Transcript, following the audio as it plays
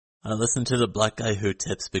I listen to the Black Guy Who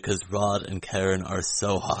Tips because Rod and Karen are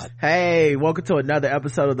so hot. Hey, welcome to another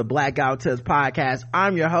episode of the Black Guy Who Tips podcast.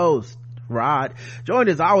 I'm your host, Rod, joined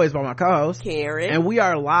as always by my co-host, Karen. And we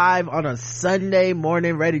are live on a Sunday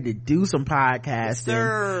morning ready to do some podcasting.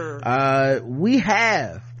 Yes, sir. We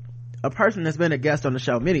have a person that's been a guest on the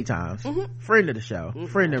show many times, friend of the show,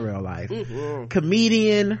 friend in real life,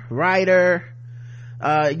 comedian, writer.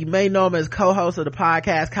 You may know him as co-host of the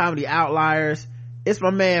podcast Comedy Outliers. It's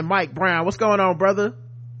my man Mike Brown. What's going on, brother?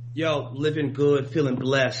 Yo, living good, feeling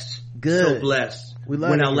blessed. Good. So blessed. We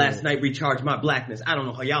love Went it, out man. last night, recharged my blackness. I don't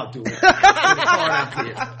know how y'all do it. It's hard out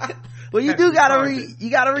here. Well, you do gotta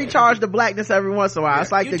you gotta recharge the blackness every once in a while. Yeah,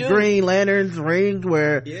 it's like you the do. Green Lantern's ring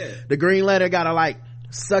where Yeah. the Green Lantern gotta like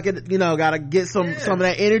suck it, gotta get some of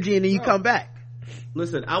that energy and then you come back.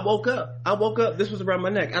 Listen, I woke up. This was around my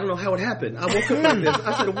neck. I don't know how it happened. I woke up like this.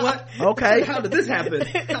 I said, what? Okay. I said, how did this happen?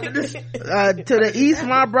 How did this? To the east,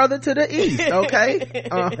 my brother, to the east. Okay.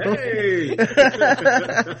 Hey.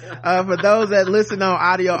 For those that listen on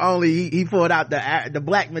audio only, he pulled out the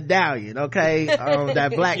black medallion. Okay.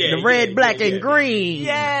 That black, the red, black, and green.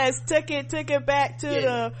 Yes, took it back to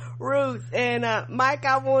the roots. And Mike,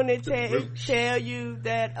 I wanted to tell you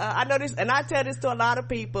that I know this, and I tell this to a lot of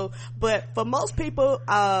people, but for most people,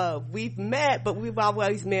 we've met, but we've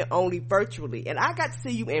always met only virtually. And I got to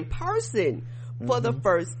see you in person for the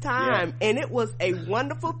first time, and it was a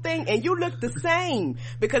wonderful thing. And you looked the same,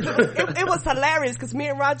 because it was hilarious, because me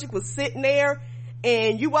and Roger was sitting there,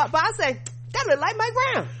 and you walked by. I said, that look like Mike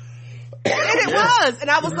Brown. And it was,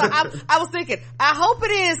 and I was like, I was thinking, I hope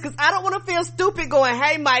it is, because I don't want to feel stupid going,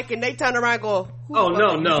 hey Mike, and they turn around and go, Oh,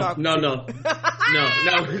 no,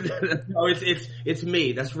 it's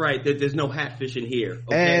me. That's right. There's no hatfishing here.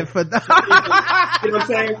 Okay? And for you know what I'm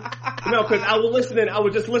saying? No, because I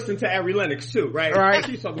was just listening to Ari Lennox too, right? Right.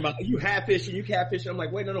 She's talking about you hatfishing, you catfishing. I'm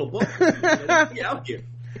like, wait, no, both. Get out here.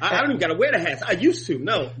 I don't even gotta wear the hats. I used to.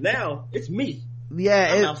 No, now it's me.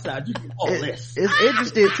 Yeah. I'm outside. You can all this. It's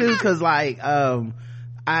interesting too, cause like,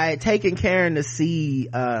 I had taken Karen to see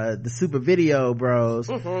the Super Video Bros,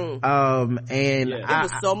 and it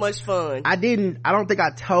was so much fun. I don't think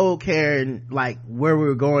I told Karen like where we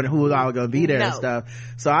were going and who was all gonna be there and stuff,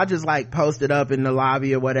 so I just like posted up in the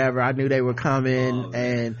lobby or whatever. I knew they were coming,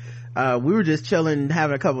 and we were just chilling,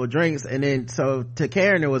 having a couple of drinks, and then so to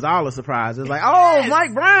Karen it was all a surprise. It was like, oh,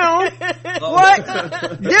 Mike Brown, what?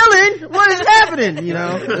 Dylan, what is happening? It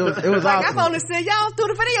was like, awesome. I've only seen y'all through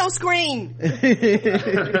the video screen.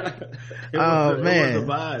 It was man, a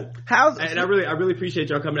vibe. And I really appreciate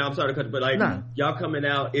y'all coming out. I'm sorry to cut you, but like y'all coming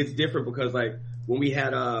out, it's different because like when we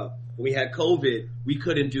had COVID, we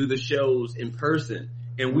couldn't do the shows in person.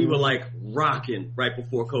 And we were like rocking right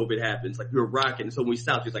before COVID happens. Like we were rocking. So when we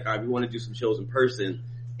stopped, it's like, all right, we want to do some shows in person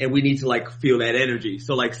and we need to like feel that energy.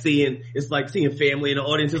 So like it's like seeing family in the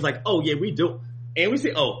audience. It's like, oh yeah, we do. And we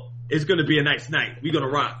say, oh, it's going to be a nice night. We're going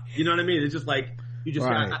to rock. You know what I mean? It's just like, you just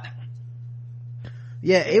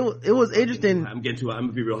yeah, it was interesting. I'm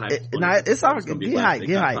gonna be real hyped. It's all good. Get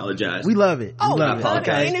hyped. I apologize. We love it. Oh, we love it.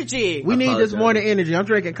 Okay. Energy. We need this morning energy. I'm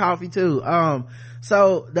drinking coffee too.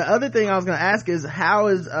 So the other thing I was gonna ask is, how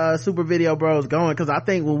is Super Video Bros going? Because I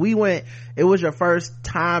think when we went, it was your first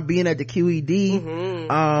time being at the QED.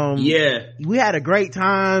 We had a great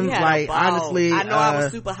time. Like honestly, I know I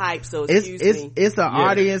was super hyped. So it's an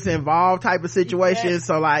audience involved type of situation. Yes.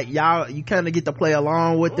 So like you kind of get to play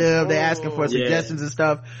along with them. They're asking for suggestions and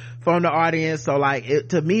stuff from the audience. So like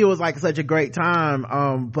to me, it was like such a great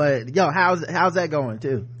time. But how's that going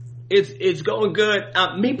too? It's going good.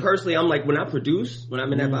 Me personally, I'm like, when I'm in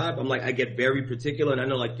that vibe, I'm like, I get very particular, and I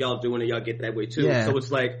know like y'all doing it, y'all get that way too. Yeah. So it's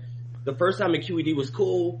like, the first time at QED was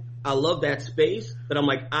cool. I love that space, but I'm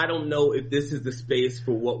like, I don't know if this is the space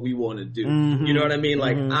for what we want to do. You know what I mean?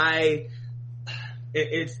 Like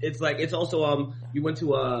it's like, it's also, you went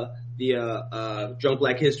to, the Drunk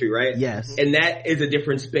Black History, right? Yes. And that is a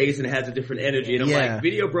different space and it has a different energy. And I'm like,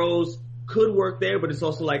 Video Bros could work there, but it's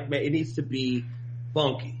also like, man, it needs to be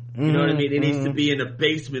funky. You know what I mean? It needs to be in a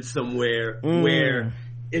basement somewhere where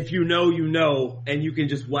if you know, and you can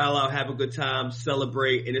just wild out, have a good time,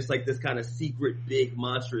 celebrate, and it's like this kind of secret, big,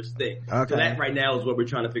 monstrous thing. Okay. So that right now is what we're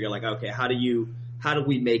trying to figure out, like, okay, how do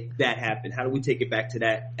we make that happen? How do we take it back to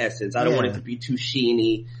that essence? I don't want it to be too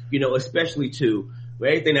sheeny, especially too, with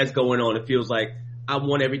everything that's going on, it feels like I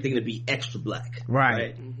want everything to be extra black.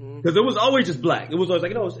 Right? Because it was always just black. It was always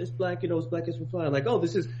like, it's black, it's black as we're flying. Like,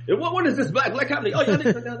 this is, what is this black comedy? Oh, y'all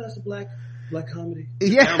didn't know that's a black comedy.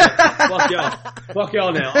 Yeah. Like, fuck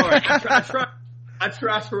y'all now. All right, I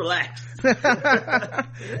try to relax.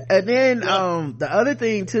 And then, the other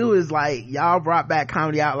thing too is like, y'all brought back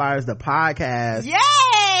Comedy Outliers, the podcast.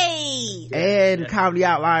 Yay! and Comedy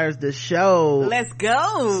Outliers, the show. Let's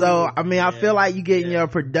go. So, I mean, I feel like you getting your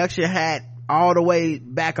production hat all the way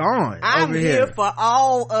back on. I'm here for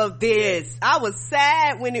all of this. I was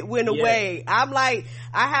sad when it went away. I'm like,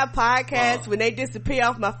 I have podcasts when they disappear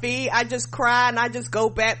off my feed. I just cry and I just go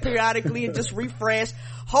back periodically and just refresh,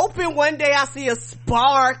 hoping one day I see a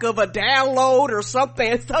spark of a download or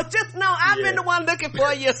something. So just know I've been the one looking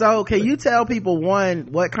for you. So can you tell people, one,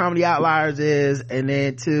 what Comedy Outliers is, and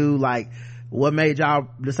then two, like, what made y'all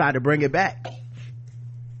decide to bring it back?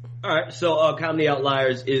 All right, so Comedy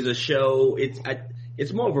Outliers is a show.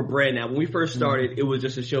 It's more of a brand now. When we first started, it was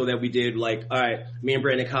just a show that we did. Like, all right, me and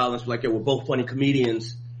Brandon Collins were like, we're both funny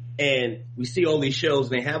comedians, and we see all these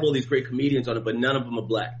shows, and they have all these great comedians on it, but none of them are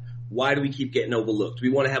black. Why do we keep getting overlooked?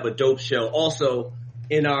 We want to have a dope show. Also,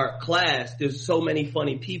 in our class, there's so many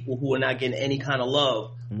funny people who are not getting any kind of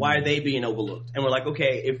love. Why are they being overlooked? And we're like,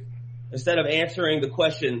 okay, if instead of answering the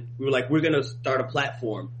question, we were like, we're going to start a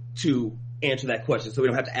platform to answer that question so we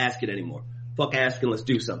don't have to ask it anymore. Fuck asking, let's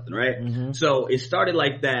do something, right? So it started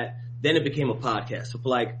like that, then it became a podcast. So for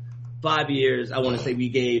like 5 years, I want to say we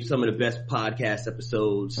gave some of the best podcast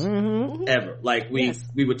episodes ever. Like we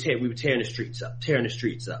were tearing the streets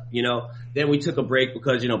up, you know. Then we took a break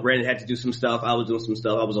because, you know, Brandon had to do some stuff, I was doing some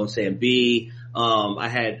stuff, I was on Sam B. I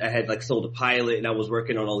had like sold a pilot and I was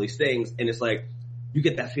working on all these things, and it's like you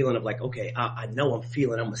get that feeling of like, okay, I know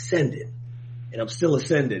I'm ascending. And I'm still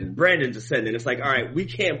ascending, and Brandon's ascending. It's like, all right, we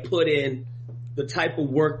can't put in the type of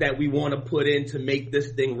work that we want to put in to make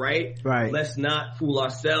this thing right. Right. Let's not fool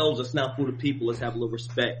ourselves. Let's not fool the people. Let's have a little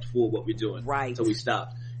respect for what we're doing. Right. So we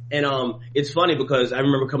stopped. And it's funny because I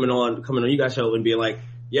remember coming on you guys' show and being like,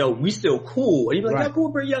 yo, we still cool. And you'd be like, y'all cool,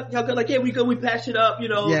 bro? Y'all good? Like, yeah, we good. We patch it up, you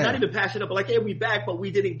know. Not even patch it up, but like, yeah, we back, but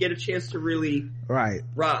we didn't get a chance to really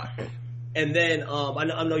rock. And then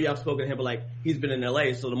I know y'all have spoken to him, but like, he's been in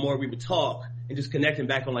LA, so the more we would talk and just connecting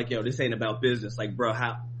back on like, yo, this ain't about business. Like, bro,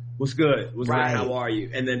 what's good? What's good? How are you?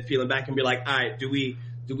 And then feeling back and be like, all right, do we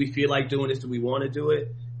feel like doing this? Do we want to do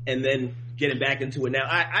it? And then getting back into it now.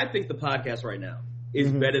 I think the podcast right now is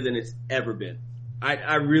better than it's ever been.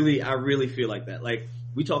 I really feel like that. Like,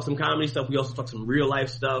 we talk some comedy stuff. We also talk some real life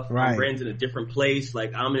stuff. Right. Brand's in a different place.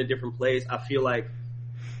 Like, I'm in a different place. I feel like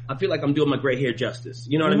I'm doing my gray hair justice.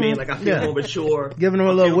 You know what I mean? Like, I feel more mature. Giving them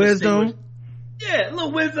a little wisdom. Yeah, a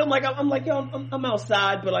little wisdom. Like, I'm like, yo, I'm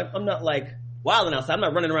outside, but I'm not like wilding outside. I'm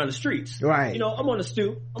not running around the streets. Right. You know, I'm on the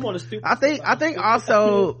stoop. I think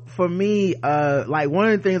also for me, like, one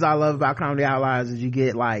of the things I love about Comedy Outliers is you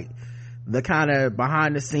get like the kind of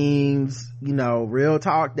behind the scenes, you know, real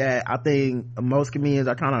talk that I think most comedians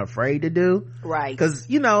are kind of afraid to do. Right. Cause,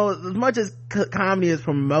 you know, as much as comedy is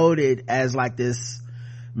promoted as like this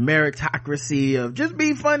meritocracy of just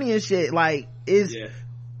be funny and shit, like,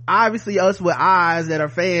 obviously us with eyes that are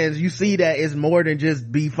fans, you see that it's more than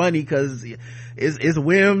just be funny, cause it's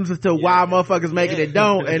whims to why motherfuckers making it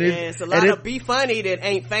don't, and it's a lot of be funny that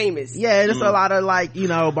ain't famous. Yeah, and it's a lot of like, you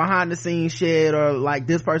know, behind the scenes shit, or like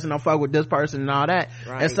this person don't fuck with this person and all that.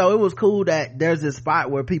 Right. And so it was cool that there's this spot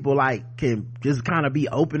where people like can just kind of be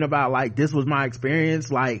open about like, this was my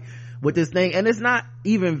experience like with this thing, and it's not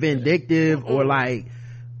even vindictive or like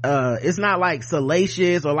it's not like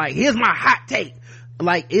salacious or like, here's my hot take.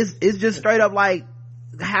 Like, it's just straight up like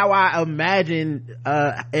how I imagined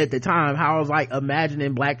at the time, how I was like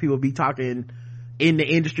imagining black people be talking in the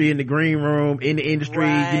industry, in the green room, in the industry,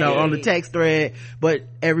 you know, on the text thread, but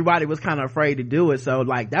everybody was kind of afraid to do it. So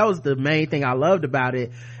like, that was the main thing I loved about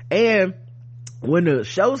it. And when the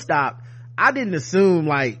show stopped, I didn't assume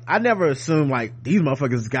like, I never assumed like these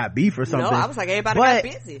motherfuckers got beef or something. No, I was like, everybody got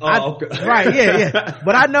busy. Right, yeah.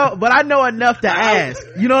 But I know enough to ask.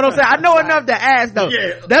 You know what I'm saying? I know enough to ask though.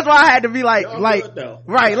 Yeah. That's why I had to be like,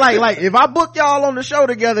 if I book y'all on the show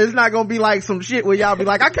together, it's not gonna be like some shit where y'all be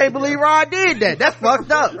like, I can't believe Rod did that. That's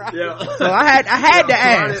fucked up. Yeah. So I had to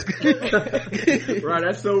ask. Right,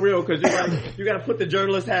 that's so real, cause you gotta put the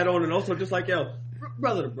journalist hat on, and also just like, yo,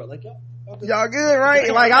 brother to brother, like, yo, y'all good,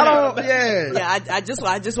 right? Like, I don't, I just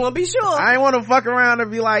want to be sure. I ain't want to fuck around and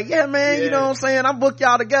be like, yeah, man, you know what I'm saying? I booked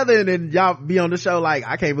y'all together, and then y'all be on the show like,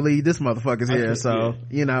 I can't believe this motherfucker's here. So,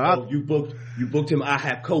 you know, you booked him. I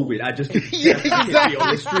have COVID. I just can't be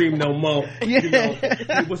on the stream no more. You know,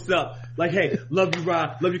 hey, what's up? Like, hey, love you,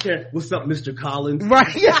 Rod. Love you, Karen. What's up, Mr. Collins? Right.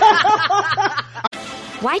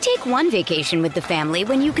 Why take one vacation with the family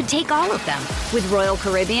when you could take all of them? With Royal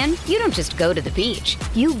Caribbean, you don't just go to the beach.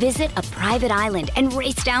 You visit a private island and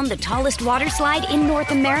race down the tallest water slide in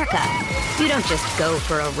North America. You don't just go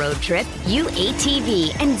for a road trip. You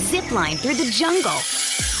ATV and zip line through the jungle.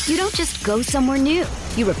 You don't just go somewhere new.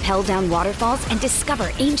 You rappel down waterfalls and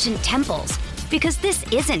discover ancient temples. Because this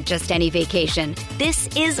isn't just any vacation. This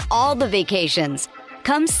is all the vacations.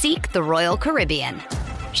 Come seek the Royal Caribbean.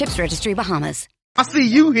 Ships Registry, Bahamas. I see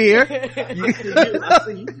you here. I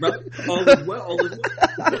see you, brother. All is well.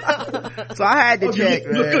 So I had to check.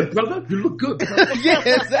 You look good, brother. You look good, brother. Yeah,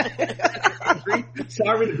 exactly.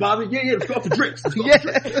 Sorry, Bobby. Yeah, let's go for drinks.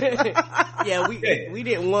 Yeah, we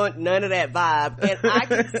didn't want none of that vibe. And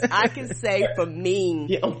I can say for me.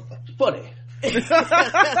 Yeah, I'm funny. we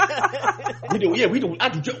do. I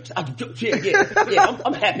do jokes. Yeah.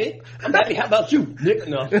 I'm happy. How about you, nigga?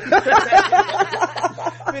 No.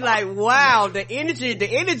 Be like, wow, the energy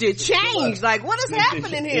changed. Like, what is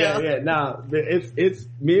happening here? Yeah. Nah, it's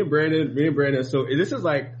me and Brandon. So this is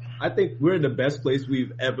like, I think we're in the best place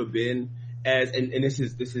we've ever been and this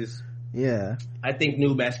is. Yeah. I think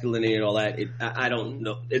new masculinity and all that. I don't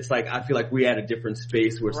know. It's like I feel like we're at a different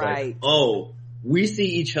space where it's like, oh, we see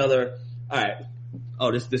each other. All right. Oh,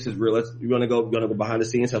 this is real. You want to go behind the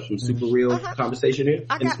scenes, have some super real conversation here?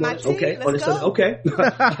 I got my tea. Okay. Let's go. Okay.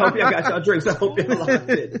 I hope y'all got y'all drinks. I hope you're locked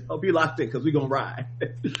in. Because we're going to ride.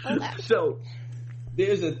 Okay. So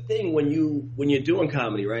there's a thing when you're doing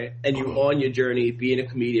comedy, right? And you're on your journey, being a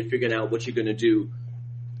comedian, figuring out what you're going to do.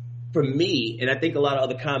 For me, and I think a lot of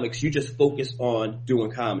other comics, you just focus on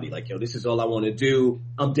doing comedy. Like, yo, this is all I want to do.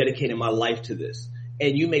 I'm dedicating my life to this.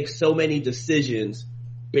 And you make so many decisions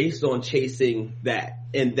based on chasing that,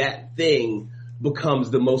 and that thing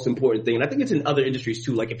becomes the most important thing. And I think it's in other industries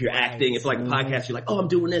too. Like if you're acting, it's like a podcast. You're like, oh, I'm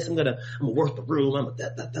doing this. I'm gonna work the room. I'm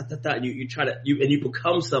and you try to and you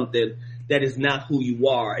become something that is not who you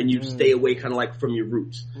are, and you stay away kind of like from your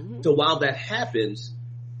roots. So while that happens,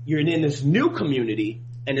 you're in this new community,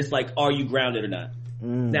 and it's like, are you grounded or not?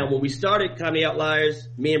 Now, when we started Comedy Outliers,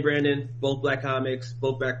 me and Brandon, both black comics,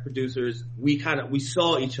 both black producers, we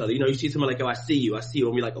saw each other. You know, you see someone like, oh, I see you.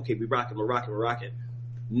 And we're like, okay, we're rocking.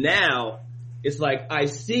 Now, it's like, I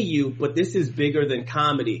see you, but this is bigger than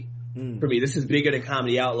comedy for me. This is bigger than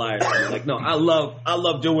Comedy Outliers. Like, no, I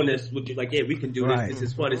love doing this with you. Like, yeah, we can do this. This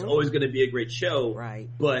is fun. It's always going to be a great show. Right.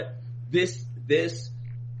 But this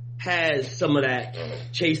has some of that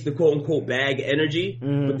chase the quote unquote bag energy,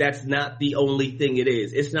 but that's not the only thing it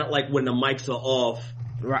is. It's not like when the mics are off,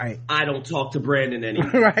 right? I don't talk to Brandon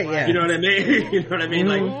anymore. Right, yeah. You know what I mean? You know what I mean?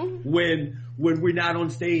 Like when we're not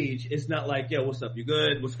on stage, it's not like, yo, what's up? You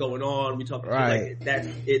good? What's going on? We talk like that's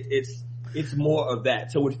it. It's more of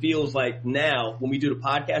that. So it feels like now when we do the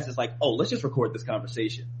podcast, it's like, oh, let's just record this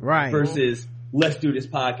conversation, right? Versus let's do this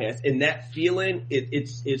podcast. And that feeling,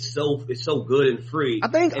 it's so good and free. I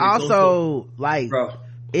think also like, bro,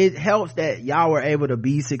 it helps that y'all were able to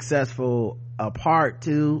be successful apart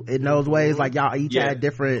too in those ways. Like y'all each had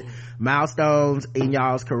different milestones in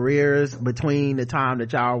y'all's careers between the time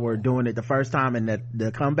that y'all were doing it the first time and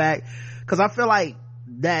the comeback. Cause I feel like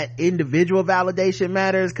that individual validation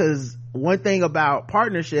matters, cause one thing about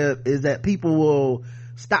partnership is that people will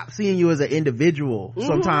stop seeing you as an individual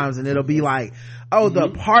sometimes, and it'll be like, oh, the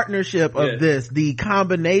partnership of this, the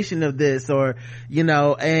combination of this, or you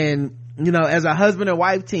know, and you know, as a husband and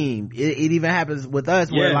wife team, it even happens with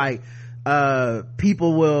us where like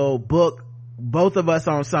people will book both of us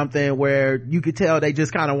on something where you could tell they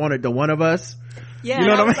just kind of wanted the one of us. Yeah, you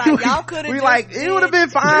know what I mean? Like, y'all could have. We like, it would have been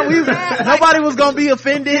fine. Nobody was gonna be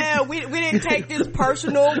offended. Yeah, we didn't take this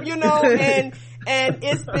personal, you know, and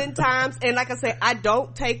it's been times, and like I say, I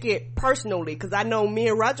don't take it personally, because I know me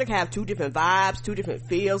and Roderick have two different vibes, two different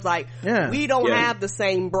feels. Like, we don't have the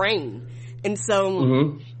same brain. And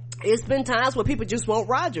so, it's been times where people just want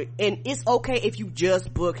Roderick, and it's okay if you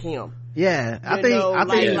just book him. Yeah, I think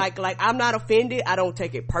I'm not offended. I don't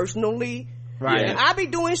take it personally. Right. And I be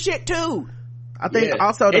doing shit too. I think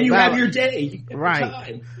also and you have your day, right?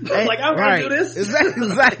 Time. Like, I'm gonna do this.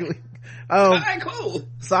 Exactly. Alright, cool.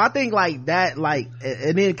 So I think like that, like,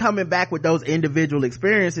 and then coming back with those individual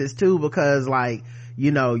experiences too, because like, you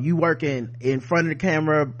know, you working in front of the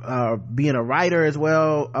camera, being a writer as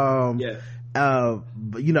well.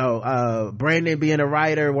 You know, Brandon being a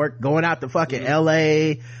writer, going out to fucking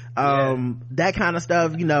LA, that kind of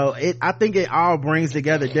stuff, you know, I think it all brings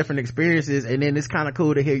together different experiences, and then it's kind of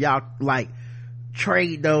cool to hear y'all like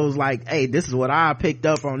trade those, like, hey, this is what I picked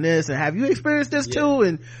up on this, and have you experienced this too?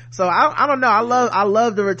 And so I don't know, I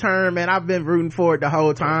love the return, man. I've been rooting for it the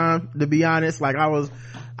whole time, to be honest. Like I was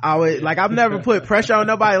like, I've never put pressure on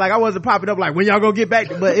nobody. Like I wasn't popping up like, when y'all gonna get back,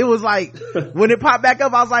 but it was like when it popped back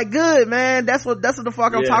up, I was like, good, man, that's what the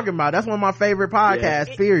fuck I'm talking about. That's one of my favorite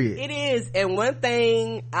podcasts, period. It is. And one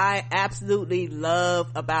thing I absolutely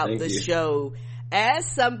love about the show, as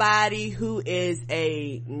somebody who is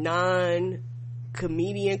a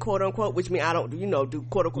non-comedian, quote unquote, which means I don't, you know, do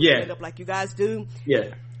quote unquote stand up like you guys do.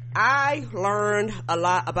 I learned a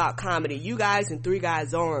lot about comedy. You guys and 3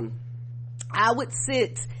 Guys On, I would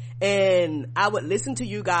sit and I would listen to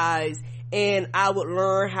you guys and I would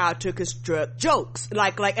learn how to construct jokes. And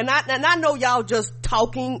I know y'all just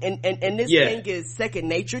talking and this thing is second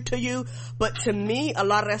nature to you, but to me, a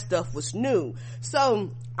lot of that stuff was new.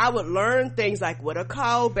 So I would learn things like what a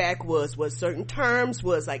callback was, what certain terms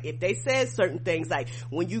was, like if they said certain things, like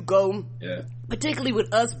when you go, particularly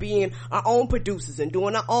with us being our own producers and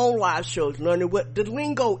doing our own live shows, learning what the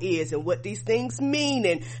lingo is and what these things mean,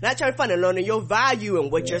 and not trying to find and learning your value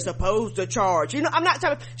and what you're supposed to charge. You know, I'm not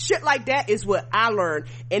talking shit like that is what I learned,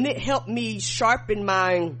 and it helped me sharpen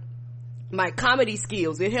my comedy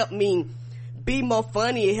skills. It helped me be more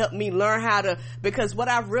funny. It helped me learn how to, because what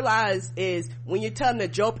I've realized is when you're telling a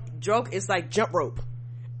joke, it's like jump rope,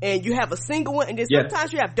 and you have a single one, and then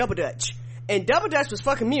sometimes you have double dutch, and double dutch was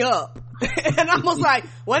fucking me up. And I was like,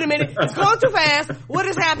 wait a minute, it's going too fast. What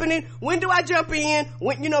is happening? When do I jump in?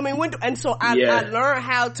 When, you know what I mean? And so I learned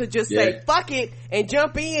how to just say fuck it and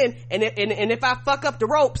jump in, and if I fuck up the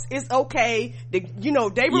ropes, it's okay. They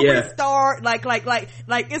will restart. Like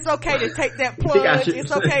it's okay to take that plunge.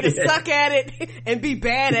 It's okay to suck at it and be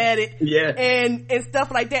bad at it. And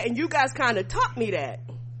stuff like that. And you guys kind of taught me that.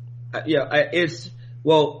 First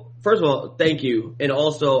of all, thank you. And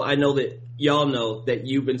also, I know that y'all know that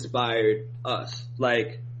you've inspired us.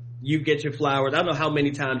 Like, you get your flowers. I don't know how many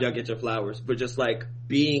times y'all get your flowers, but just like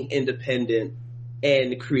being independent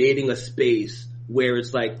and creating a space where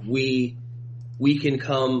it's like we can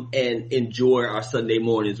come and enjoy our Sunday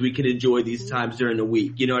mornings. We can enjoy these times during the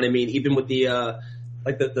week. You know what I mean? Even with the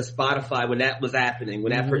Spotify, when that was happening,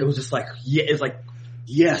 when it was just like, it's like,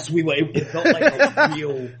 yes, it felt like a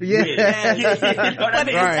real win. You know what I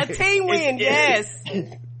mean? It's a team win, yes.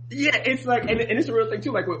 Yeah, it's like, and it's a real thing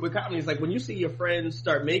too, like with comedy, it's like when you see your friends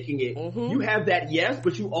start making it, you have that yes,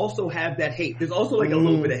 but you also have that hate. There's also like a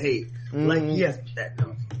little bit of hate. Like, yes, that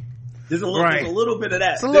no. There's a little bit of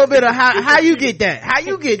that. It's a little bit of how you get that. How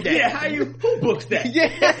you get that. Yeah, who books that? Yeah.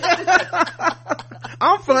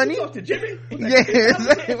 I'm funny. Talk to Jimmy. Yes.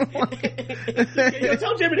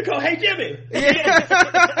 Tell Jimmy to call. Hey, Jimmy.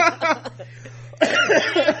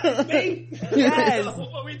 Yes. What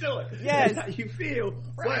are we doing? Yes. That's how you feel.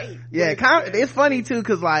 Right. Yeah, it's funny too,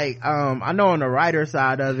 cause like, I know on the writer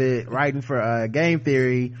side of it, writing for, Game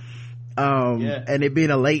Theory, and it being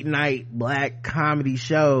a late night black comedy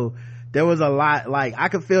show, there was a lot, like, I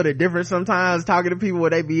could feel the difference sometimes talking to people where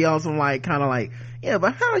they be on some like, kind of like, yeah,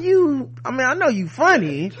 but how you, I mean, I know you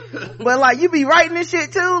funny, but like, you be writing this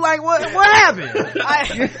shit too? Like, what happened?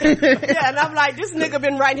 And I'm like, this nigga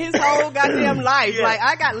been writing his whole goddamn life. Like,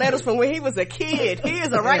 I got letters from when he was a kid. He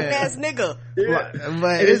is a writing ass nigga. But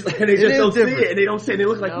they just don't see it, and they don't say it. They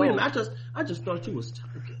look like, wait a minute, I just thought you was talking.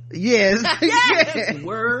 Yes.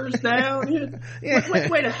 Words down.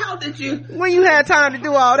 Wait, how did you? When you had time to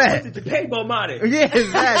do all that? Did you pay more money? Yeah,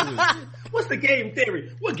 exactly. What's the game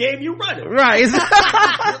theory? What game you running? Right.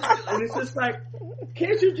 And it's just like,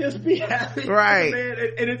 can't you just be happy? Right.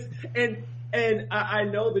 Man? And I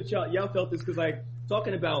know that y'all felt this, because like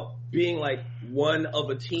talking about being like one of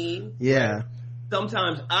a team. Yeah. Like,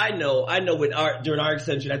 sometimes I know during our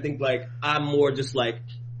extension, I think like I'm more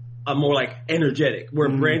energetic, where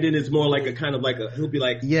Brandon is more like a kind of like he'll be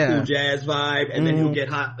like cool jazz vibe, and then he'll get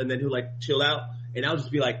hot, and then he'll like chill out, and I'll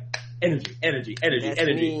just be like energy.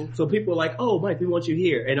 Me. So people are like, oh, Mike, we want you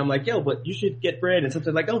here, and I'm like, yo, but you should get Brandon.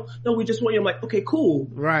 Sometimes like, oh no, we just want you. I'm like, okay, cool,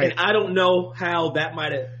 right. And I don't know how that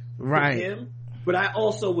might have hit him, but I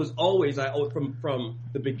also was always from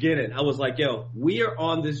the beginning, I was like, yo, we are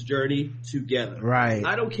on this journey together. Right.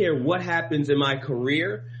 I don't care what happens in my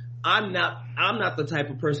career. I'm not the type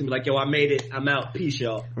of person to be like, yo, I made it, I'm out, peace,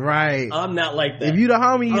 y'all. Right. I'm not like that. If you the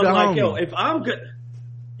homie, you the homie. I'm like, yo, if I'm good,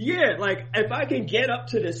 like if I can get up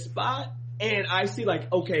to this spot and I see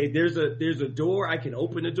like, okay, there's a door, I can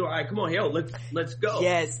open the door. All right, come on, yo, let's go.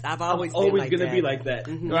 Yes, I'm always gonna that. be like that.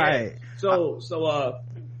 Mm-hmm. Right. So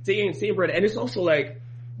seeing Brandon, and it's also like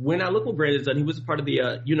when I look what Brandon's done, he was a part of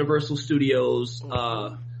the Universal Studios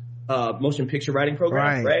motion picture writing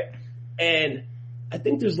program, right? And I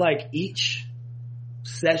think there's like each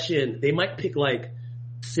session, they might pick like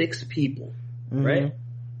 6 people, right?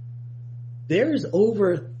 There's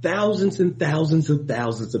over thousands and thousands of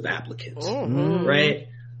applicants, right?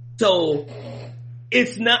 So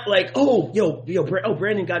it's not like,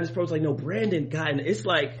 Brandon got this pro. It's like, no, Brandon got it. It's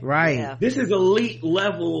like, this is elite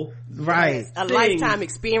level. Right. A lifetime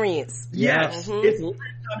experience. Yes. It's a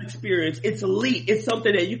lifetime experience. It's elite. It's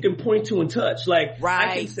something that you can point to and touch. Like,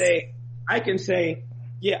 I can say,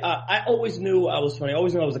 I always knew I was funny. I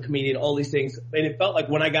always knew I was a comedian, all these things. And it felt like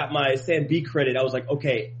when I got my Sam B credit, I was like,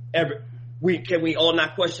 okay, can we all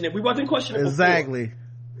not question it? We wasn't questioning it exactly. Before.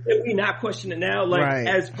 Can we not question it now? Like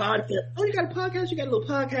as podcast, you got a podcast, you got a little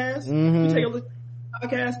podcast. You take a little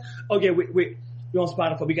podcast. Okay, we on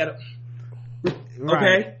Spotify. We got to.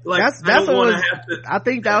 Okay, like that's what I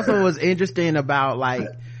think that's what was interesting about like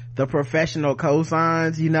the professional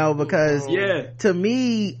cosigns, because to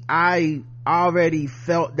me, I already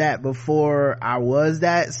felt that before I was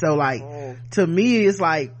that. So like to me, it's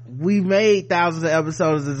like we made thousands of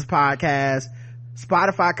episodes of this podcast.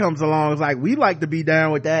 Spotify comes along, it's like, we like to be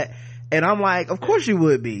down with that. And I'm like, of course you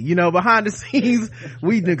would be. Behind the scenes,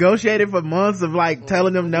 we negotiated for months of like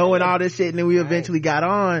telling them no and all this shit. And then we eventually got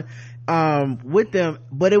on, with them.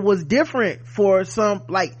 But it was different for some,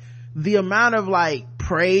 like the amount of like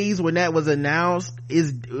praise when that was announced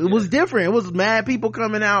it was different. It was mad people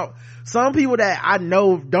coming out. Some people that I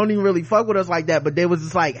know don't even really fuck with us like that, but they was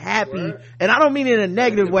just like happy. And I don't mean it in a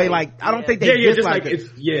negative way. Like, I don't think they dislike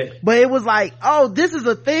it. But it was like, oh, this is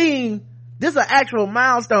a thing. This is an actual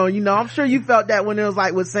milestone. I'm sure you felt that when it was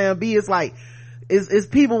like with Sam B. It's like, it's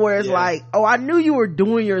people where it's like, oh, I knew you were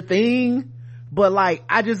doing your thing, but like,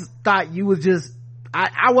 I just thought you was just,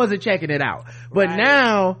 I wasn't checking it out. But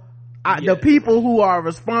now, the people who are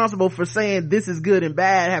responsible for saying this is good and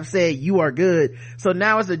bad have said you are good. So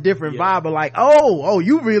now it's a different vibe of like, oh,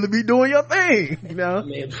 you really be doing your thing,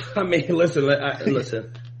 I mean,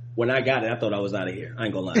 listen. When I got it, I thought I was out of here. I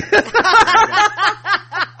ain't gonna lie.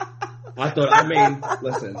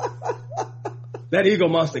 Listen. That Eagle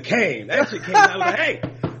Monster came. That shit came out. I was like, hey,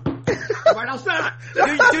 right outside. Do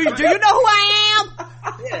you know who I am?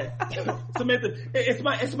 Yeah, Samantha,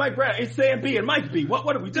 it's my brother. It's Sam B and Mike B.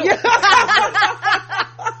 What are we doing? That's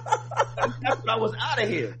when I was out of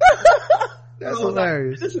here. That's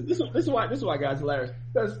hilarious. This is why guys hilarious.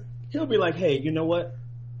 Because he'll be like, hey, you know what?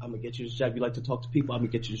 I'm gonna get you this job. You like to talk to people. I'm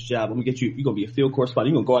gonna get you this job. I'm gonna get you. You're gonna be a field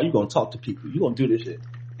correspondent. You're gonna go out. You're gonna talk to people. You're gonna do this shit.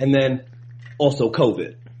 And then also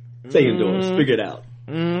COVID. Say you're doing. Figure it out.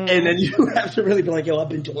 And then you have to really be like, yo, I've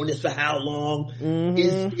been doing this for how long?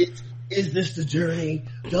 Is this the journey?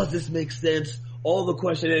 Does this make sense? All the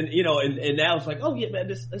question, and now it's like, oh yeah, man,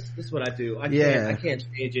 this is what I do. I can't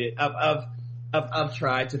change it. I've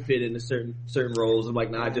tried to fit into certain roles. I'm like,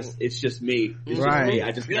 nah, it's just me. It's just me.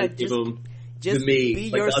 I just gotta give them to me, be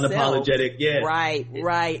like yourself. the unapologetic.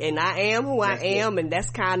 Right. And I am who I am, and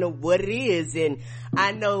that's kind of what it is. And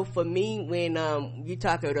I know for me, when you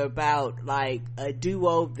talking about like a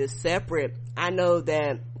duo that's separate, I know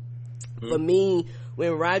that for me,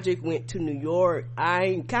 when Roderick went to New York,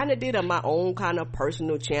 I kind of did my own kind of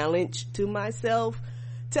personal challenge to myself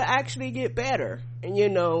to actually get better. And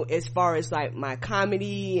as far as like my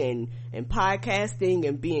comedy and podcasting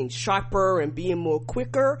and being sharper and being more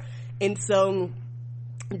quicker. And so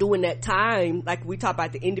during that time, like we talk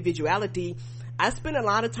about the individuality, I spent a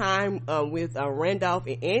lot of time with Randolph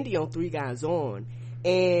and Andy on 3 Guys On,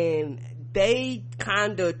 and they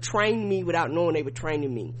kind of trained me without knowing they were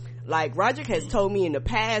training me. Like Roderick has told me in the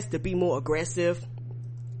past to be more aggressive,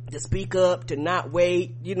 to speak up, to not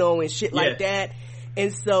wait, and shit like that.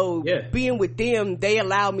 And so being with them, they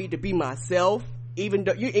allow me to be myself. Even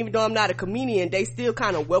though I'm not a comedian, they still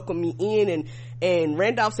kind of welcome me in. And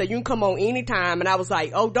Randolph said, you can come on anytime. And I was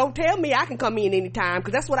like, oh, don't tell me I can come in anytime,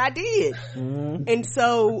 because that's what I did. And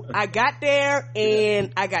so I got there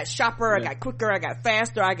and I got sharper, I got quicker, I got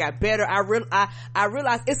faster, I got better. I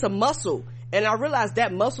realized it's a muscle. And I realized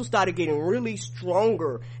that muscle started getting really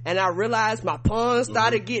stronger. And I realized my puns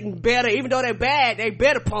started getting better. Even though they're bad, they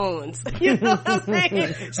better puns. You know what I'm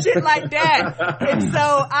saying? Shit like that. And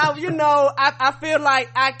so I feel like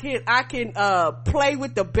I can play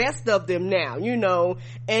with the best of them now,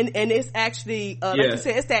 and it's actually, like you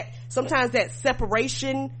said, it's that, sometimes that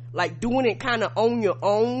separation, like doing it kind of on your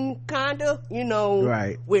own, kind of,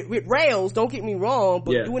 right. With rails, don't get me wrong,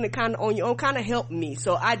 but doing it kind of on your own kind of helped me.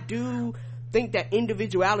 So I do think that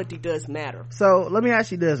individuality does matter. So let me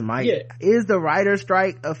ask you this, Mike. Is the writer's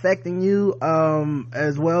strike affecting you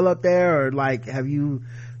as well up there, or like have you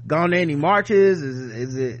gone to any marches?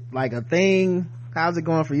 Is it like a thing? How's it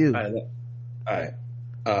going for you? All right.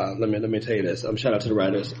 Let me tell you this. Shout out to the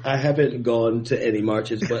writers. I haven't gone to any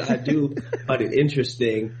marches, but I do find it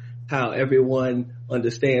interesting how everyone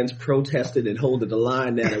understands protesting and holding the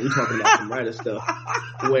line now that we're talking about some writer stuff.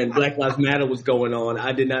 When Black Lives Matter was going on,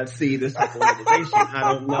 I did not see this type of organization.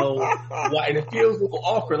 I don't know why, and it feels a little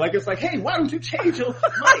awkward. Like it's like, hey, why don't you change your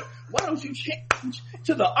mic? Why don't you change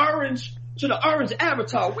to the orange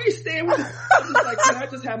avatar? We stand with it. I'm just like, can I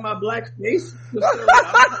just have my black face?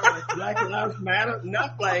 Black Lives Matter,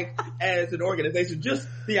 not like as an organization, just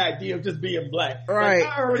the idea of just being black. Right.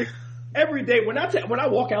 Like, every day when I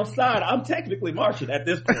walk outside, I'm technically marching at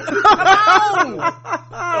this point. So,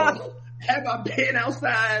 have I been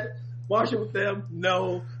outside marching with them?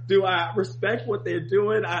 No. Do I respect what they're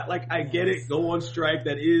doing? I get it. Go on strike.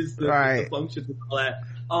 That is the function of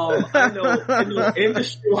all that. I know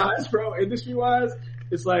industry wise,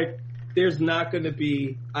 it's like there's not going to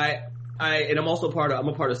be. And I'm also I'm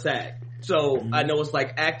a part of SAG, so I know it's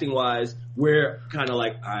like acting wise, we're kind of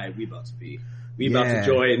like, all right, we about to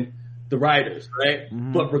join the writers, right?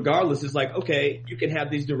 Mm-hmm. But regardless, it's like, okay, you can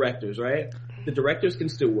have these directors, right? The directors can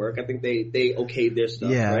still work. I think they okayed their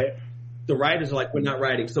stuff, right? The writers are like, we're not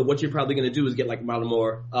writing. So what you're probably going to do is get like a lot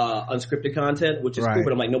more unscripted content, which is cool,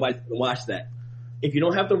 but I'm like, nobody's going to watch that. If you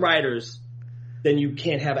don't have the writers, then you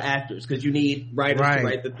can't have actors because you need writers to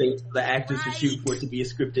write the things for the actors to shoot for it to be a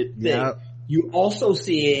scripted thing. Yep. You're also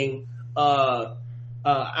seeing, Sam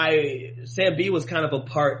B was kind of a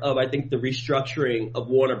part of, I think, the restructuring of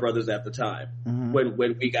Warner Brothers at the time when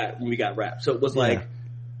we got Wrapped. So it was like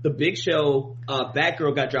the Big Show,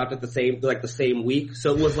 Batgirl got dropped at the same week.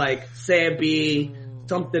 So it was like Sam B,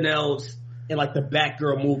 something else, and like the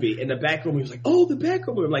Batgirl movie. And the Batgirl movie was like, oh, the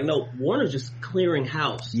Batgirl movie. I'm like, no, Warner's just clearing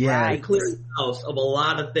house. Yeah. Right? Clearing house of a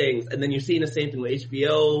lot of things. And then you're seeing the same thing with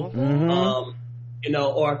HBO.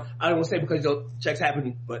 Or I don't want to say because checks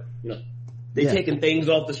happen, but they taking things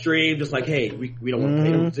off the stream just like, hey, we don't want to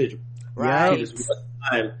pay them residual. Right.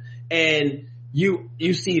 And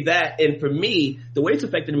you see that, and for me, the way it's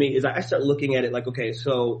affected me is I start looking at it like, okay,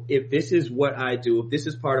 so if this is what I do, if this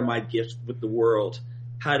is part of my gift with the world,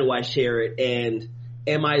 how do I share it? And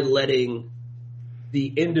am I letting the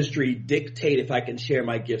industry dictate if I can share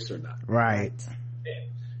my gifts or not? Right.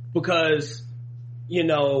 Because,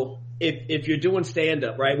 if you're doing stand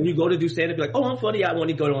up, right? When you go to do stand up, you're like, oh, I'm funny. I want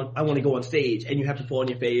to go on stage, and you have to fall on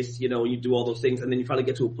your face, you do all those things. And then you finally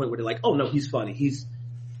get to a point where they're like, oh no, he's funny.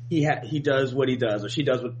 He does what he does, or she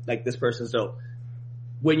does what like this person's dope.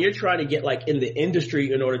 When you're trying to get like in the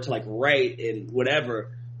industry in order to like write and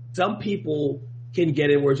whatever, some people can get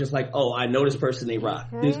in where it's just like, oh, I know this person, they rock.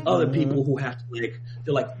 There's other people who have to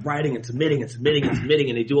they're like writing and submitting,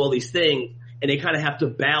 and they do all these things, and they kind of have to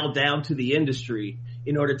bow down to the industry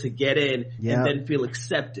in order to get in and then feel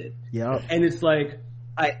accepted. Yep. And it's like,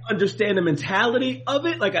 I understand the mentality of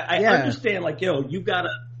it. Like I understand like, you gotta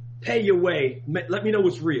pay your way. Let me know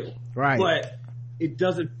what's real. Right. But it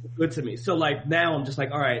doesn't feel good to me. So like now I'm just like,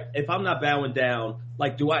 all right, if I'm not bowing down,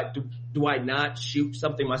 like do I not shoot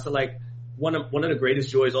something myself? Like one of the greatest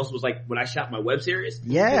joys also was like when I shot my web series.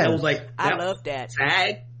 Yeah. I was like, I love that.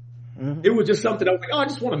 SAG. Mm-hmm. It was just something I was like, oh, I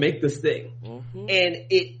just want to make this thing. Mm-hmm. And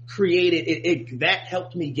it created it that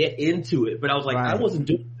helped me get into it. But I was like, I wasn't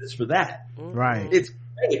doing this for that. Right. It's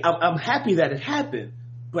great. I'm happy that it happened.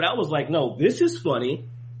 But I was like, no, this is funny.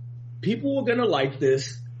 People are gonna like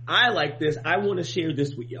this. I like this. I want to share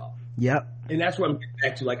this with y'all. Yep. And that's what I'm getting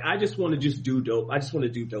back to. Like, I just want to just do dope. I just want to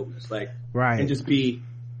do dopeness. Like, and just be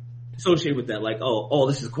associated with that. Like, oh,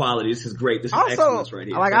 this is quality. This is great. This is excellence right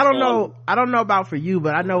here. Like, I don't know about for you,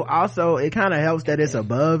 but I know also it kind of helps that it's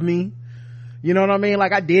above me. You know what I mean?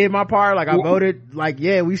 Like, I did my part. Like, I voted. Like,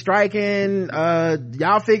 yeah, we striking.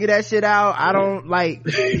 Y'all figure that shit out. I don't like.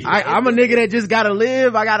 I'm a nigga that just gotta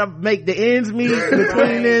live. I gotta make the ends meet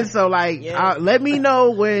between this. So like, let me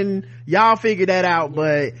know when y'all figure that out.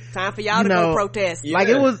 But time for y'all to go protest. Like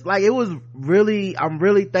it was really. I'm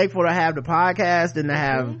really thankful to have the podcast and to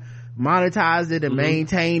have monetized it and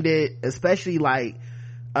maintained it. Especially like,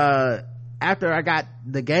 after I got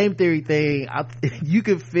the game theory thing, you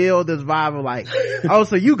could feel this vibe of like, oh,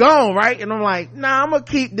 so you gone, right? And I'm like, nah, I'm gonna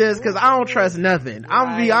keep this because I don't trust nothing. I'm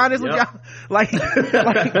gonna be honest with y'all. Like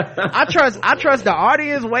I trust the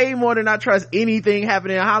audience way more than I trust anything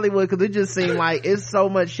happening in Hollywood because it just seemed like it's so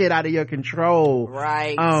much shit out of your control.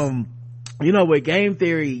 Right. With game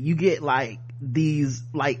theory, you get like these,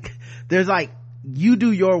 like, there's like, you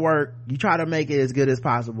do your work, you try to make it as good as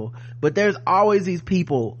possible, but there's always these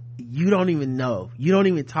people you don't even know. You don't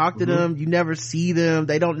even talk to them. You never see them.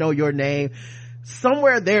 They don't know your name.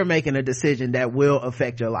 Somewhere they're making a decision that will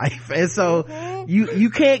affect your life. And so you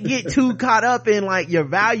can't get too caught up in like your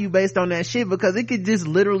value based on that shit because it could just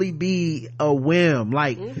literally be a whim.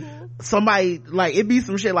 Like somebody, like it'd be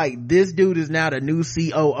some shit like this dude is now the new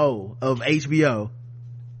COO of HBO.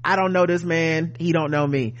 I don't know this man. He don't know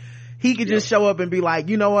me. He could just show up and be like,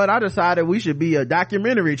 you know what? I decided we should be a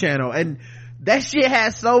documentary channel. And that shit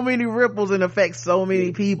has so many ripples and affects so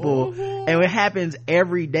many people, and it happens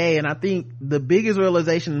every day. And I think the biggest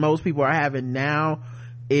realization most people are having now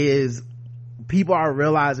is people are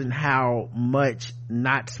realizing how much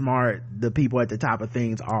not smart the people at the top of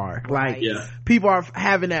things are. Like, people are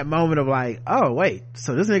having that moment of like, oh wait,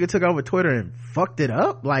 so this nigga took over Twitter and fucked it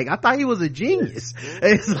up? Like, I thought he was a genius.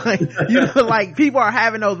 It's like, you know, like, people are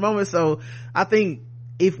having those moments. So I think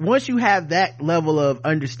if once you have that level of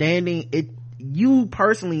understanding, you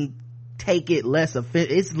personally take it less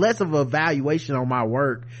it's less of a valuation on my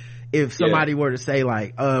work if somebody were to say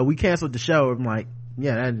like, we canceled the show. I'm like,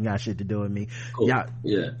 yeah, that ain't got shit to do with me. Cool.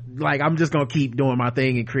 Like, I'm just gonna keep doing my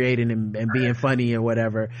thing and creating and being funny and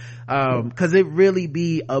whatever, cause it really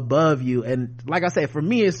be above you. And like I said, for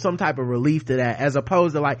me, it's some type of relief to that, as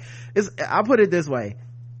opposed to like, I'll put it this way,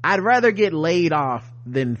 I'd rather get laid off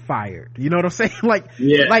than fired. You know what I'm saying? Like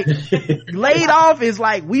laid off is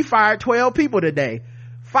like, we fired 12 people today.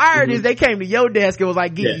 Fired is they came to your desk and was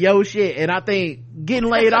like, get your shit. And I think getting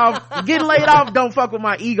laid off don't fuck with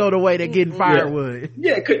my ego the way that getting fired would.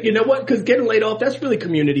 Yeah, you know what? Because getting laid off, that's really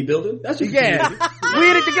community building. That's just community.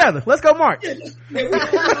 We in it together. Let's go march.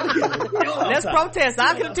 Let's protest.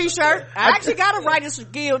 I'll get a t-shirt. I actually got a Writers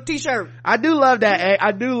Guild t-shirt. I do love that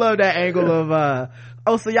angle of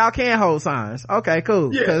oh, so y'all can hold signs. Okay,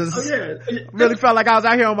 cool. Cause really felt like I was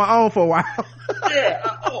out here on my own for a while.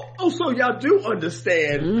 So y'all do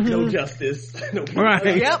understand no justice.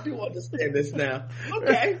 Right. Y'all do understand this now.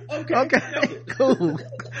 Okay. Cool.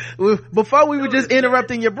 Before we were just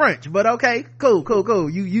interrupting your brunch, but okay, cool.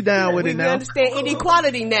 You down with it now. We understand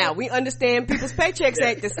inequality now. We understand people's paychecks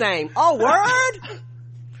ain't the same. Oh, word?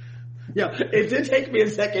 Yeah, it did take me a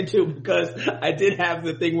second too, because I did have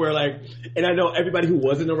the thing where like, and I know everybody who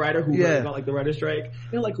wasn't a writer who heard about like the writer's strike,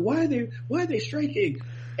 they're like, why are they striking?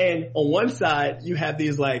 And on one side, you have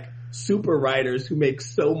these like super writers who make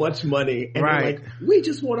so much money, and they're like, we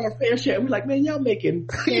just want our fair share. And we're like, man, y'all making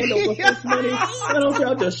hand over fist money. Why don't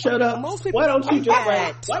y'all just shut up? Why don't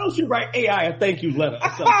you write AI a thank you letter or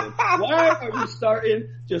something? Why are you starting?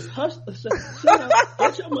 Just shut up,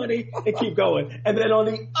 get your money, and keep going. And then on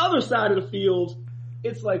the other side of the field,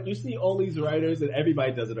 it's like you see all these writers, and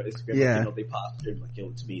everybody does it on Instagram. Yeah. You know, they post it like, yo,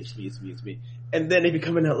 it's me. And then they be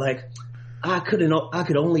coming out like, I could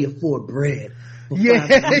only afford bread. Yeah. I'm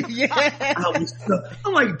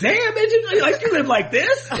like, damn, man, you live like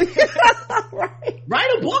this? Write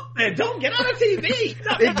a book, man. Don't get on TV. You're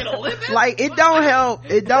not making a living. Like, it don't help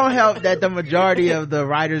that the majority of the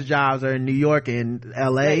writers' jobs are in New York and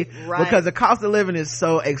LA, because the cost of living is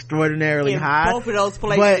so extraordinarily high. Both of those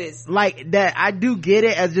places. But like that, I do get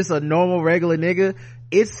it as just a normal regular nigga.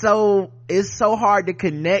 It's so hard to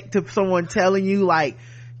connect to someone telling you like,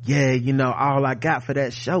 yeah, you know, all I got for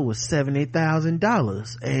that show was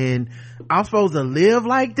 $70,000 and I'm supposed to live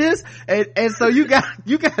like this. And so you got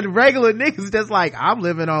regular niggas that's like, I'm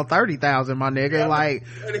living on 30,000, my nigga. Yeah, like,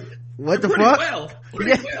 what the fuck?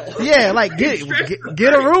 Yeah, like get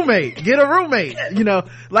a roommate, you know,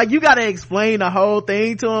 like you gotta explain the whole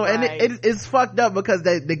thing to them. And it's fucked up because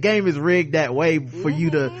the game is rigged that way for you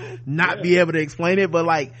to not be able to explain it. But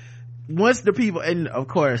like, once the people, and of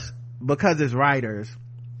course, because it's writers,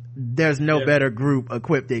 there's no better group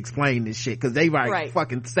equipped to explain this shit, because they write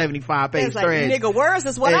fucking 75-page threads. Like, nigga, words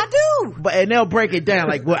is what I do. And they'll break it down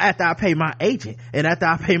like, well, after I pay my agent, and after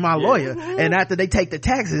I pay my lawyer, and after they take the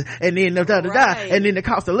taxes, and then and then the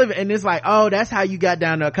cost of living, and it's like, oh, that's how you got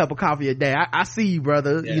down to a cup of coffee a day. I see you,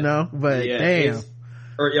 brother, you know, but damn.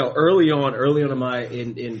 Early on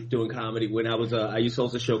in doing comedy, when I used to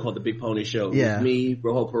host a show called The Big Pony Show. It was me,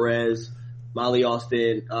 Rojo Perez, Molly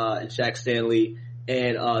Austin, and Shaq Stanley,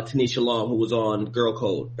 and Tanisha Long, who was on Girl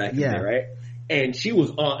Code back in the day, right? And she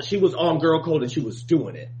was on Girl Code and she was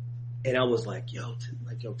doing it. And I was like, yo,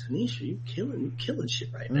 Tanisha, you killing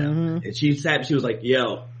shit right now. And she was like,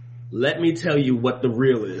 yo, let me tell you what the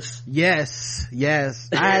real is. Yes.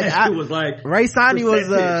 I was like, Ray Sani did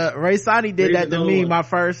that to me my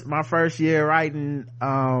first year writing.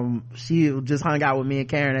 She just hung out with me and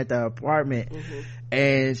Karen at the apartment.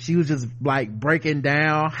 And she was just like breaking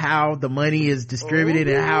down how the money is distributed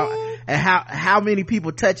and how many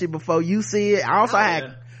people touch it before you see it. I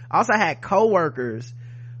also had coworkers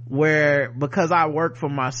where, because I work for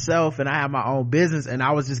myself and I have my own business and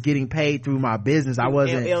I was just getting paid through my business, I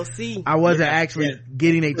wasn't LLC. I wasn't actually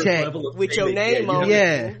getting a check with your name on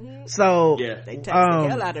it. So they tax the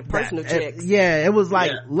hell out of personal checks. It was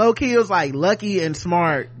like low key, it was like lucky and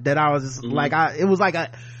smart that I was just like, it was like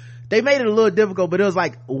they made it a little difficult, but it was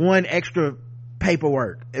like one extra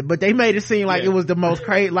paperwork, but they made it seem like it was the most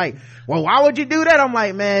crazy. Like, well, why would you do that? I'm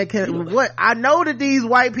like, man, what? I know that these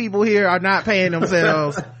white people here are not paying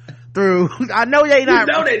themselves through. I know they not.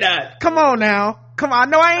 No, they not. Come on now. I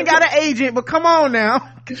know I ain't got an agent, but come on now.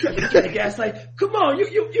 Gas like, come on,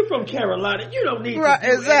 you're from Carolina. You don't need right, to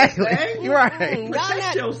do exactly. anything. Right.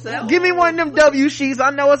 Protect yourself. Give me one of them W sheets.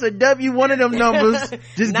 I know it's a W, one of them numbers.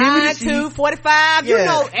 Just 9, 2, 45. You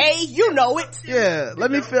know, you know it. Yeah,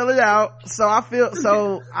 let me fill it out. So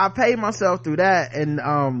I paid myself through that,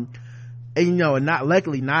 and you know, not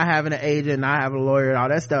luckily not having an agent, not having a lawyer, and all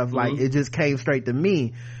that stuff, like it just came straight to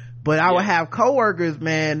me. But I would have coworkers,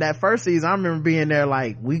 man, that first season, I remember being there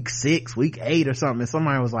like week 6, week 8 or something, and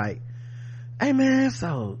somebody was like, hey man,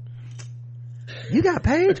 so you got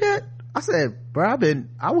paid yet? I said, bro,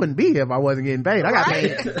 I wouldn't be here if I wasn't getting paid. I got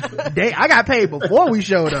paid. I got paid before we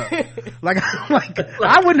showed up. Like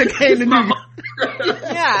I wouldn't have came to New York.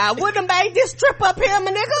 Yeah, I wouldn't have made this trip up here,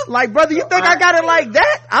 my nigga. Like, brother, you think I got it like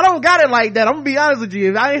that? I don't got it like that. I'm gonna be honest with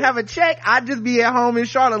you. If I didn't have a check, I'd just be at home in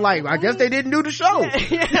Charlotte like, I guess they didn't do the show.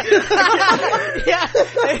 Yeah.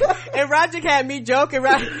 And Roger had me joking.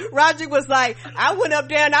 Roger was like, I went up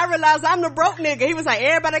there and I realized I'm the broke nigga. He was like,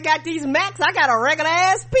 everybody got these Macs. I got a regular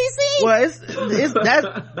ass PC. Well,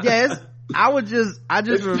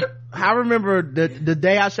 I remember the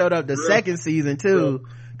day I showed up the second season too,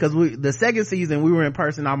 because the second season we were in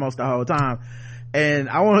person almost the whole time, and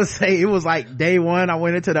I want to say it was like day one I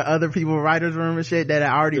went into the other people writers room and shit that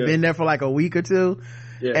had already been there for like a week or two.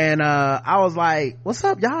 Yeah. And I was like, what's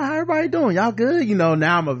up y'all, how everybody doing, y'all good? You know,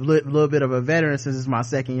 now I'm a little bit of a veteran since it's my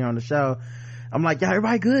second year on the show. I'm like, y'all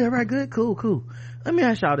everybody good, cool. Let me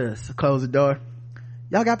ask y'all this. Close the door.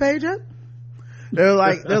 Y'all got paid yet? They're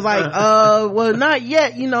like, well, not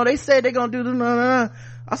yet. You know, they said they're gonna do the,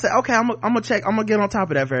 I said, okay, I'm gonna check. I'm gonna get on top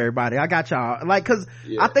of that for everybody. I got y'all. Like, cause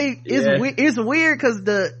I think it's weird cause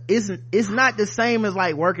it's not the same as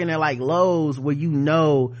like working at like Lowe's where you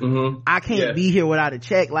know, I can't be here without a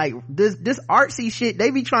check. Like this artsy shit,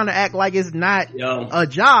 they be trying to act like it's not a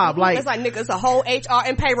job. Like, it's like, nigga, it's a whole HR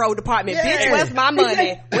and payroll department. Bitch, where's my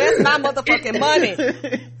money? Where's my motherfucking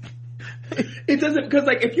money? It doesn't, because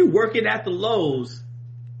like if you working at the Lowe's,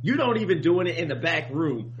 you don't even doing it in the back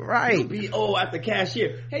room, right? You'll be at the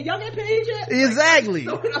cashier. Hey, y'all get paid yet? Exactly.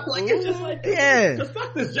 Like it's just like, just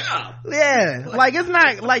fuck this job. Yeah, like it's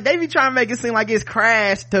not like they be trying to make it seem like it's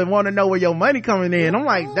crashed to want to know where your money coming in. I'm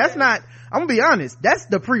like, that's not. I'm gonna be honest, that's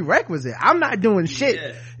the prerequisite. I'm not doing shit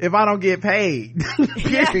if I don't get paid.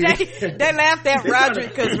 They laughed at Roger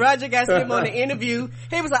because Roger got him on the interview.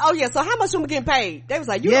 He was like, oh yeah, so how much am I getting paid? They was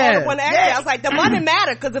like, you the only one to ask me. I was like, the money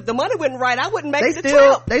matter, because if the money wasn't right, I wouldn't make the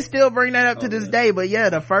trip. They still bring that up to this day. But yeah,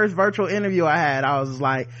 the first virtual interview I had, I was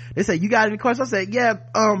like, they said, you got any questions? I said, yeah,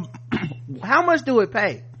 how much do it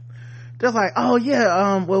pay? They're like, oh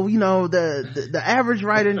yeah, well, you know, the average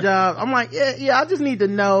writing job. I'm like, yeah, I just need to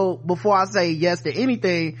know before I say yes to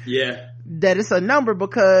anything. Yeah. That it's a number,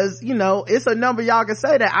 because, you know, it's a number y'all can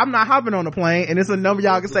say that I'm not hopping on the plane, and it's a number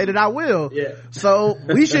y'all can say that I will. Yeah. So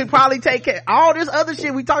we should probably take care. All this other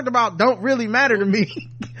shit we talked about don't really matter to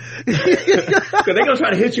me. Cause they're gonna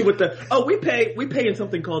try to hit you with we pay in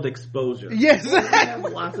something called exposure. Yes. We have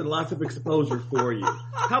lots and lots of exposure for you.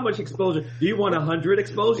 How much exposure? Do you want 100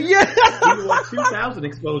 exposures? Yeah. Do you want 2,000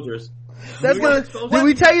 exposures? Did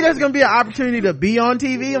we tell you there's gonna be an opportunity to be on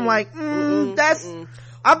TV? I'm like,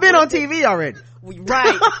 I've been on TV already.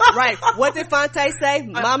 Right. What did Fonte say?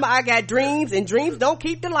 Mama, I got dreams, and dreams don't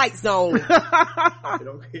keep the lights on. They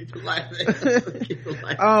don't keep the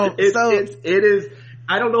lights on. It is.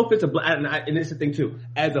 I don't know if it's a black, and it's the thing too.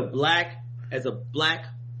 As a black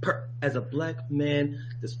man,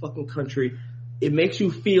 this fucking country, it makes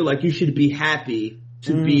you feel like you should be happy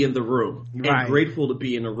to be in the room and grateful to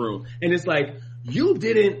be in the room. And it's like,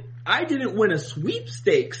 I didn't win a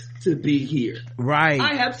sweepstakes to be here. Right.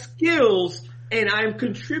 I have skills and I'm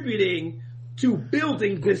contributing to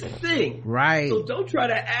building this thing. Right. So don't try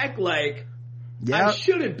to act like I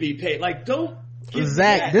shouldn't be paid. Like, don't.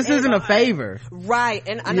 Zach, this isn't a favor. Right.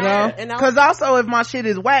 And you know, because also if my shit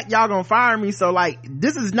is whack, y'all gonna fire me. So like,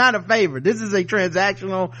 this is not a favor. This is a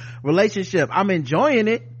transactional relationship. I'm enjoying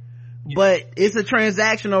it, but it's a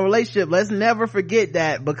transactional relationship. Let's never forget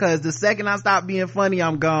that, because the second I stop being funny,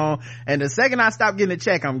 I'm gone, and the second I stop getting a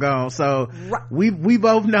check, I'm gone. So we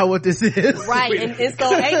both know what this is. Right. And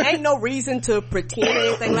so ain't no reason to pretend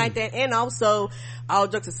anything like that. And also, all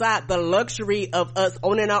jokes aside, the luxury of us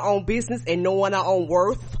owning our own business and knowing our own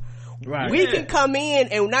worth. Right. We can come in,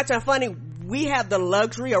 and not trying funny, we have the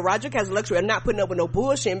luxury, or Roger has the luxury of not putting up with no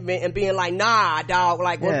bullshit and being like, nah, dog,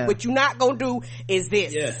 like, what you not gonna do is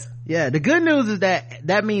this. Yeah, the good news is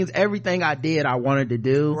that means everything I did I wanted to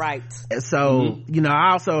do. Right. So, you know,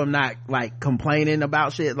 I also am not like complaining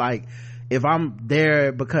about shit. Like, if I'm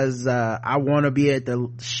there because I want to be at the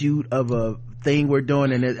shoot of a thing we're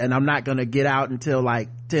doing, and I'm not gonna get out until like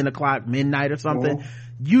 10 o'clock midnight or something,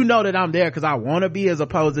 you know that I'm there because I want to be, as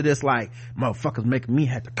opposed to this like motherfuckers making me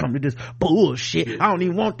have to come to this bullshit. I don't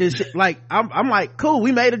even want this shit. Like I'm like, cool,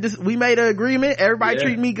 we made an agreement, everybody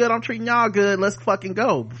treat me good, I'm treating y'all good, let's fucking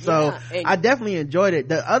go. So I definitely enjoyed it.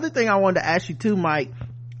 The other thing I wanted to ask you too, Mike,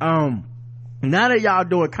 now that y'all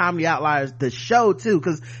doing Comedy Outliers, the show too,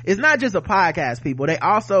 because it's not just a podcast, people, they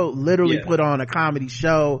also literally put on a comedy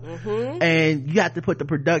show, and you have to put the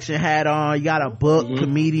production hat on, you gotta book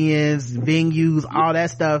comedians, venues, all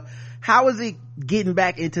that stuff. How is it getting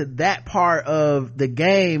back into that part of the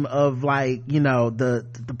game of, like, you know, the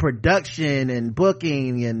production and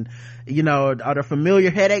booking, and, you know, are the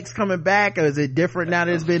familiar headaches coming back, or is it different now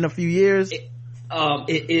that it's been a few years?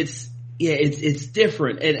 It's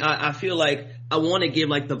different, and I feel like I want to give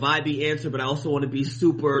like the vibey answer, but I also want to be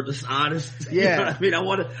super just honest. You know what I mean? I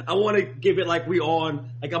want to give it like I'm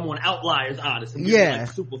on Outliers honest. I'm like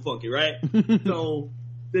super funky, right? So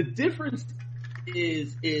the difference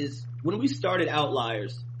is when we started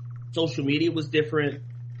Outliers, social media was different.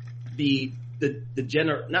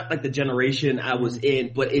 Not like the generation I was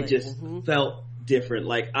in, but it just felt different.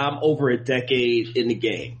 Like, I'm over a decade in the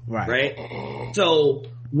game, right? So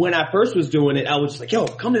when I first was doing it, I was just like, yo,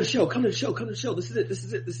 come to the show. This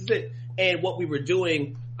is it. And what we were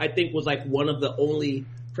doing, I think, was like one of the only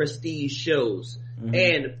prestige shows,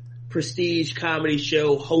 and prestige comedy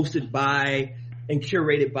show hosted by and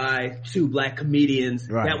curated by 2 black comedians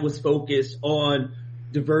that was focused on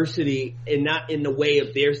diversity, and not in the way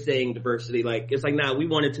of their saying diversity. Like, it's like, nah, we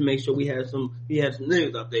wanted to make sure we had some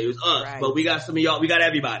niggas up there. It was us, but we got some of y'all, we got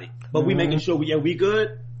everybody, but we making sure we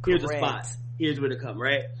good. Here's a spot. Here's where to come,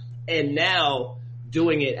 right? And now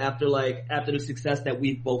doing it after the success that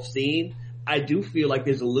we've both seen, I do feel like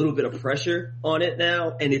there's a little bit of pressure on it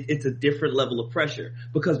now, and it's a different level of pressure,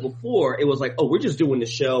 because before it was like, oh, we're just doing the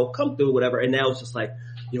show, come through, whatever, and now it's just like,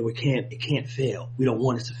 you know, it can't fail. We don't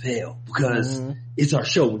want it to fail because it's our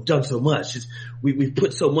show. We've done so much. We've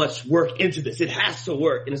put so much work into this. It has to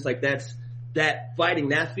work, and it's like that fighting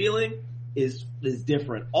that feeling is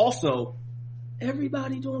different. Also,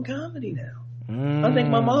 everybody doing comedy now. I think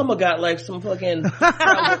my mama got like some fucking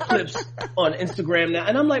clips on Instagram now,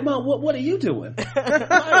 and I'm like, Mom, what are you doing?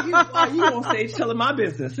 Why are you on stage telling my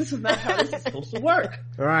business? This is not how this is supposed to work,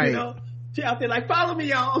 right? You know, she out there like, follow me,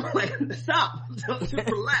 y'all. I'm like, stop, just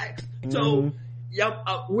relax. So,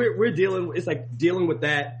 we're dealing. It's like dealing with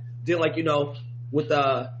that. Like, you know, with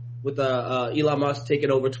Elon Musk taking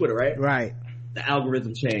over Twitter, right? Right. The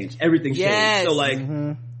algorithm changed. Everything changed. So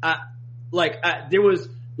like, there was.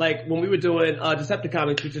 Like, when we were doing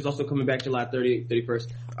Decepticomics, which is also coming back July 31st.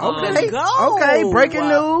 Okay, breaking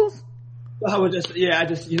news. I was just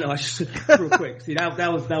real quick. See, that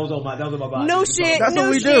was on my body. No shit. That's what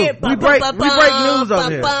we do. We break news over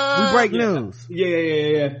here. We break news.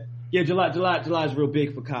 Yeah. July is real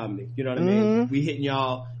big for comedy. You know what I mean? We hitting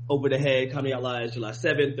y'all over the head. Comedy Outliers, July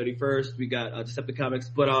 7th, 31st. We got Decepticomics.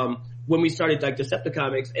 But when we started like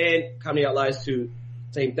Decepticomics and Comedy Outliers too,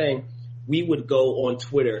 same thing. We would go on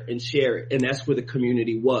Twitter and share it, and that's where the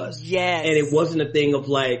community was. Yes. And it wasn't a thing of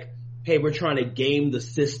like, hey, we're trying to game the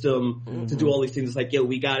system to do all these things. It's like, yo,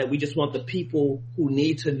 we got it. We just want the people who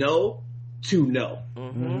need to know to know.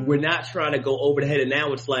 We're not trying to go over the head. And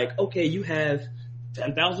now it's like, okay, you have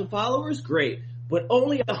 10,000 followers? Great. But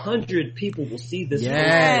only 100 people will see this.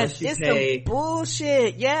 Yes, it's some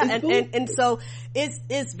bullshit. Yeah, and so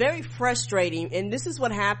it's very frustrating. And this is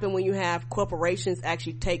what happened when you have corporations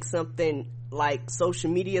actually take something like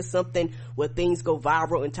social media, something where things go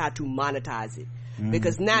viral, and try to monetize it.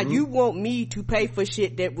 Because now you want me to pay for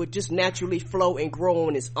shit that would just naturally flow and grow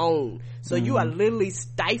on its own. So you are literally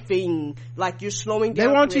stifling, like you're slowing down.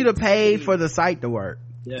 They want you to pay for the site to work.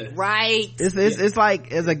 Yeah. Right. It's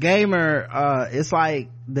like, as a gamer, it's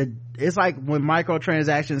like when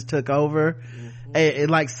microtransactions took over.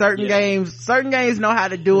 Like certain games know how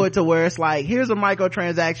to do it to where it's like, here's a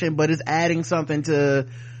microtransaction, but it's adding something to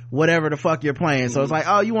whatever the fuck you're playing. So it's like,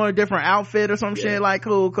 oh, you want a different outfit or some shit? Like,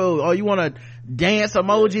 cool. Oh, you want a dance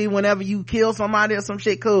emoji whenever you kill somebody or some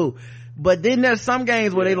shit? Cool. But then there's some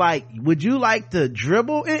games where they like, would you like to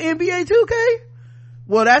dribble in NBA 2K?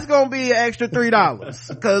 Well, that's gonna be an extra $3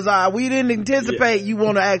 because we didn't anticipate you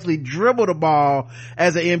want to actually dribble the ball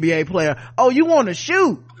as an NBA player. Oh, you want to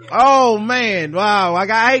shoot? Oh man, wow! Like,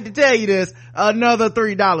 I hate to tell you this, another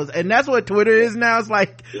 $3, and that's what Twitter is now. It's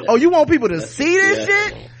like, oh, you want people to see this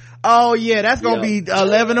shit? Oh yeah, that's gonna be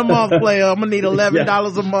 $11 a month, player. I'm gonna need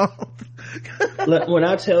 $11 a month. Look, when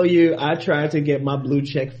I tell you, I tried to get my blue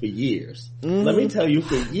check for years. Let me tell you,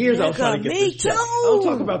 for years I was trying to get this check. I don't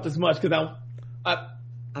talk about this much because I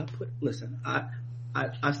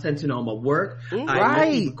sent in all my work. I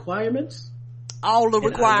met the requirements. all the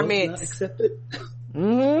requirements. Accepted.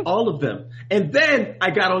 All of them. And then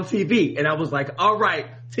I got on TV and I was like, all right,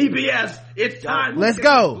 TBS, it's time. Let's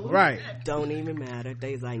go. Right. Don't even matter.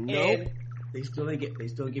 They's like, nope. And they still didn't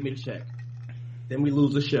give me the check. Then we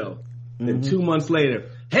lose the show. Then 2 months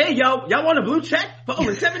later, hey y'all want a blue check for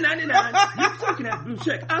only $7.99? You talking that blue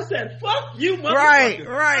check? I said, fuck you, motherfucker.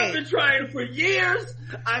 Right. I've been trying for years.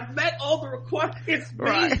 I've met all the requirements. It's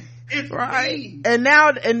me. It's me. And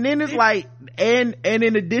then it's like, and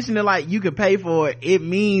in addition to like, you can pay for it, it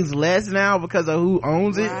means less now because of who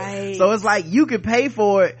owns it. Right. So it's like, you can pay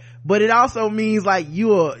for it, but it also means like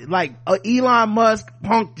Elon Musk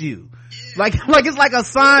punked you. Like it's like a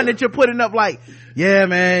sign that you're putting up like, yeah,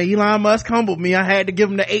 man, Elon Musk humbled me. I had to give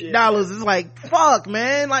him the $8. It's like, fuck,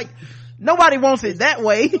 man. Like, nobody wants it that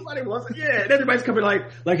way. Nobody wants it. Yeah. And everybody's coming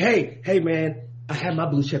like, hey, man, I had my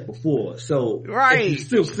blue check before. So, if you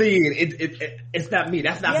still see it, it's not me.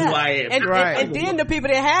 That's not who I am. And then the people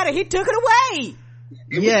that had it, he took it away.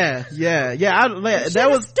 Yeah. That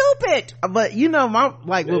was stupid. But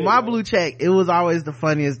with my blue check, it was always the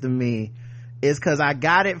funniest to me is cause I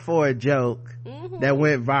got it for a joke that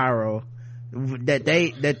went viral. That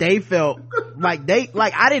they felt like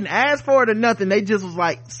I didn't ask for it or nothing. They just was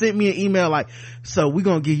like, sent me an email like, so we're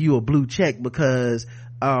gonna give you a blue check because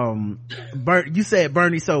you said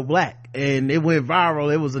Bernie's so black, and it went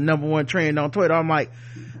viral. It was the #1 trend on Twitter. I'm like,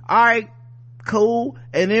 all right, cool.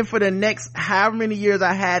 And then for the next however many years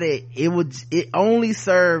I had it, it only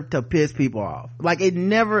served to piss people off. Like it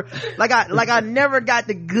never, I never got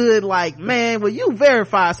the good, like, man, well, you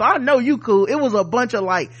verify, so I know you cool. It was a bunch of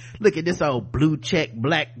like, look at this old blue check,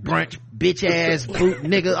 black brunch, bitch ass boot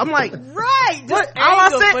nigga. I'm like, right. What? All I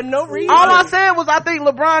said, for no reason. All I said was I think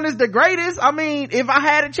LeBron is the greatest. I mean, if I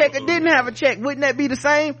had a check or didn't have a check, wouldn't that be the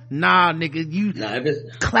same? Nah, nigga, you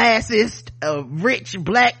classist, rich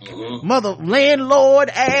black mother landlord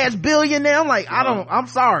ass billionaire. I'm like, I'm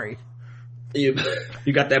sorry. You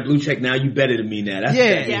got that blue check now. You better than me now.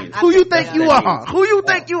 That's who you think you are? Who you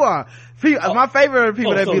think you are? My favorite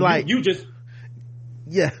people that be like,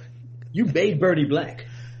 you made Bernie black.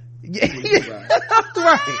 Yeah.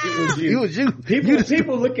 Right. It was you.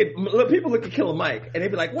 People look at Killer Mike and they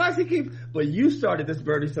be like, why does he keep, but you started this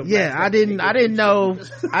Bernie so yeah, I didn't know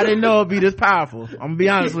it'd be this powerful. I'm gonna be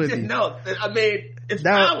honest with you. No, I mean, it's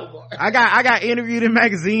powerful. I got interviewed in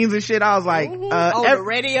magazines and shit. I was like, on the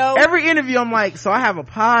radio. Every interview I'm like, so I have a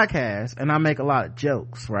podcast and I make a lot of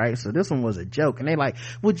jokes, right? So this one was a joke, and they like,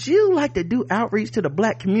 would you like to do outreach to the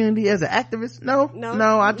black community as an activist? No,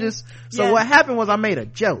 I just, what happened was I made a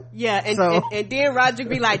joke. Yeah, and then Roger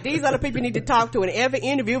be like, these are the people you need to talk to. And every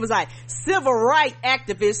interview was like, civil rights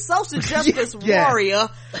activist, social justice warrior.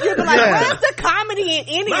 You'd be like, where's the comedy in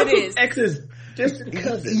any of this? Exes. Just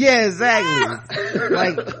cousin. Yeah, exactly.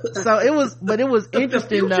 Like, so it was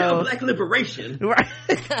interesting though. Black liberation.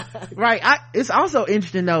 Right. It's also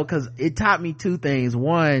interesting though, cause it taught me two things.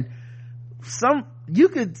 One, you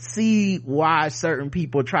could see why certain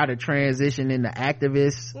people try to transition into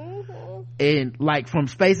activists and like from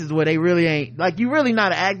spaces where they really ain't, like, you really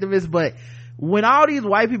not an activist, but when all these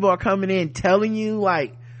white people are coming in telling you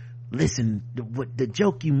like, listen, what the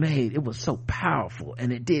joke you made, it was so powerful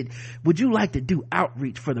and it did, would you like to do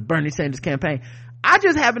outreach for the Bernie Sanders campaign? I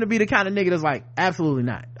just happen to be the kind of nigga that's like, absolutely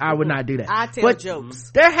not, I would not do that. I tell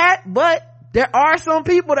jokes. But there are some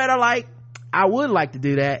people that are like, I would like to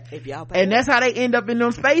do that, if y'all pay and that's how they end up in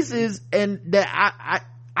those spaces. And that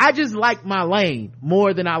I just like my lane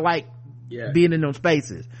more than I like being in those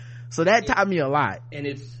spaces. So that taught me a lot. And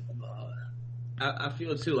it's I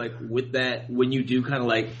feel too, like, with that, when you do kind of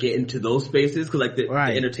like get into those spaces, cause like the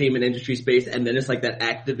entertainment industry space, and then it's like that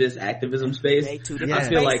activism space. I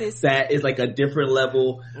feel like that is like a different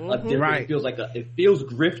level, it feels like it feels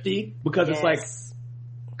grifty, because it's like,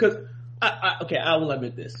 cause I will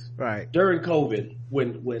admit this. Right. During COVID,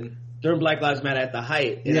 when during Black Lives Matter at the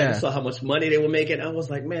height, and I saw how much money they were making, I was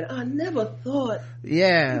like, man, I never thought you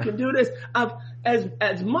can do this.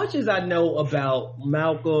 As much as I know about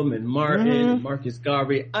Malcolm and Martin and Marcus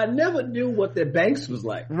Garvey, I never knew what their banks was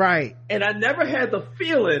like. Right. And I never had the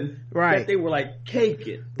feeling that they were like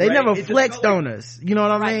caking. They never flexed on us. You know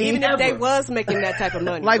what I mean? Even if they was making that type of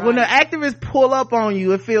money. Like when the activists pull up on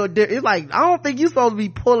you, it feels it's like, I don't think you're supposed to be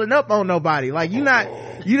pulling up on nobody. Like you're not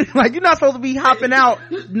supposed to be hopping out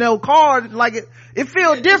no car. Like it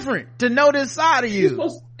feels different to know this side of you.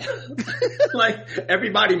 Like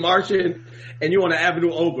everybody marching and you on the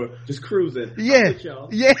avenue over, just cruising. Yeah,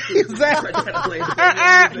 exactly.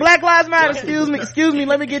 Black Lives Matter. Excuse me.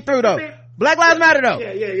 Let me get through though. Black Lives Matter though.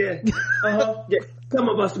 Yeah. Yeah. Some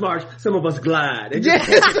of us march, some of us glide.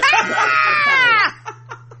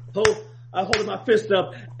 I hold my fist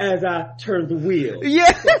up as I turn the wheel.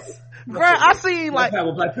 Yes. Bro, I see Black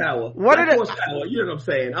Power. What Black horsepower, you know what I'm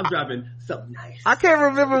saying? I'm driving something nice. I can't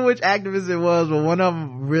remember which activist it was, but one of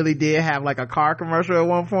them really did have like a car commercial at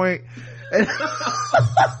one point. Yes,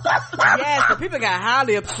 the people got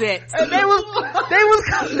highly upset. And they was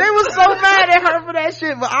so mad at her for that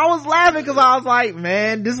shit, but I was laughing because I was like,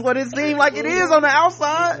 man, this is what it seemed like it is on the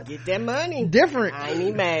outside. Get that money. Different. I ain't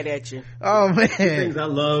even mad at you. Oh man. The things I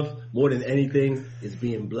love more than anything is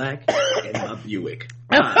being black and my Buick.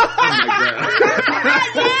 Oh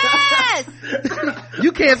my Yes!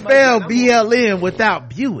 You can't spell BLM without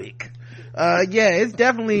Buick. Yeah, it's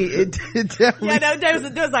definitely. Yeah, no, there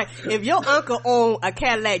was like, if your uncle owned a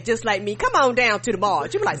Cadillac just like me, come on down to the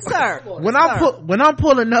barge. You be like, sir. When I'm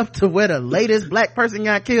pulling up to where the latest black person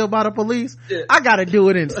got killed by the police, I gotta do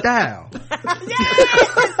it in style.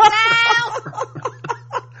 Yes, in style.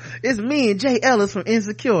 It's me and Jay Ellis from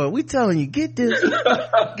Insecure. We telling you, get this.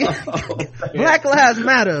 Black Lives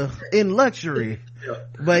Matter in luxury.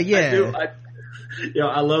 But yeah.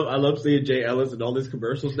 I love seeing Jay Ellis and all these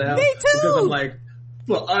commercials now. Me too. Because I'm like,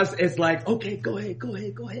 for us, it's like, okay, go ahead,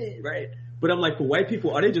 right? But I'm like, for white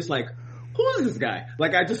people, are they just like, who is this guy?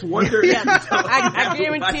 Like, I just wonder. Yeah, I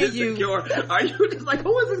guarantee you. Are you just like,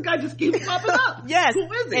 who is this guy? Just keeps popping up. Yes. Who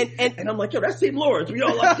is he? And I'm like, yo, that's Steve Lawrence. We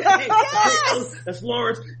all like, hey, yes. That's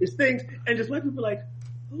Lawrence. It's things. And just white people like,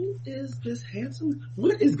 who is this handsome?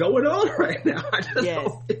 What is going on right now? I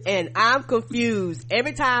just and I'm confused.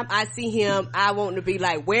 Every time I see him, I want to be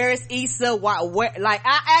like, where is Issa? Where? Like,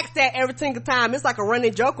 I ask that every single time. It's like a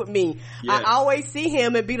running joke with me. Yeah. I always see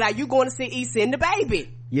him and be like, you going to see Issa and the baby?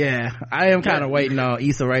 Yeah, I am kind of waiting on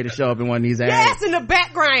Issa Rae to show up in one of these ads. Yes, in the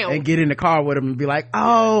background. And get in the car with him and be like,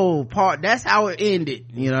 oh, that's how it ended,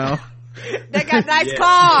 you know? They got nice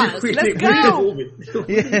cars. Let's go. We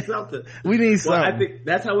need something. We need something. Well, I think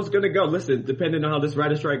that's how it's going to go. Listen, depending on how this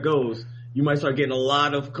writer strike goes, you might start getting a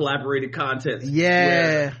lot of collaborated content.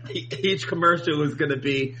 Yeah. Each commercial is going to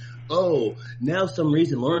be, oh, now some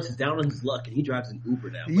reason Lawrence is down on his luck and he drives an Uber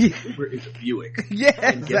now. Yeah. Uber is a Buick. Yeah,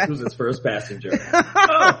 and guess who's his first passenger?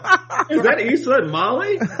 Oh, is that Issa and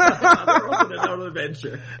Molly? They're on another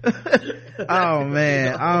adventure. Oh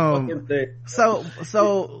man. So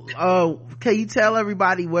can you tell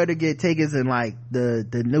everybody where to get tickets and like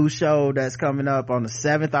the new show that's coming up on the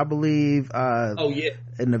 7th, I believe? Oh yeah.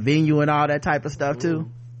 And the venue and all that type of stuff too?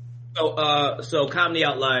 So Comedy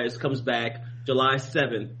Outliers comes back July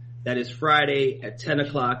 7th. That is Friday at 10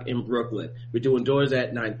 o'clock in Brooklyn. We're doing doors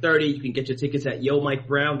at 9:30. You can get your tickets at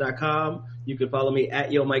YoMikeBrown.com. You can follow me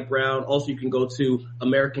at YoMikeBrown. Also, you can go to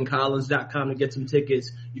AmericanCollins.com to get some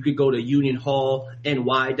tickets. You could go to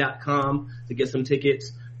UnionHallNY.com to get some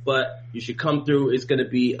tickets. But you should come through. It's going to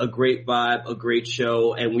be a great vibe, a great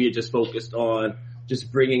show, and we are just focused on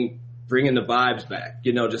just bringing the vibes back,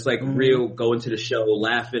 you know, just like real going to the show,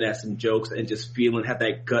 laughing at some jokes and just feeling, have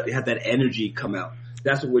that energy come out.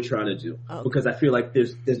 That's what we're trying to do. Because I feel like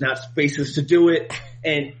there's not spaces to do it,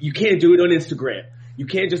 and you can't do it on Instagram. You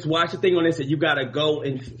can't just watch a thing on Instagram. You gotta go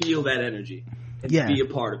and feel that energy and be a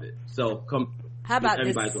part of it. So come. How about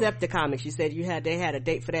Decepticomics? You said they had a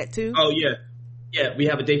date for that too? Oh yeah. Yeah, we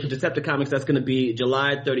have a date for Decepticomics. That's going to be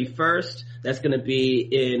July 31st. That's going to be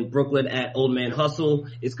in Brooklyn at Old Man Hustle.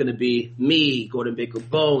 It's going to be me, Gordon Baker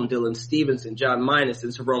Bone, Dylan Stevenson, John Minus,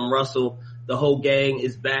 and Jerome Russell. The whole gang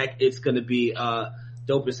is back. It's going to be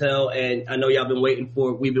dope as hell. And I know y'all been waiting for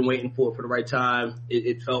it. We've been waiting for it for the right time.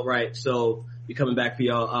 It felt right. So we're coming back for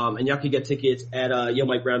y'all. And y'all can get tickets at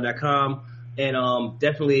YoMikeBrown.com. And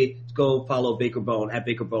definitely go follow Baker Bone at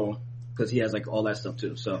Baker Bone because he has like all that stuff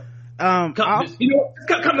too. So. Come to me.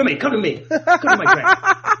 Come to Mike Brown.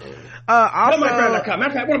 Also, matter of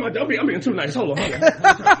fact, what am I doing? I'm being too nice. Hold on.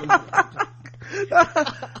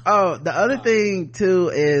 The other thing too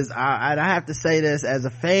is, I have to say this as a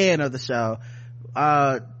fan of the show.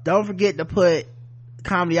 Don't forget to put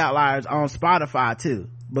Comedy Outliers on Spotify too,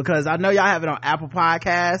 because I know y'all have it on Apple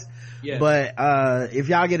Podcasts. Yeah. But if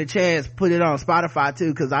y'all get a chance, put it on Spotify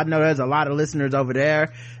too, because I know there's a lot of listeners over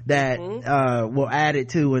there that will add it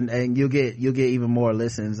too, and you'll get even more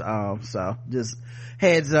listens. So just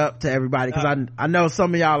heads up to everybody, because I know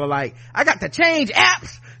some of y'all are like, I got to change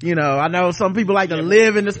apps. You know, I know some people like to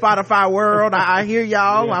live in the Spotify world. I hear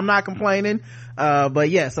y'all. Yeah. I'm not complaining. But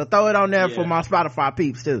yeah, so throw it on there for my Spotify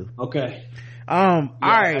peeps too. Okay. All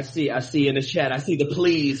right. I see in the chat. I see the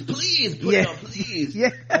please put it on, please. Yeah.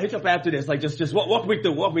 I'll hit up after this. Like just walk me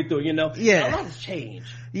through, you know? Yeah. A lot has changed.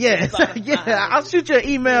 Yeah. I'll shoot you an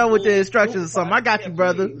email with the instructions or something. I got you,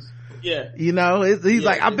 brother. Yeah. You know, he's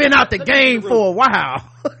like, I've been out the game for a while.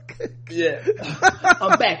 Yeah.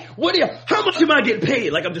 I'm back. How much am I getting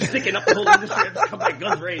paid? Like I'm just sticking up the whole industry and come back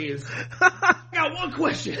guns raised. I got one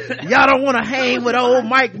question. Y'all don't want to hang with old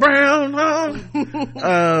Mike Brown,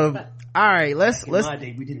 huh? All right, let's. In my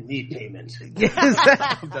day, we didn't need payments.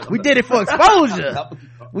 Yes, we did it for exposure.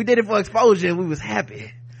 We did it for exposure. We was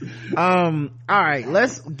happy. All right,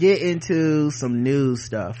 let's get into some news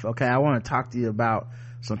stuff. Okay, I want to talk to you about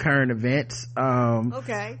some current events.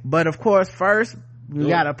 Okay. But of course, first we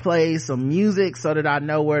gotta play some music so that I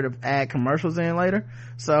know where to add commercials in later.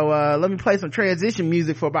 So let me play some transition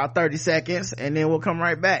music for about 30 seconds, and then we'll come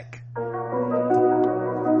right back.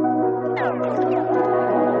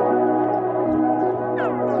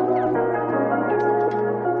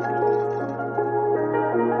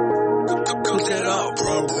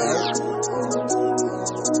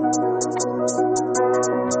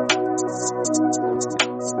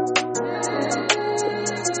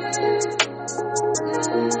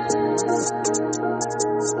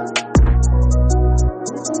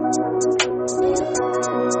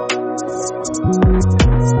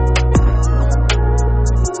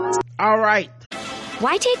 All right.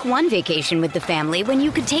 Why take one vacation with the family when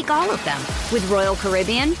you could take all of them? With Royal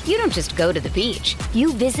Caribbean, you don't just go to the beach.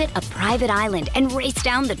 You visit a private island and race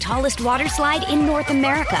down the tallest water slide in North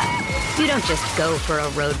America. You don't just go for a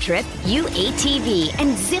road trip. You ATV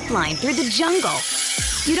and zip line through the jungle.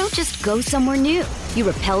 You don't just go somewhere new. You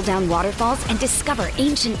rappel down waterfalls and discover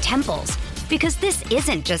ancient temples. Because this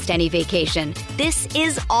isn't just any vacation. This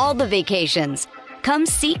is all the vacations. Come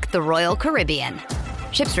seek the Royal Caribbean.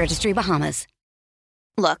 Ships Registry, Bahamas.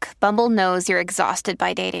 Look, Bumble knows you're exhausted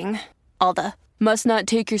by dating. All the, must not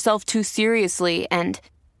take yourself too seriously, and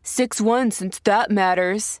 6'1" since that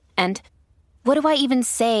matters. And what do I even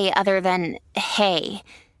say other than, hey?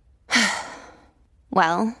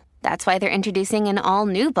 Well, that's why they're introducing an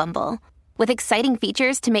all-new Bumble. With exciting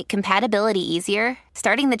features to make compatibility easier,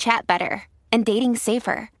 starting the chat better, and dating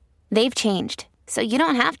safer. They've changed, so you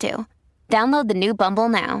don't have to. Download the new Bumble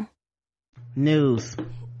now. News.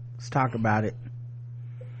 Let's talk about it.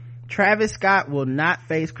 Travis Scott will not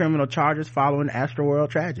face criminal charges following Astroworld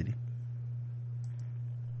tragedy.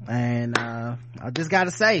 And I just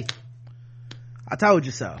gotta say, I told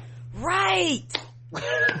you so. Right.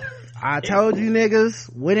 I told you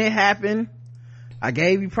niggas when it happened. I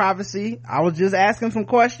gave you prophecy. I was just asking some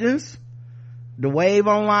questions. The wave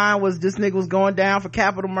online was this nigga was going down for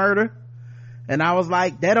capital murder. And I was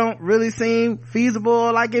like, that don't really seem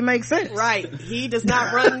feasible, like it makes sense. Right. He does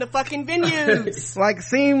not run the fucking venues. Like,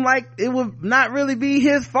 seem like it would not really be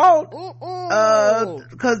his fault.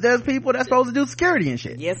 Cause there's people that's supposed to do security and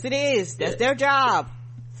shit. Yes, it is. That's their job.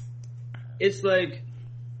 It's like,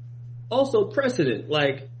 also precedent.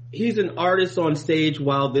 Like, he's an artist on stage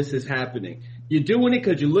while this is happening. You're doing it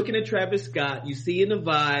cause you're looking at Travis Scott, you see in the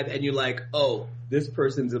vibe, and you're like, oh, this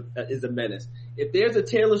person's is a menace. If there's a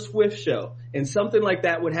Taylor Swift show and something like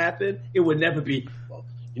that would happen, it would never be, well,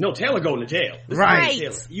 you know, Taylor going to jail. Right.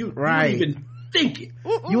 You wouldn't even think it.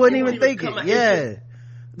 You wouldn't even think it. Yeah.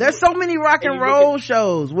 There's so many rock and roll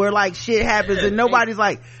shows where like shit happens and nobody's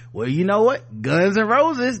like, well, you know what? Guns N'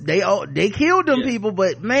 Roses, they killed them people,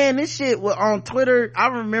 but man, this shit was on Twitter. I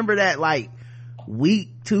remember that like week,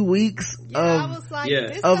 2 weeks I was like,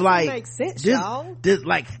 this of doesn't like make sense, just, y'all. just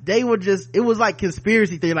like they were just, it was like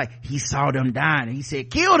conspiracy theory, like he saw them dying and he said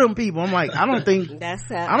kill them people. I'm like, I don't think that's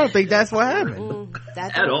what happened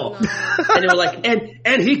at all. And they were like,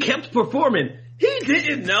 and he kept performing. He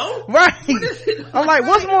didn't know. Right. I'm like,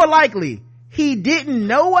 what's more likely? He didn't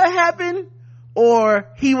know what happened, or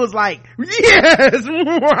he was like, yes,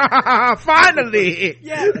 finally,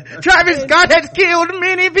 Travis Scott has killed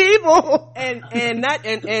many people, and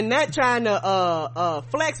not trying to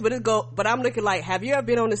flex, but I'm looking like, have you ever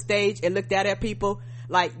been on the stage and looked out at people?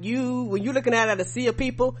 Like when you're looking at a sea of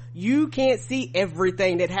people, you can't see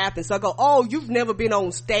everything that happens. So I go, oh, you've never been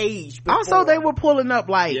on stage before. Also, they were pulling up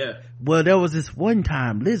like, well, there was this one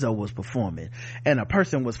time Lizzo was performing and a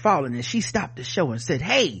person was falling and she stopped the show and said,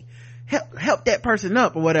 hey, help that person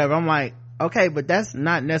up or whatever. I'm like, okay, but that's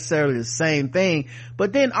not necessarily the same thing.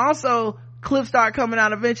 But then also clips start coming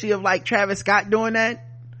out eventually of like Travis Scott doing that.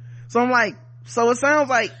 So I'm like, so it sounds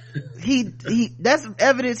like he that's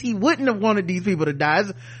evidence he wouldn't have wanted these people to die.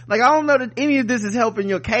 Like, I don't know that any of this is helping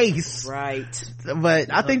your case, right?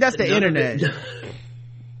 But I think that's the internet.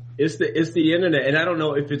 It's the internet, and I don't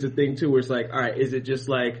know if it's a thing too where it's like, all right, is it just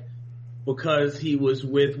like because he was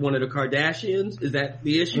with one of the Kardashians? Is that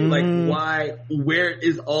the issue? Like, why? Where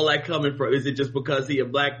is all that coming from? Is it just because he a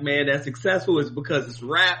black man that's successful? Is it because it's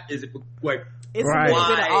rap? Is it like? It's a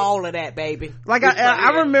little bit of all of that, baby. Like,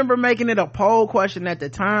 I remember making it a poll question at the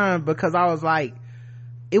time because I was like,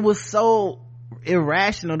 it was so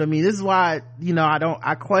irrational to me. This is why, you know,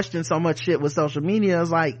 I question so much shit with social media. It's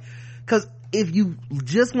like, cause if you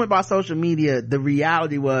just went by social media, the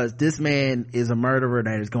reality was this man is a murderer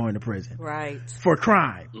that is going to prison. Right. For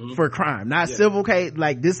crime. Mm-hmm. For crime. Not civil case,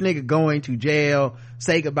 like this nigga going to jail,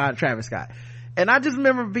 say goodbye to Travis Scott. And I just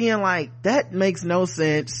remember being like, that makes no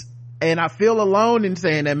sense. And I feel alone in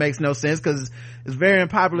saying that makes no sense, because it's very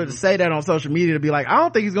unpopular to say that on social media, to be like, I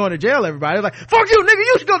don't think he's going to jail, everybody. It's like, fuck you, nigga,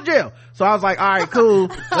 you should go to jail. So I was like, all right, cool.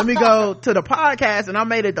 Let me go to the podcast. And I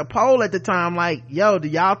made it the poll at the time, like, yo, do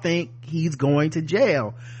y'all think he's going to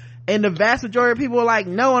jail? And the vast majority of people were like,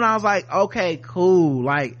 no. And I was like, okay, cool.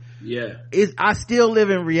 Like, yeah, I still live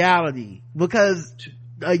in reality, because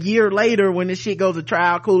a year later, when this shit goes to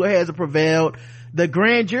trial, cooler heads have prevailed. The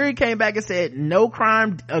grand jury came back and said no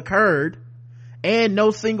crime occurred and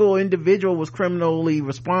no single individual was criminally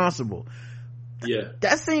responsible. Yeah,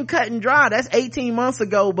 that seemed cut and dry. That's 18 months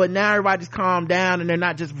ago, but now everybody's calmed down and they're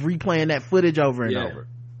not just replaying that footage over and over.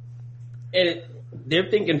 And they're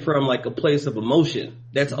thinking from like a place of emotion.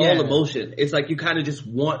 That's all emotion. It's like you kind of just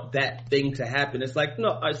want that thing to happen. It's like,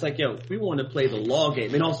 no, it's like, yo, we want to play the law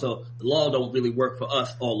game. And also, the law don't really work for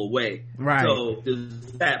us all the way. Right. So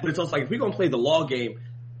there's that. But it's also like, if we're going to play the law game,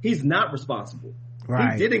 he's not responsible.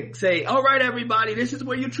 Right. He didn't say, all right, everybody, this is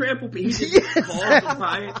where you trample people. He just calls the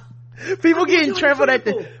riot. People getting trampled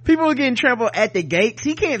people are getting trampled at the gates.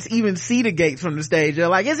 He can't even see the gates from the stage. They're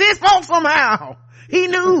like, it's his fault somehow. He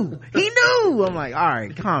knew. I'm like, all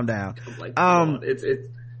right, calm down. Like,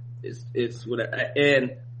 it's whatever.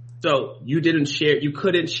 And so you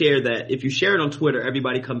couldn't share that. If you share it on Twitter,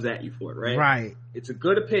 everybody comes at you for it, right? Right. It's a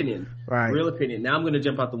good opinion. Right. Real opinion. Now I'm going to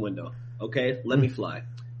jump out the window. Okay. Let me fly.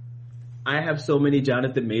 I have so many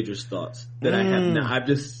Jonathan Majors thoughts that I have now. I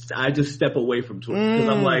just step away from Twitter, because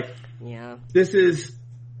I'm like, yeah, this is,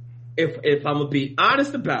 if I'm going to be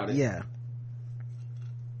honest about it. Yeah.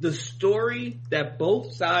 The story that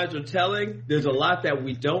both sides are telling, there's a lot that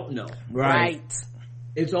we don't know. Right.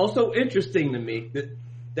 It's also interesting to me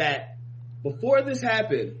that before this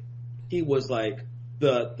happened, he was like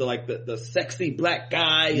the sexy black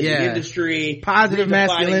guy in the industry. Positive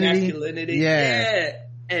masculinity. Yeah.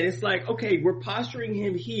 And it's like, okay, we're posturing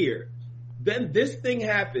him here. Then this thing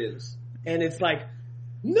happens, and it's like,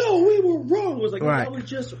 no, we were wrong. It was like, I was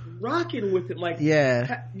just rocking with it. Like,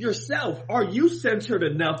 yourself, are you censored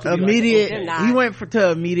enough to immediate? Be like, okay. He went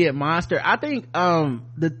to immediate monster. I think,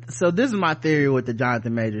 so this is my theory with the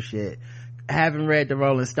Jonathan Majors shit. Having read the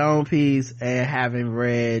Rolling Stone piece and having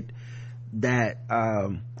read that,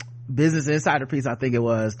 Business Insider piece, I think it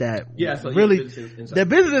was, that the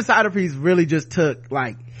Business Insider piece really just took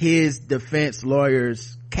like his defense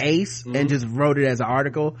lawyer's case and just wrote it as an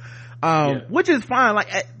article. Which is fine.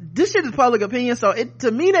 Like, this shit is public opinion, so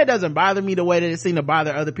to me that doesn't bother me the way that it seemed to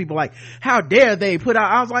bother other people. Like, how dare they put out,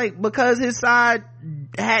 I was like, because his side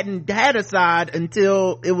hadn't had a side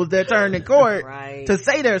until it was their turn in court to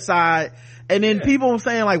say their side. And then people were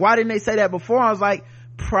saying like, why didn't they say that before? I was like,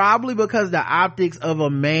 probably because the optics of a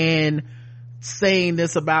man saying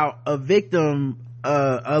this about a victim,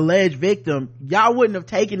 alleged victim, y'all wouldn't have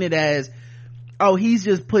taken it as, oh, he's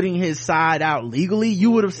just putting his side out legally.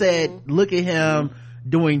 You would have said, look at him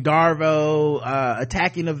doing Darvo,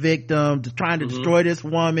 attacking a victim, trying to destroy this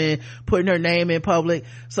woman, putting her name in public.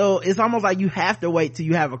 So it's almost like you have to wait till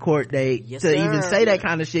you have a court date even say that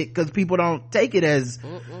kind of shit, because people don't take it as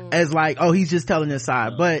like, oh, he's just telling his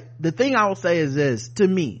side. But the thing I will say is this, to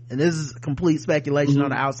me, and this is complete speculation on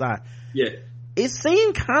the outside. Yeah. It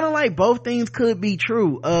seemed kind of like both things could be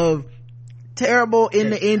true, of terrible in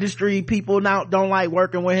the industry, people now don't like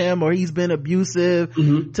working with him, or he's been abusive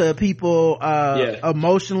to people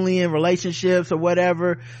emotionally in relationships or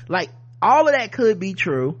whatever. Like, all of that could be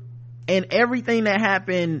true, and everything that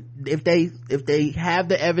happened, if they have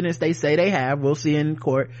the evidence they say they have, we'll see in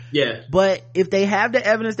court. Yeah. But if they have the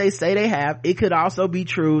evidence they say they have, it could also be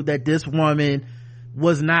true that this woman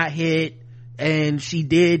was not hit and she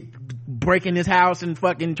did break in his house and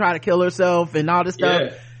fucking try to kill herself and all this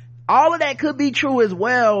stuff. All of that could be true as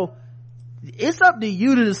well. It's up to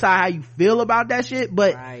you to decide how you feel about that shit.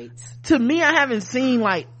 But to me, I haven't seen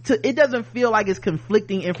it doesn't feel like it's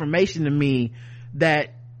conflicting information to me,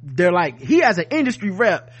 that they're like, he has an industry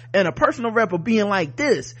rep and a personal rep of being like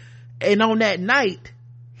this, and on that night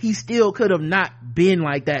he still could have not been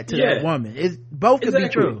like that to that woman. Both could be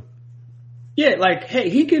true. Yeah, like, hey,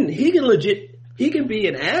 he can be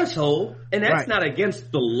an asshole, and that's not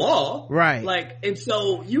against the law. Right. Like, and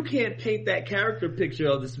so you can't paint that character picture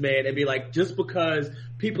of this man and be like, just because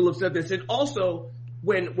people have said this. And also,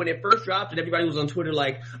 when it first dropped and everybody was on Twitter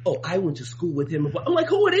like, oh, I went to school with him. I'm like,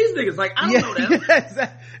 who are these niggas? Like, I don't know them.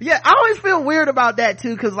 Yeah, I always feel weird about that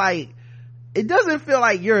too, cause like, it doesn't feel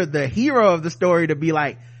like you're the hero of the story to be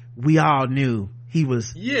like, we all knew he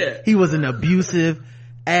was an abusive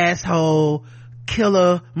asshole,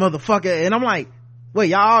 killer, motherfucker. And I'm like, wait,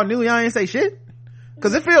 y'all all knew, y'all didn't say shit?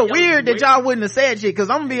 Cause it feel weird that y'all wouldn't have said shit. Cause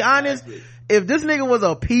I'm gonna be honest, if this nigga was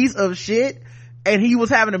a piece of shit and he was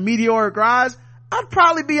having a meteoric rise, I'd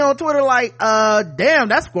probably be on Twitter like, damn,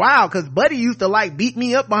 that's wild, cause Buddy used to like beat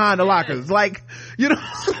me up behind the lockers. Like, you know,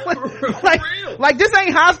 like this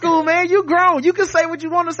ain't high school, man. You grown. You can say what you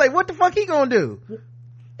want to say. What the fuck he gonna do?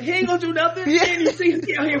 He ain't gonna do nothing. Yeah. And you see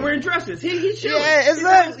he out here wearing dresses. He chilling. Yeah,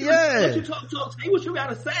 exactly. Yeah. Don't you talk, say what you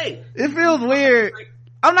gotta say. It feels weird.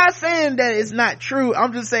 I'm not saying that it's not true.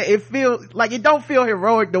 I'm just saying it feels like it don't feel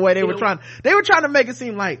heroic the way they were trying to make it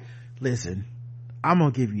seem like, listen, I'm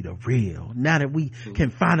gonna give you the real. Now that we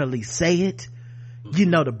can finally say it, you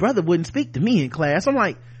know, the brother wouldn't speak to me in class. I'm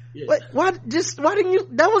like, what? Why didn't you?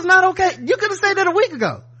 That was not okay. You could have said that a week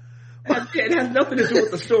ago. It has nothing to do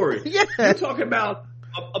with the story. Yeah. You're talking about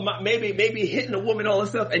maybe hitting a woman, all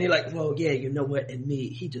this stuff, and you're like, well, yeah, you know what? And me,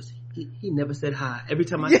 he never said hi. Every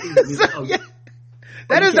time I see him, he's like, oh yeah.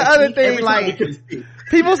 That is the other thing. Like,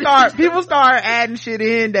 people start adding shit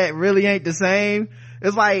in that really ain't the same.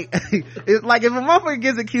 It's like if a motherfucker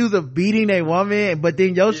gets accused of beating a woman, but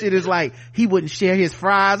then your shit is like, he wouldn't share his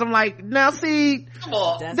fries. I'm like, now see,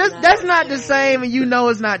 that's not the same, and you know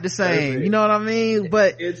it's not the same. You know what I mean?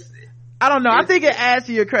 But I don't know. I think it adds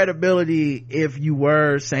to your credibility if you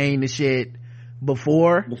were saying the shit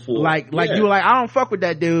before. Like you were like, I don't fuck with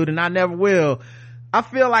that dude, and I never will. I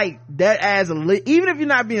feel like that adds even if you're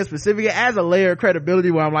not being specific, it adds a layer of credibility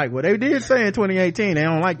where I'm like, well, they did say in 2018 they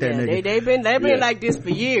don't like that nigga. They've been like this for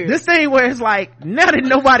years. This thing where it's like, now that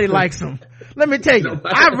nobody likes him, let me tell you,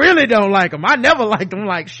 I really don't like him. I never liked him.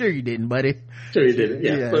 Like, sure you didn't, buddy. Sure you didn't.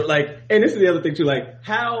 Yeah. But like, and this is the other thing too, like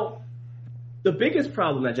how the biggest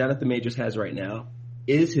problem that Jonathan Majors has right now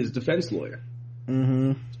is his defense lawyer.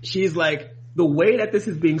 Mm-hmm. She's like, the way that this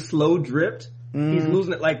is being slow dripped, he's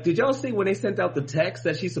losing it. Like, did y'all see when they sent out the text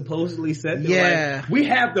that she supposedly sent? Yeah. Like, we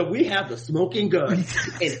have the smoking gun. And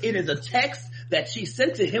it is a text that she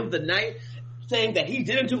sent to him the night saying that he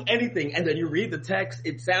didn't do anything. And then you read the text,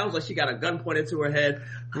 it sounds like she got a gun pointed to her head.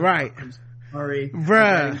 Right. I'm sorry.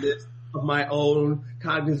 Bruh. This of my own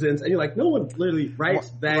cognizance. And you're like, no one literally writes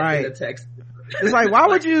that in the text. It's like, why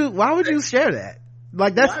would you share that?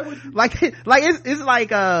 Like that's it's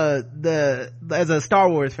like as a Star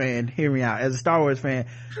Wars fan, hear me out, as a Star Wars fan,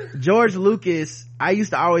 George Lucas, I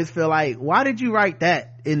used to always feel like, why did you write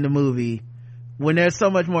that in the movie when there's so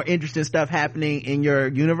much more interesting stuff happening in your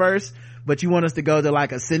universe, but you want us to go to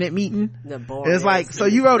like a Senate meeting? It's like, so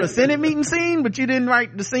you wrote a Senate meeting scene, but you didn't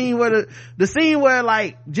write the scene where the scene where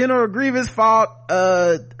like General Grievous fought Mace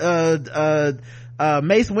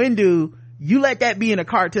Windu. You let that be in a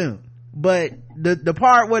cartoon, but the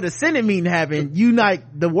part where the Senate meeting happened,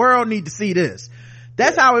 the world need to see this.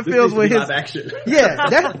 That's how it feels with his action. Yeah,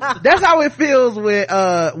 that's how it feels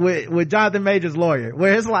with Jonathan Majors' lawyer,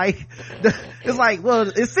 where it's like well,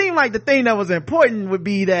 it seemed like the thing that was important would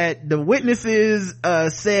be that the witnesses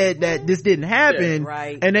said that this didn't happen,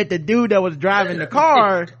 and that the dude that was driving the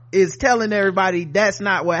car is telling everybody that's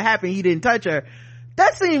not what happened, he didn't touch her.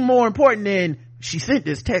 That seemed more important than she sent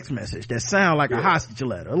this text message that sound like a hostage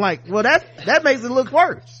letter. Like, well, that makes it look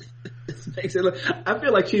worse. I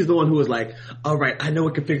feel like she's the one who was like, all right, I know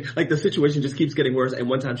it can fix, like the situation just keeps getting worse. And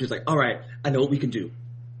one time she's like, all right, I know what we can do.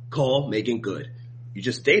 Call Megan Good. You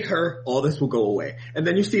just date her, all this will go away. And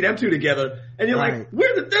then you see them two together and you're like,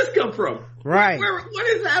 where did this come from? Right. What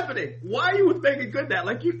is happening? Why are you with Megan Good now?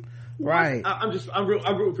 Like you, right. I'm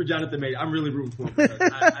rooting for Jonathan Majors. I'm really rooting for him.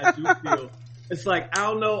 I do feel, it's like, I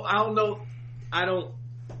don't know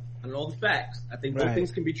all the facts. I think both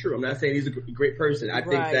things can be true. I'm not saying he's a great person. I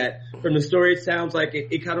think that from the story, it sounds like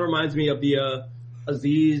it kind of reminds me of the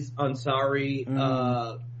Aziz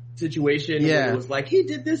Ansari situation. Yeah. It was like, he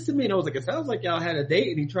did this to me. And I was like, it sounds like y'all had a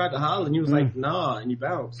date and he tried to holler and you was like, nah, and you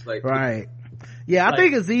bounced. Like, right. Yeah, I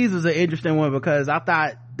think Aziz was an interesting one because I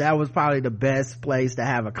thought that was probably the best place to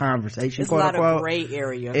have a conversation. There's a lot of gray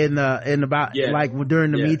area like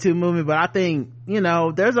during the Me Too movement. But I think,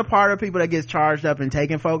 there's a part of people that gets charged up in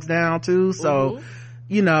taking folks down too. So,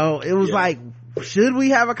 it was like, should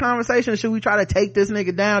we have a conversation? Should we try to take this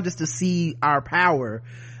nigga down just to see our power?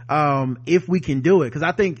 If we can do it. Cause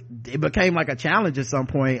I think it became like a challenge at some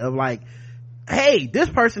point of like, hey, this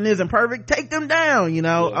person isn't perfect, take them down,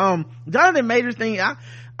 Jonathan Majors thing,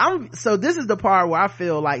 so this is the part where I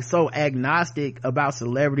feel like so agnostic about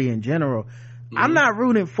celebrity in general. I'm not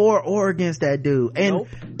rooting for or against that dude. And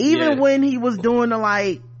even when he was doing the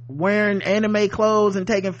like wearing anime clothes and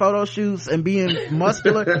taking photo shoots and being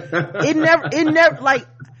muscular, it never like,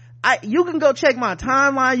 you can go check my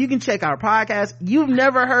timeline, you can check our podcast, you've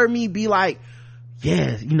never heard me be like,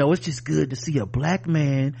 yeah, you know, it's just good to see a black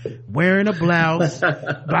man wearing a blouse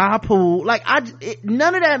by a pool. Like,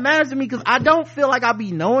 none of that matters to me because I don't feel like I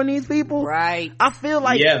be knowing these people. Right. I feel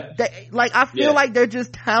like, like they're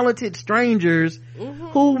just talented strangers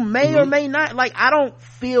who may or may not, like, I don't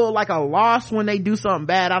feel like a loss when they do something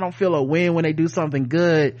bad. I don't feel a win when they do something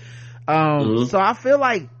good. So I feel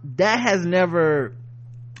like that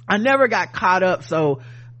I never got caught up. So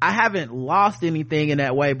I haven't lost anything in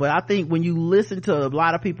that way, but I think when you listen to a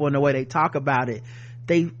lot of people and the way they talk about it,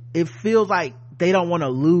 it feels like they don't want to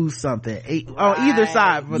lose something on either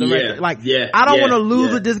side for the record. Like, I don't want to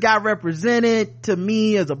lose that this guy represented to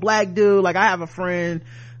me as a black dude. Like, I have a friend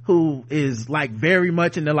who is like very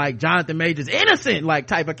much into like Jonathan Majors innocent like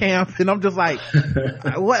type of camp, and I'm just like,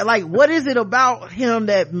 what is it about him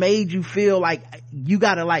that made you feel like you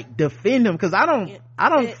gotta like defend him? Because I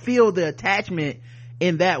don't feel the attachment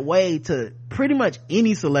in that way to pretty much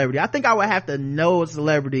any celebrity. I think I would have to know a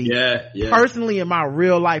celebrity personally in my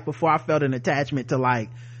real life before I felt an attachment to like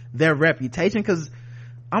their reputation, because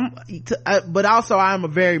but also I'm a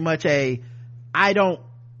very much I don't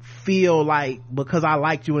feel like because I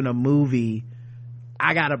liked you in a movie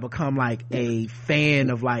I gotta become like a fan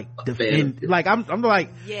of like like I'm like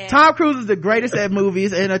Tom Cruise is the greatest at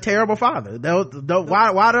movies and a terrible father.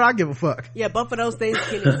 Why did I give a fuck? Yeah, both of those things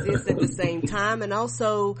can exist at the same time. And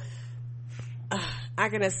also I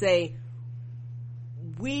gotta say,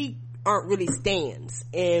 we aren't really stans,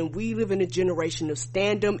 and we live in a generation of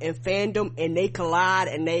standom and fandom, and they collide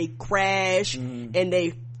and they crash and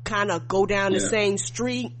they kind of go down the same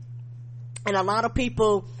street. And a lot of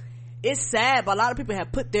people, it's sad, but a lot of people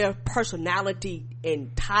have put their personality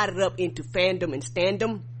and tied it up into fandom and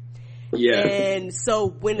standom. Yeah. And so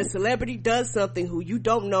when a celebrity does something who you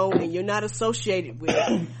don't know and you're not associated with,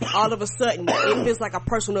 all of a sudden it feels like a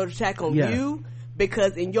personal attack on you,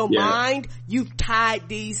 because in your mind you've tied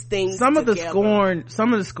these things together.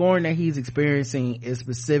 Some of the scorn that he's experiencing is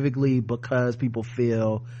specifically because people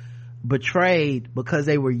feel betrayed because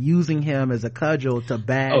they were using him as a cudgel to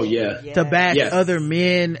bash other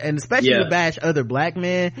men, and especially to bash other black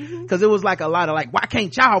men, because it was like a lot of like, why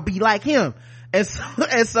can't y'all be like him? And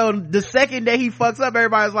so the second that he fucks up,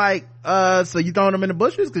 everybody's like, so you throwing him in the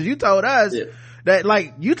bushes because you told us that,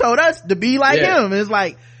 like, you told us to be like him. And it's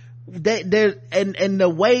like there and the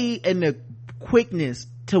way and the quickness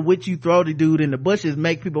to which you throw the dude in the bushes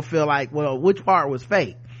make people feel like, well, which part was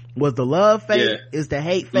fake? Was the love fake? Is the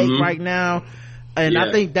hate fake right now? And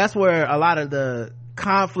I think that's where a lot of the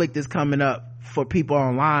conflict is coming up for people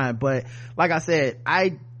online. But like I said,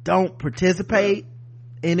 I don't participate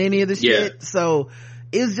in any of the shit, so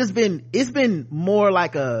it's been more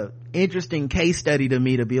like a interesting case study to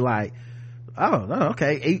me to be like, oh no,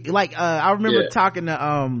 okay. Like I remember talking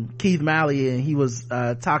to Keith Malley, and he was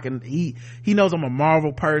talking, he knows I'm a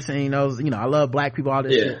Marvel person, he knows, you know, I love black people, all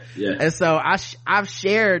this shit. And so I've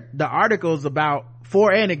shared the articles about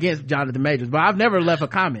for and against Jonathan Majors, but I've never left a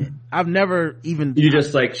comment. I've never even, you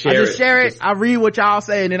just like share it. I just share it, I read what y'all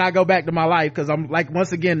say, and then I go back to my life because I'm like,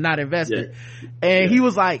 once again, not invested. And he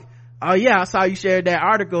was like, oh yeah, I saw you shared that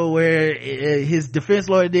article where his defense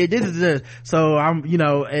lawyer did this. So I'm, you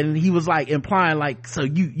know, and he was like implying like, so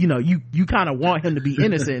you kind of want him to be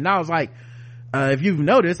innocent. And I was like, if you've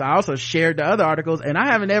noticed, I also shared the other articles, and I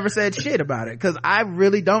haven't ever said shit about it because I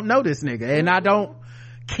really don't know this nigga, and I don't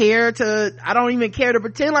even care to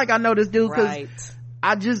pretend like I know this dude,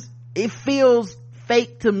 because it feels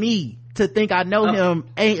fake to me to think I know him,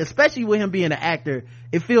 and especially with him being an actor,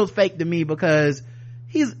 it feels fake to me because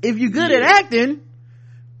if you're good at acting,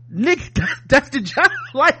 Nick, that's the job.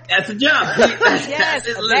 Like, that's the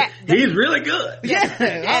job. He's really good.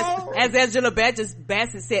 As Angela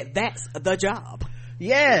Bassett said, that's the job.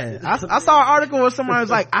 I saw an article where somebody was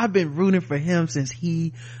like, I've been rooting for him since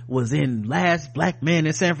he was in Last Black Man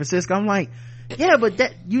in San Francisco. I'm like, yeah, but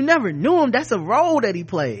that, you never knew him. That's a role that he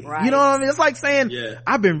played. Right. You know what I mean? It's like saying,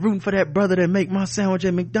 I've been rooting for that brother that make my sandwich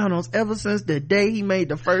at McDonald's ever since the day he made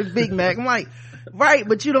the first Big Mac. I'm like, right,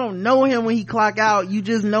 but you don't know him when he clock out. You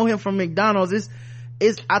just know him from McDonald's.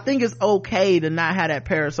 I think it's okay to not have that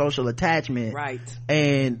parasocial attachment. Right.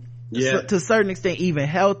 And to a certain extent even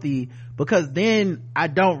healthy, because then I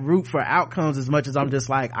don't root for outcomes as much as I'm just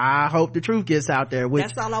like, I hope the truth gets out there, which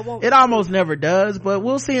that's all I want. It almost never does, but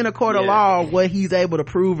we'll see in a court of law what he's able to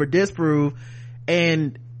prove or disprove.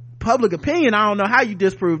 And public opinion, I don't know how you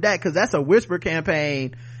disprove that, because that's a whisper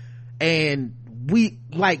campaign, and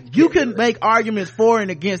you can make arguments for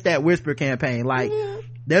and against that whisper campaign. Like,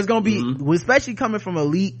 there's gonna be, especially coming from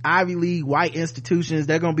elite Ivy League white institutions,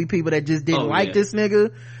 there's gonna be people that just didn't like this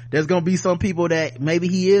nigga. There's gonna be some people that maybe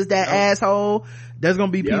he is that asshole. There's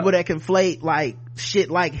gonna be people that conflate like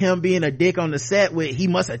shit like him being a dick on the set with he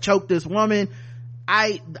must have choked this woman.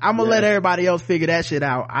 I'm gonna let everybody else figure that shit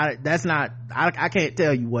out. I can't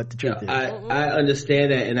tell you what the truth is. I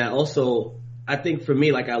understand that, and I think for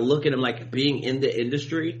me, like, I look at him like being in the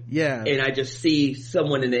industry. Yeah. And I just see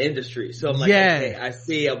someone in the industry. So I'm like, okay, I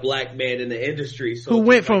see a black man in the industry. So who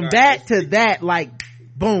went from that to that, like,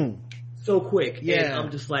 boom. So quick. Yeah. And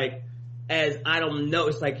I'm just like, as I don't know,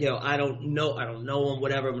 it's like, yo, I don't know him,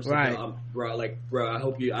 whatever. I'm just like, bro, I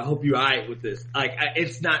hope you alright with this. Like,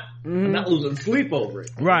 it's not, I'm not losing sleep over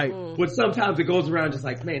it. Right. But sometimes it goes around just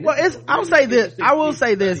like, man. Well, I will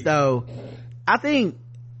say this though. I think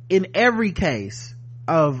in every case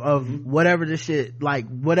of whatever this shit, like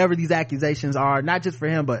whatever these accusations are, not just for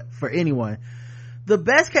him, but for anyone, the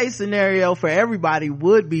best case scenario for everybody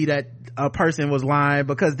would be that a person was lying,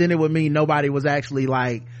 because then it would mean nobody was actually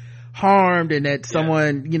like harmed, and that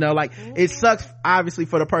someone, you know, like, it sucks obviously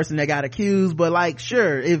for the person that got accused, but like,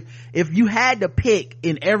 sure, if you had to pick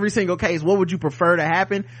in every single case, what would you prefer to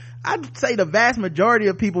happen? I'd say the vast majority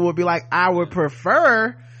of people would be like, I would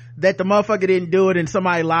prefer that the motherfucker didn't do it and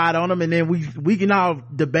somebody lied on him, and then we can all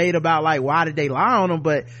debate about like, why did they lie on him,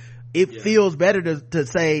 but it feels better to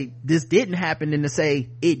say this didn't happen than to say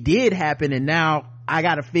it did happen, and now I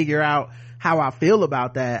gotta figure out how I feel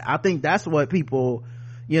about that. I think that's what people,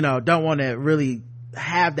 you know, don't want to really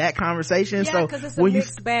have that conversation. Yeah, because it's a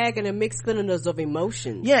mixed bag and a mixed feelings of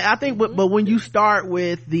emotions. Yeah, I think, but when you start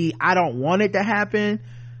with the I don't want it to happen,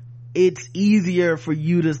 it's easier for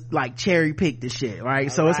you to like cherry pick the shit, right?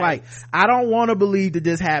 So it's like, I don't want to believe that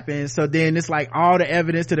this happened, so then it's like all the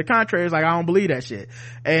evidence to the contrary is like, I don't believe that shit,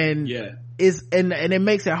 and and it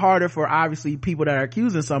makes it harder for obviously people that are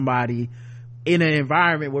accusing somebody in an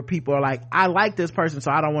environment where people are like, I like this person,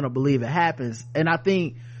 so I don't want to believe it happens. And I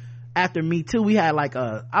think after Me Too, we had like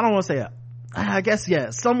somewhat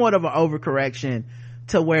of an overcorrection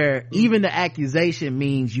to where even the accusation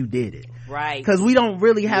means you did it. Right. Because we don't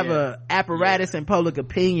really have a apparatus in public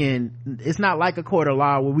opinion. It's not like a court of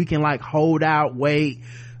law where we can like hold out, wait,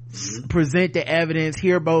 present the evidence,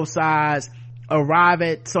 hear both sides, arrive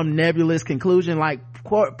at some nebulous conclusion. Like,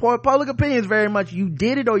 public opinion is very much you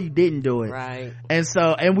did it or you didn't do it. Right.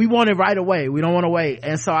 And we want it right away. We don't want to wait.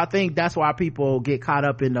 And so I think that's why people get caught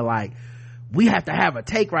up in the like, we have to have a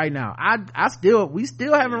take right now. We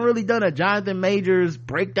still haven't really done a Jonathan Majors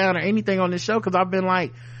breakdown or anything on this show, because I've been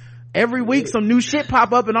like, every week some new shit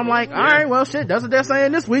pop up and I'm like, all right, well shit, that's what they're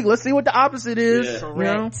saying this week, let's see what the opposite is. You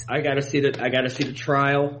know? I gotta see the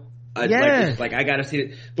trial. I gotta see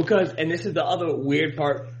it, because, and this is the other weird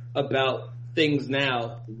part about things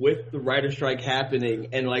now with the writer strike happening,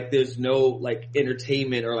 and like there's no like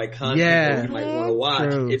entertainment or like content that you might want to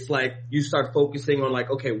watch. True. It's like you start focusing on like,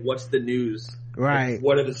 okay, what's the news, right? Like,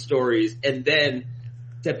 what are the stories, and then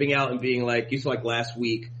stepping out and being like, you saw like last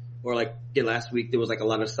week there was like a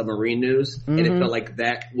lot of submarine news, and it felt like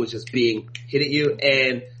that was just being hit at you.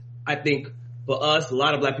 And I think for us, a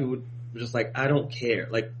lot of black people were just like, I don't care,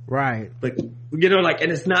 like, right, like, you know, like,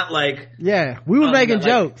 and it's not like, we was making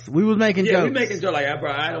jokes, we making jokes like,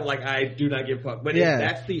 I do not give a fuck, but if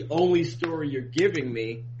that's the only story you're giving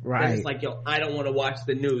me, right, then it's like, yo, I don't want to watch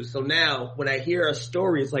the news. So now when I hear a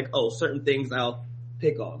story, it's like, oh, certain things I'll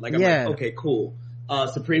pick on, like, I'm like, okay, cool.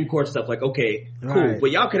 Supreme Court stuff, like, okay, cool. Right.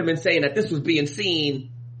 But y'all could have been saying that this was being seen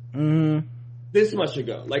this much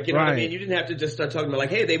ago. Like, you know what I mean? You didn't have to just start talking about like,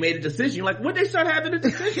 hey, they made a decision. You're like, when they start having a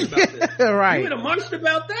decision about this? Right. You would have marched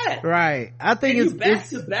about that. Right. I think it's back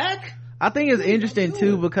to back. I think it's interesting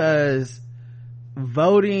too, because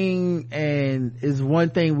voting is one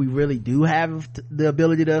thing we really do have the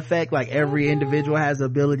ability to affect. Like, every individual has the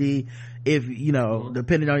ability, if you know,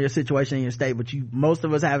 depending on your situation in your state, but most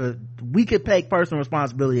of us we could take personal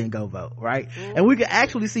responsibility and go vote, right? And we could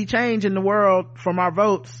actually see change in the world from our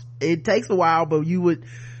votes. It takes a while, but you would,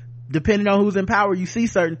 depending on who's in power, you see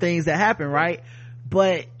certain things that happen, right?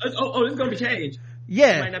 But it's gonna be change.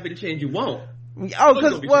 Yeah, it might not be the change you want.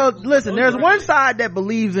 Listen, there's one side that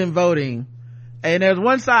believes in voting, and there's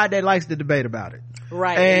one side that likes to debate about it.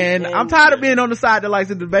 Right. And I'm tired of being on the side that likes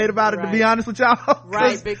to debate about it, to be honest with y'all.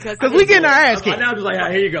 Right. Because we getting our ass kicked. Now I'm just like,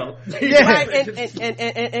 here you go.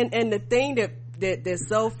 Right. And the thing that's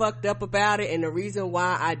so fucked up about it, and the reason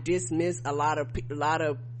why I dismiss a lot of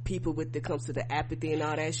people when it comes to the apathy and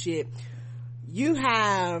all that shit, you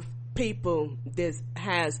have people that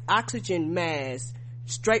has oxygen masks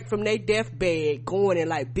straight from their deathbed going and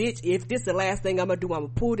like, bitch, if this the last thing I'm gonna do, I'm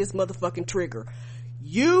gonna pull this motherfucking trigger.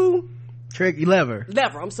 Lever,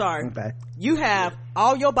 I'm sorry. Okay. You have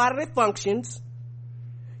all your bodily functions.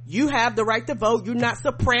 You have the right to vote. You're not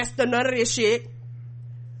suppressed or none of this shit.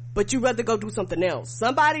 But you rather go do something else.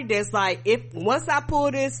 Somebody that's like, if once I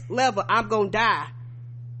pull this lever, I'm gonna die.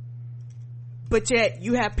 But yet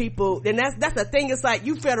you have people, and that's the thing. It's like,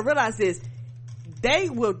 you fail to realize this. They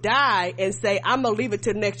will die and say, I'm gonna leave it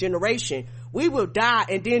to the next generation. We will die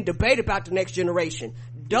and then debate about the next generation.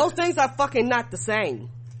 Those things are fucking not the same.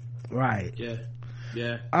 Right.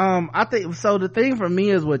 Yeah. I think, so the thing for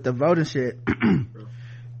me is with the voting shit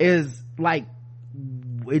is like,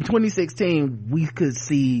 in 2016 we could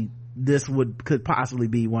see this could possibly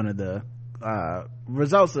be one of the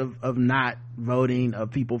results of not voting,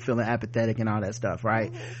 of people feeling apathetic and all that stuff,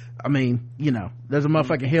 right? I mean, you know, there's a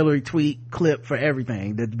motherfucking Hillary tweet clip for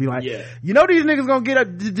everything that'd be like, you know, these niggas gonna get up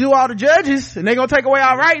to do all the judges and they gonna take away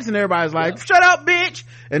our rights, and everybody's like, shut up, bitch.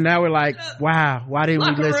 And now we're like, wow, why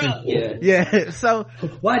didn't we listen? So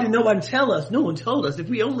why did no one tell us? No one told us. If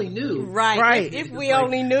we only knew. Right. If we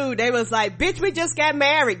only knew. They was like, bitch, we just got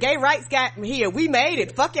married. Gay rights got here. We made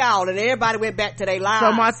it. Fuck y'all. And everybody went back to their lives.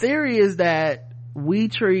 So my theory is that we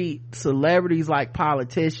treat celebrities like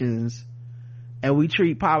politicians, and we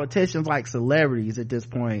treat politicians like celebrities at this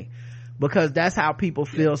point, because that's how people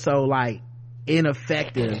feel so like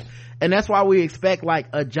ineffective. And that's why we expect like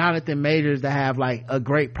a Jonathan Majors to have like a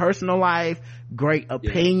great personal life, great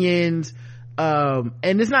opinions, and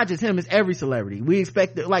it's not just him, it's every celebrity. We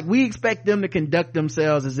expect them to conduct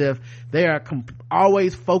themselves as if they are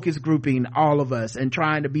always focus grouping all of us and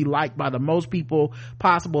trying to be liked by the most people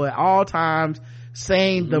possible at all times,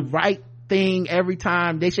 saying the right thing every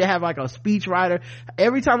time. They should have like a speech writer.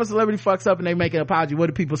 Every time a celebrity fucks up and they make an apology, what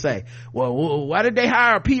do people say? Well, why did they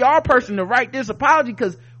hire a PR person to write this apology?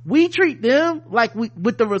 Because we treat them like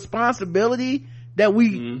with the responsibility that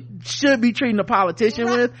we should be treating a politician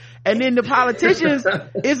with. And then the politicians,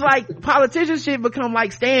 it's like politicians should become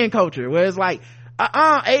like stand culture, where it's like,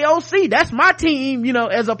 AOC, that's my team, you know,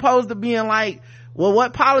 as opposed to being like, well,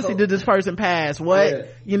 what policy did this person pass?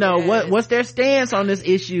 What's their stance on this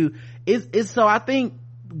issue? So I think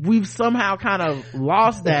we've somehow kind of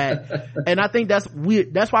lost that. And I think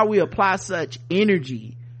that's why we apply such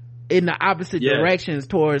energy in the opposite directions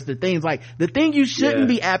towards the things. Like, the thing you shouldn't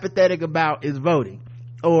be apathetic about is voting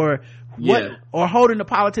or holding the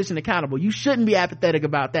politician accountable. You shouldn't be apathetic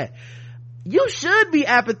about that. You should be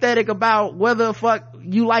apathetic about whether the fuck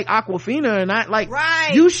you like Aquafina or not. Like,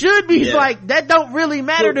 you should be like, that don't really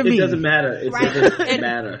matter to me. It doesn't matter. It doesn't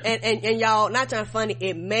matter. And y'all, not trying funny,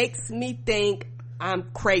 it makes me think I'm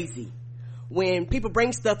crazy. When people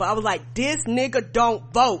bring stuff up, I was like, this nigga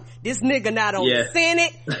don't vote. This nigga not on the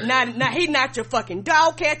Senate. Not he not your fucking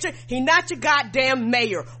dog catcher. He not your goddamn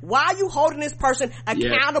mayor. Why are you holding this person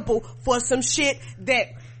accountable for some shit that,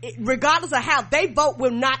 regardless of how they vote,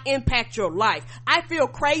 will not impact your life? I feel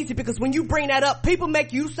crazy because when you bring that up, people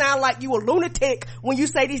make you sound like you a lunatic when you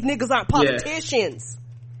say these niggas aren't politicians.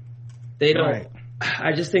 They don't.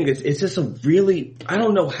 I just think it's just a really, I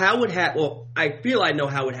don't know how it happened. Well, I feel I know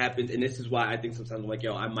how it happens, and this is why I think sometimes I'm like,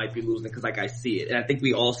 yo, I might be losing it, because like I see it. And I think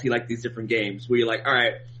we all see like these different games where you're like, all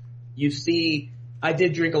right, you see, I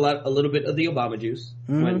did drink a little bit of the Obama juice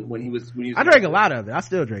when he was. I drank a lot of it. I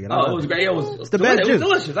still drink it. It was great. It's the best juice. It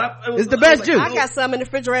was delicious. It's the best juice. I got some in the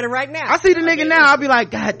refrigerator right now. I see the nigga now, I'll be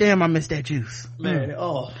like, God damn, I missed that juice. Man,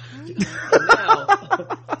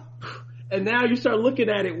 and now you start looking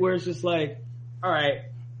at it where it's just like, all right,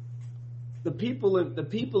 the people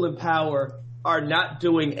in power are not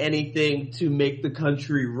doing anything to make the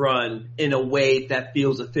country run in a way that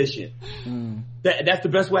feels efficient. That's the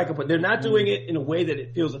best way I can put it. They're not doing it in a way that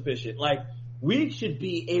it feels efficient. Like, we should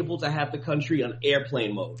be able to have the country on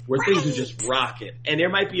airplane mode where things are just rocking. And there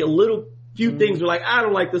might be a few things where like, I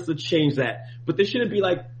don't like this, let's change that. But there shouldn't be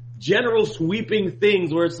like general sweeping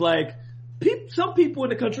things where it's like, some people in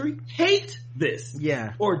the country hate this.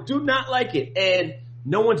 Or do not like it. And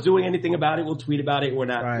no one's doing anything about it. We'll tweet about it or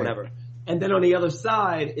not, whatever. And then on the other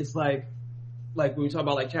side, it's like when we talk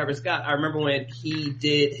about like Travis Scott, I remember when he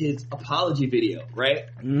did his apology video, right?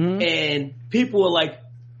 And people were like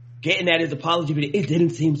getting at his apology video. It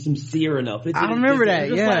didn't seem sincere enough. I remember that.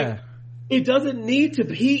 Like, it doesn't need to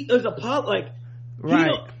be. He is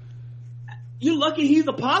you're lucky he's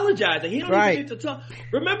apologizing. He don't even need to talk.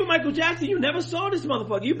 Remember Michael Jackson? You never saw this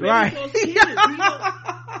motherfucker. You barely saw kids.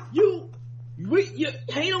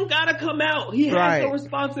 He don't gotta come out. He has no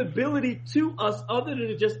responsibility to us other than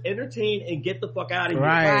to just entertain and get the fuck out of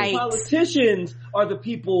here. Politicians are the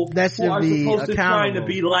people who are supposed to trying to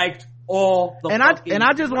be liked all the and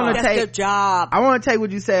I just want to take their job. I want to take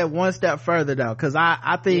what you said one step further though, because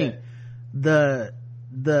I think the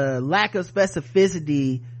lack of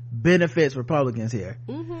specificity benefits Republicans here.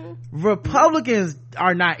 Republicans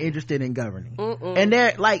are not interested in governing. And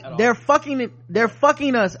they're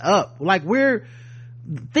fucking us up. Like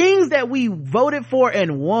things that we voted for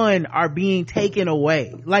and won are being taken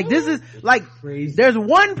away. Like this is like crazy. There's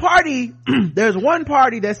one party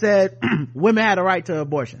that said women had a right to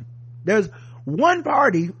abortion. There's one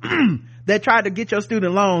party that tried to get your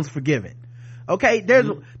student loans forgiven. Okay,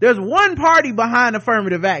 there's one party behind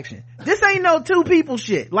affirmative action. This ain't no two people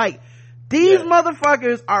shit. Like these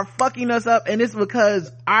motherfuckers are fucking us up, and it's because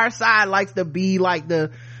our side likes to be like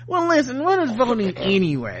well listen, what is voting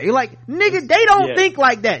anyway? Like nigga, they don't think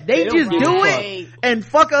like that. They just do it and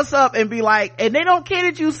fuck us up and be like, and they don't care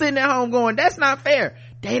that you sitting at home going, that's not fair.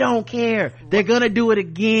 They don't care. They're gonna do it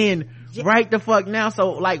again right the fuck now.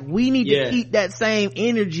 So like we need to keep that same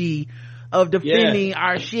energy of defending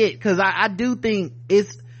our shit, because I do think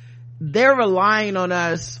they're relying on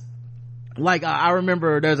us. Like I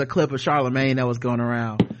remember there's a clip of Charlemagne that was going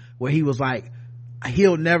around where he was like,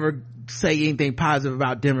 he'll never say anything positive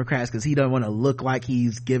about Democrats because he doesn't want to look like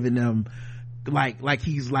he's giving them like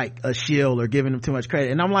he's like a shield or giving them too much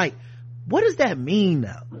credit. And I'm like, what does that mean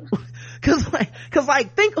though? cause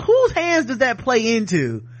think, whose hands does that play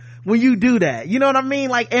into when you do that? You know what I mean?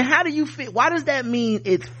 Like, and how do you feel? Why does that mean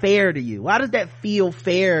it's fair to you? Why does that feel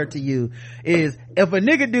fair to you? Is if a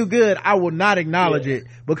nigga do good, I will not acknowledge it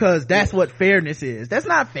because that's what fairness is. That's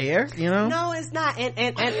not fair, you know? No, it's not.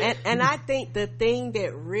 And I think the thing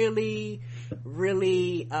that really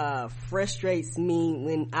frustrates me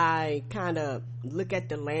when I kind of look at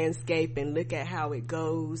the landscape and look at how it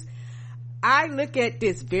goes, I look at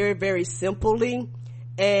this very, very simply.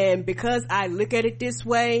 And because I look at it this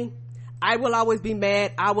way, I will always be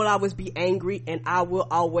mad, I will always be angry, and I will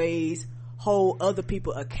always hold other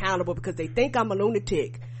people accountable because they think I'm a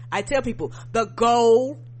lunatic. I tell people the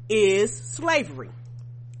goal is slavery.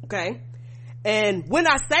 Okay? And when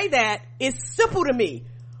I say that, it's simple to me.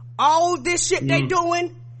 All this shit they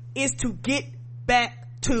doing is to get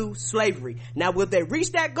back to slavery. Now, will they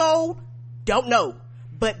reach that goal? Don't know.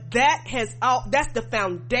 But that's the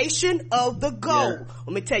foundation of the goal.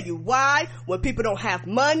 Let me tell you why. When people don't have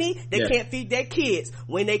money, they can't feed their kids.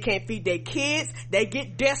 When they can't feed their kids, they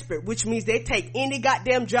get desperate, which means they take any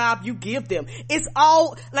goddamn job you give them. It's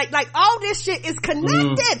all, like all this shit is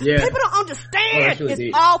connected. People don't understand.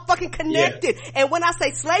 It's all fucking connected. And when I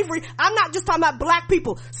say slavery, I'm not just talking about black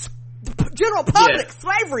people. General public,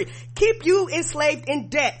 slavery. Keep you enslaved in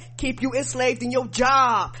debt. Keep you enslaved in your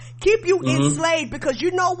job. Keep you enslaved, because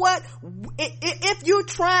you know what? If you're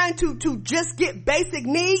trying to just get basic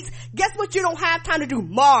needs, guess what you don't have time to do?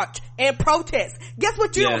 March and protest. Guess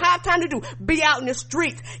what you don't have time to do? Be out in the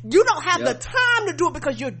streets. You don't have the time to do it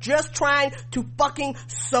because you're just trying to fucking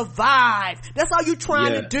survive. That's all you're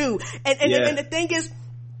trying to do. And the thing is,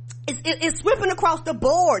 it's sweeping across the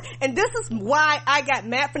board. And this is why I got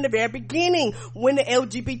mad from the very beginning when the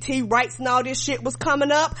LGBT rights and all this shit was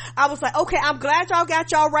coming up. I was like, okay, I'm glad y'all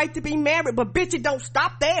got y'all right to be married, but bitch, it don't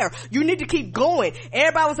stop there. You need to keep going.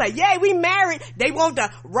 Everybody was like, yay, we married. They want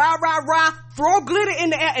to rah, throw glitter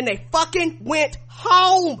in the air, and they fucking went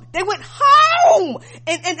home. They went home.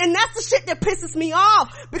 And that's the shit that pisses me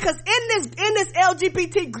off, because in this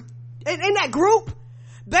LGBT, in that group,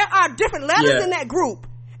 there are different letters in that group.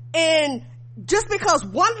 And just because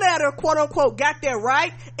one letter, quote unquote, got there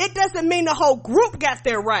right, it doesn't mean the whole group got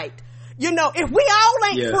there right. You know, if we all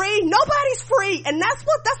ain't free, nobody's free. And that's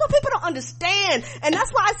what people don't understand. And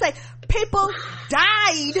that's why I say people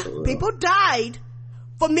died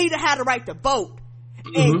for me to have the right to vote.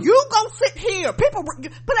 And you go sit here, people,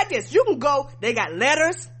 put like this, you can go, they got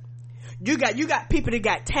letters. You got people that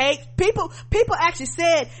got tapes. People actually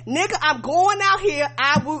said, nigga, I'm going out here.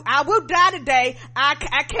 I will die today.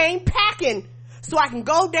 I came packing so I can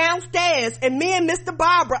go downstairs, and me and Mr.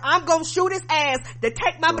 Barbara, I'm gonna shoot his ass to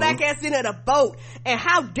take my black ass in at a vote. And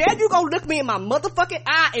how dare you gonna look me in my motherfucking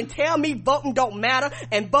eye and tell me voting don't matter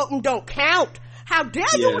and voting don't count? How dare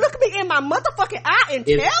you look me in my motherfucking eye and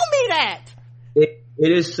tell me that? It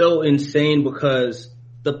is so insane, because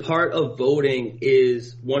the part of voting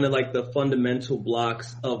is one of like the fundamental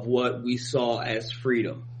blocks of what we saw as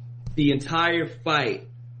freedom. The entire fight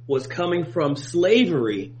was coming from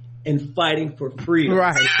slavery and fighting for freedom.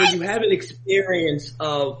 Right. So you have an experience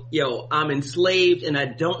of, I'm enslaved and I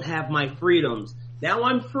don't have my freedoms. Now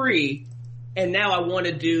I'm free, and now I want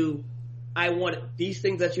these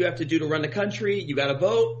things that you have to do to run the country. You got to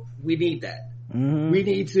vote. We need that. You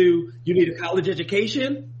need a college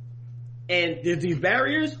education. And there's these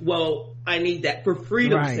barriers. Well, I need that for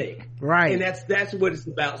freedom's sake. Right. And that's what it's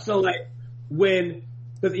about. So like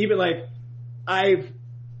because even like I've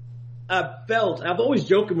always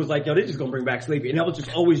joking was like, yo, they're just gonna bring back slavery. And I was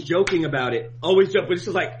just always joking about it. Always joke, but it's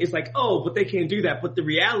just like, oh, but they can't do that. But the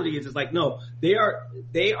reality is, it's like, no, they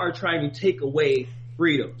are trying to take away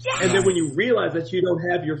freedoms. Yes. And then when you realize that you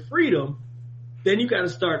don't have your freedom, then you gotta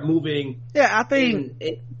start moving. Yeah, I think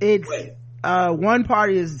it's, one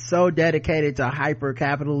party is so dedicated to hyper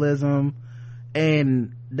capitalism,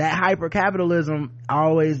 and that hyper capitalism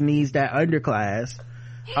always needs that underclass.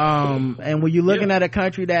 And when you're looking at a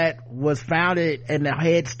country that was founded, and the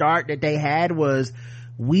head start that they had was,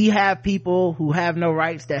 we have people who have no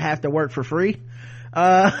rights that have to work for free.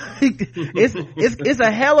 It's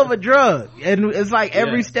a hell of a drug, and it's like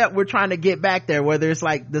every step we're trying to get back there, whether it's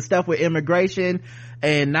like the stuff with immigration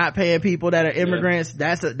and not paying people that are immigrants,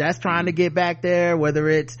 that's trying to get back there, whether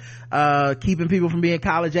it's keeping people from being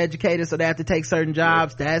college educated so they have to take certain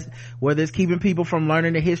jobs, that's whether it's keeping people from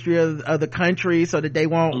learning the history of the country so that they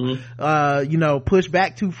won't push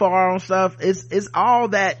back too far on stuff. It's all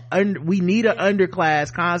that we need an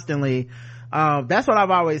underclass constantly. That's what I've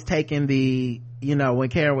always taken when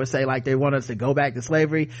Karen would say like they want us to go back to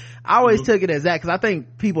slavery, I always took it as that, because I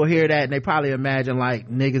think people hear that and they probably imagine like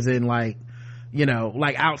niggas in like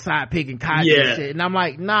like outside picking cotton and shit, and I'm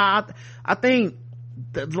like, nah, I think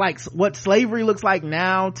like what slavery looks like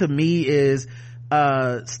now to me is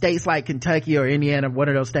states like Kentucky or Indiana, one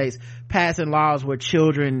of those states, passing laws where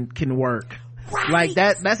children can work. Right. Like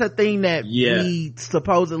that's a thing that we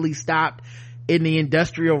supposedly stopped in the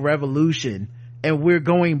Industrial Revolution, and we're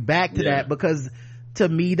going back to that, because to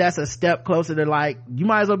me that's a step closer to like, you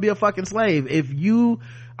might as well be a fucking slave. If you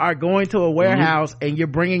are going to a warehouse and you're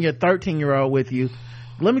bringing your 13-year-old with you,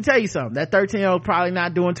 let me tell you something, that 13-year-old probably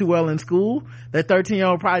not doing too well in school, that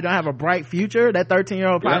 13-year-old probably don't have a bright future, that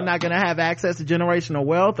 13-year-old probably not going to have access to generational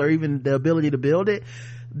wealth or even the ability to build it.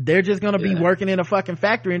 They're just going to be working in a fucking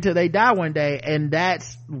factory until they die one day. And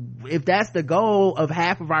if that's the goal of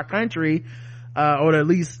half of our country, or at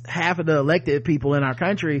least half of the elected people in our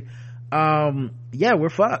country, we're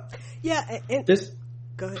fucked. Yeah.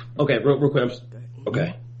 Go ahead. Okay, real quick.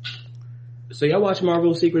 Okay. So y'all watch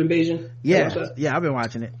Marvel Secret Invasion? Yeah, I've been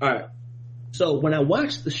watching it. All right. So when I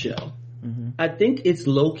watched the show, I think it's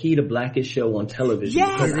low key the blackest show on television.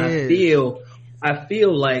 Yes, because I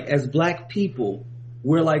feel like as black people,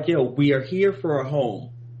 we're like, yo, we are here for a home,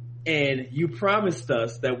 and you promised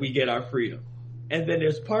us that we get our freedom. And then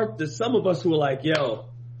there's some of us who are like, yo,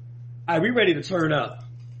 we ready to turn up.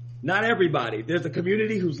 Not everybody. There's a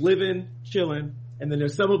community who's living, chilling, and then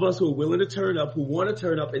there's some of us who are willing to turn up, who want to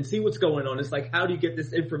turn up and see what's going on. It's like, how do you get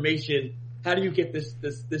this information? How do you get this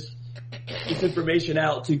information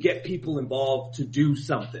out to get people involved to do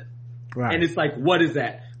something? Right. And it's like, what is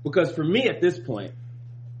that? Because for me at this point,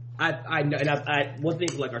 I know, and one thing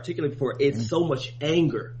like articulated before, it's so much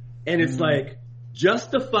anger, and it's like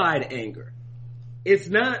justified anger. It's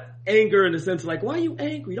not anger in the sense of like, why are you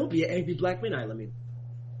angry? Don't be an angry black man. And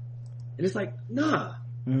it's like, nah,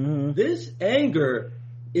 this anger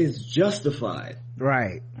is justified.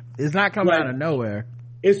 Right. It's not coming out of nowhere.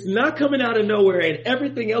 It's not coming out of nowhere, and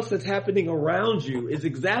everything else that's happening around you is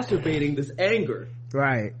exacerbating this anger.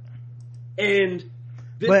 Right. And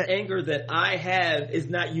this anger that I have is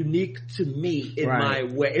not unique to me in my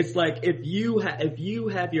way. It's like, if you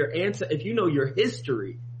have your answer, if you know your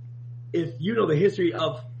history, if you know the history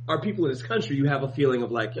of our people in this country, you have a feeling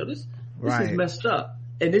of like, yo, this is messed up,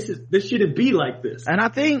 and this shouldn't be like this. And I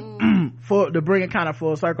think to bring it kind of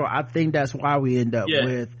full circle, I think that's why we end up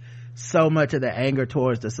with so much of the anger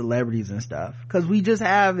towards the celebrities and stuff, because we just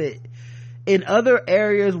have it in other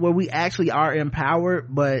areas where we actually are empowered,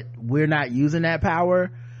 but we're not using that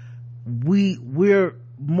power. We're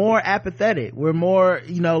more apathetic. We're more,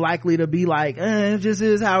 likely to be like, it just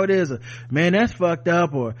is how it is. Or, man, that's fucked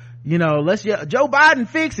up. Or, let's Joe Biden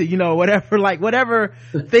fix it, whatever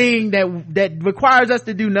thing that requires us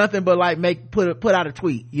to do nothing but like put out a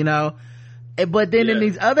tweet, But then in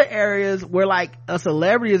these other areas where like a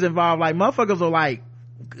celebrity is involved, like motherfuckers will like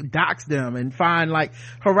dox them and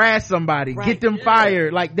harass somebody, get them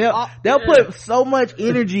fired. Like they'll put so much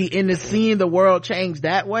energy into seeing the world change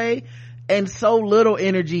that way, and so little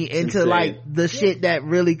energy into like the shit that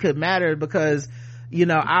really could matter. Because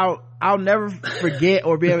I'll never forget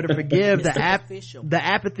or be able to forgive the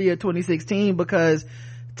apathy of 2016, because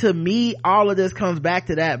to me all of this comes back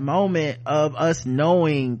to that moment of us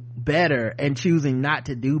knowing better and choosing not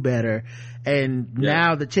to do better. and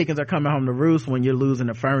now the chickens are coming home to roost when you're losing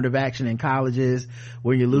affirmative action in colleges,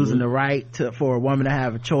 when you're losing the right for a woman to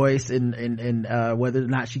have a choice in whether or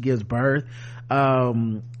not she gives birth,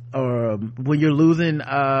 or when you're losing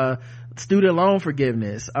student loan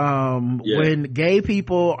forgiveness, when gay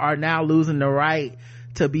people are now losing the right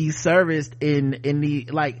to be serviced in the,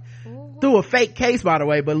 like, through a fake case, by the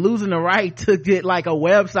way, but losing the right to get like a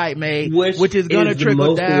website made, which is going to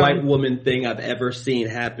trickle down. The most white woman thing I've ever seen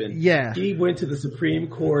happen. Yeah, she went to the Supreme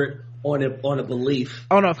Court on a belief,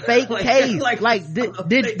 on a fake case.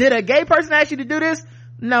 Did a gay person ask you to do this?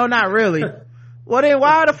 No, not really. Well, then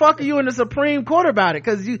why the fuck are you in the Supreme Court about it?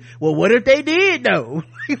 Cause what if they did though?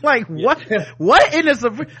 Like, what in the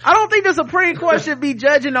Supreme, I don't think the Supreme Court should be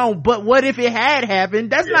judging on, but what if it had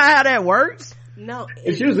happened? That's not how that works. No,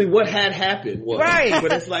 it's usually what had happened was, right?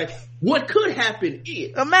 But it's like, what could happen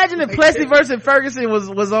is. Imagine if Plessy versus Ferguson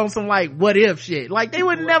was on some like what if shit. Like, they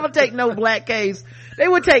would never take no black case. They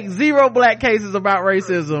would take 0 black cases about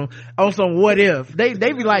racism on some what if. They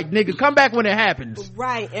be like, nigga, come back when it happens.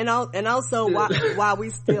 Right, and also while we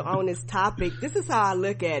still on this topic, this is how I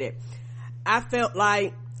look at it. I felt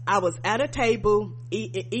like I was at a table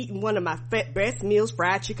eating one of my best meals,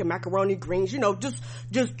 fried chicken, macaroni, greens,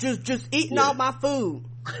 just eating all my food.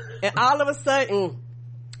 And all of a sudden,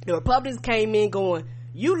 the Republicans came in going,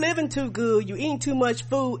 you living too good, you eating too much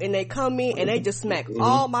food, and they come in and they just smack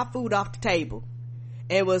all my food off the table.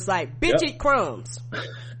 And was like, bitch, eat crumbs.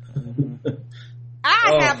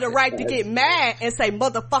 I have the right to get mad and say,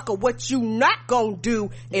 motherfucker, what you not gonna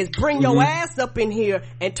do is bring your ass up in here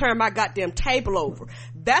and turn my goddamn table over.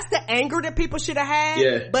 That's the anger that people should have had.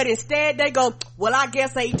 Yeah. But instead they go, well, I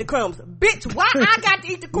guess I eat the crumbs. Bitch, why I got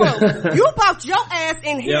to eat the crumbs? You brought your ass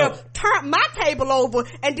in here, turn my table over,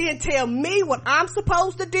 and then tell me what I'm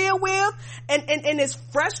supposed to deal with. And it's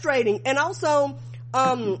frustrating. And also,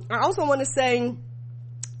 I also want to say,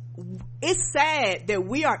 it's sad that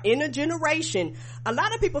we are in a generation. A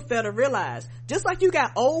lot of people fail to realize, just like you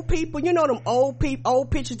got old people, you know, them old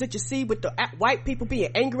pictures that you see with the white people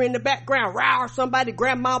being angry in the background, row, somebody,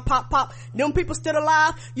 grandma, pop, them people still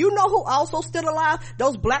alive. You know who also still alive?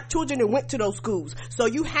 Those black children that went to those schools. So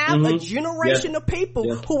you have a generation of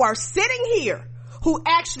people who are sitting here, who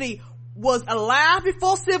actually was alive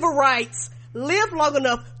before civil rights, lived long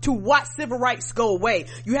enough to watch civil rights go away.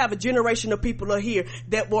 You have a generation of people here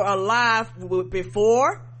that were alive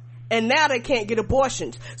before, and now they can't get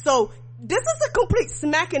abortions. So this is a complete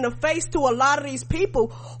smack in the face to a lot of these people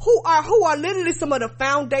who are literally some of the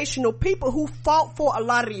foundational people who fought for a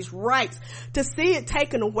lot of these rights. To see it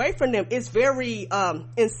taken away from them is very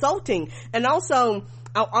insulting. And also,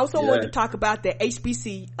 I also want to talk about the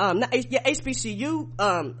HBCU. I'm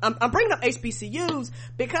bringing up HBCUs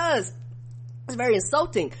because it's very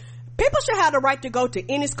insulting. People should have the right to go to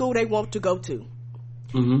any school they want to go to.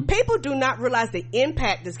 People do not realize the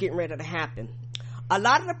impact that's getting ready to happen. A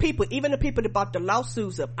lot of the people, even the people that bought the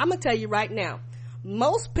lawsuits up, I'm gonna tell you right now,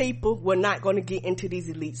 most people were not going to get into these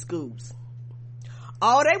elite schools.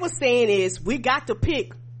 All they were saying is, we got to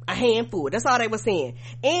pick a handful. That's all they were saying.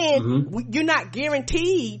 And you're not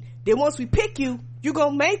guaranteed that once we pick you, you're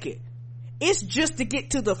gonna make it. It's just to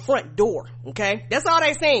get to the front door. Okay, that's all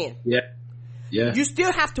they're saying. Yeah. You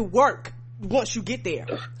still have to work once you get there.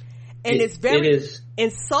 And it's very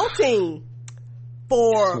insulting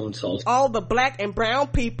for all the black and brown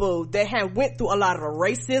people that have went through a lot of the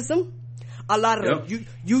racism, a lot of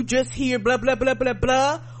you just hear blah, blah, blah, blah,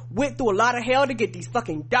 blah, went through a lot of hell to get these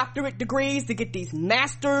fucking doctorate degrees, to get these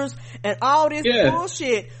masters and all this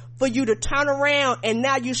bullshit for you to turn around and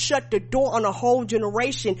now you shut the door on a whole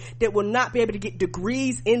generation that will not be able to get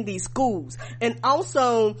degrees in these schools. And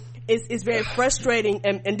also, it's very frustrating,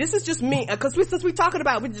 and this is just me, because since we're talking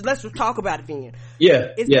about it, let's just talk about it then.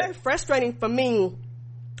 It's very frustrating for me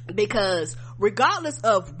because regardless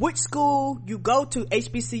of which school you go to,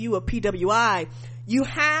 HBCU or PWI, you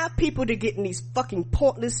have people that get in these fucking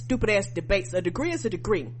pointless, stupid ass debates. A degree is a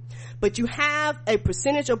degree, but you have a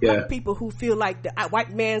percentage of black people who feel like the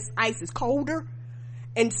white man's ice is colder,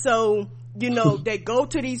 and so you know, they go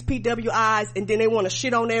to these PWIs and then they want to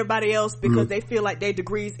shit on everybody else because they feel like their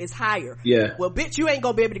degrees is higher. Well, bitch, you ain't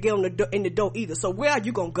gonna be able to get in the door either. So where are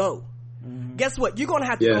you gonna go? Guess what? You're gonna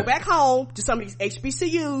have to go back home to some of these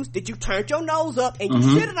HBCUs that you turned your nose up and you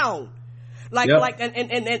shitted on.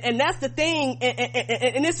 And that's the thing,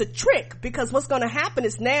 and it's a trick, because what's gonna happen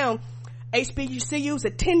is now HBCU's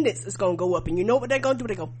attendance is gonna go up, and you know what they're gonna do?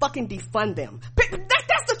 They're gonna fucking defund them. That's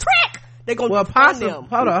the trick! They're gonna defund them.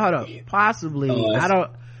 Hold on. Possibly.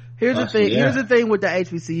 Here's the thing with the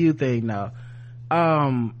HBCU thing though.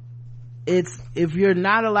 It's, if you're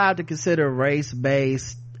not allowed to consider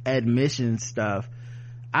race-based admission stuff,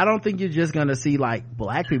 I don't think you're just gonna see like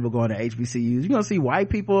black people going to HBCUs. You're gonna see white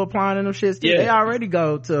people applying to them shits too. They already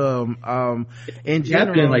go to in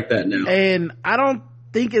general like that now. And I don't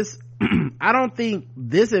think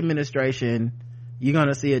this administration you're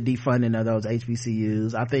gonna see a defunding of those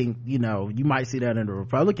HBCUs. I think, you might see that in the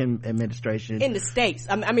Republican administration. In the states.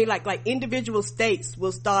 I mean, like individual states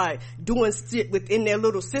will start doing shit within their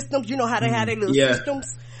little systems. You know how they have their little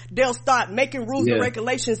systems? They'll start making rules and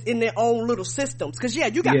regulations in their own little systems. Cause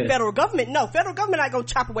you got federal government. No, federal government not gonna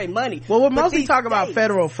chop away money. Well, we're mostly talking about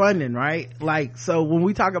federal funding, right? Like, so when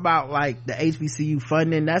we talk about like the HBCU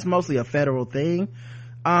funding, that's mostly a federal thing.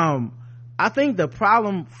 I think the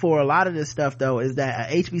problem for a lot of this stuff though is that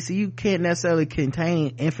a HBCU can't necessarily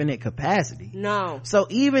contain infinite capacity. No. So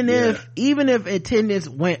even if attendance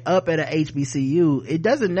went up at a HBCU, it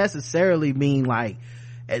doesn't necessarily mean like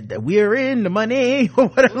we're in the money or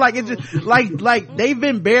whatever. Like it's just like they've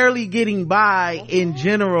been barely getting by in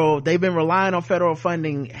general. They've been relying on federal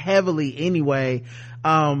funding heavily anyway.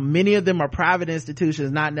 Many of them are private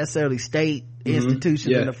institutions, not necessarily state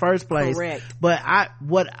institutions in the first place. Correct. But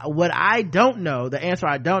what I don't know, the answer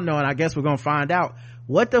I don't know, and I guess we're gonna find out,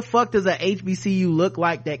 what the fuck does a HBCU look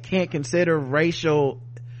like that can't consider racial,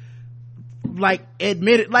 like,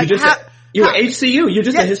 admitted, like, you're HCU. You're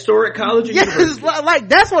just a historic college. Yes, like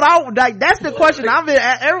that's what that's the question. I've been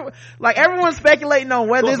everyone's speculating on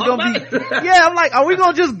whether it's gonna be. Yeah, I'm like, are we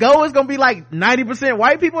gonna just go? It's gonna be like 90%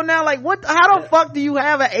 white people now. Like, what? How the fuck do you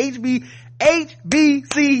have a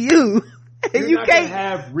HBCU? And you can't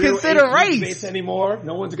have real consider race anymore.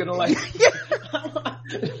 No one's gonna like.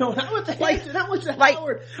 No, I went to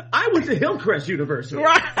Howard. I went to Hillcrest University.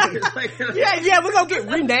 Right. We're gonna get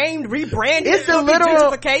renamed, rebranded. It's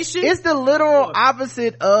the literal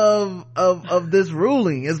opposite of this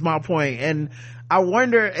ruling is my point. And I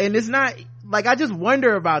wonder, and it's not like, I just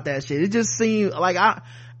wonder about that shit. It just seems like I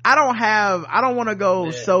don't want to go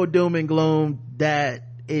so doom and gloom that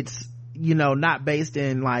it's, not based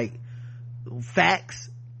in like facts.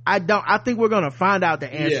 I think we're gonna find out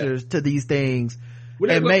the answers to these things.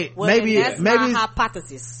 And maybe that's my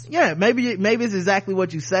hypothesis. Yeah, maybe it's exactly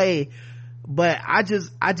what you say, but I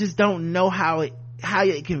just don't know how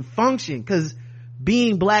it can function, because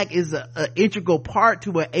being black is an integral part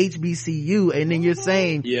to an HBCU, and then you're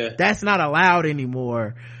saying that's not allowed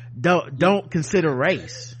anymore. Don't consider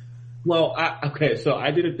race. Well, so I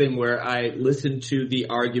did a thing where I listened to the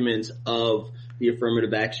arguments of the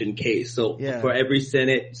affirmative action case. So for every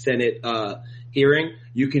Senate hearing,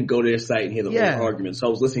 you can go to their site and hear the whole argument. So I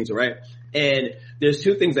was listening to, right? And there's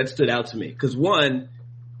two things that stood out to me. Because one,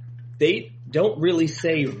 they don't really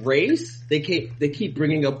say race. They keep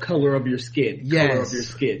bringing up color of your skin. Color of your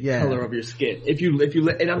skin. Color of your skin. If you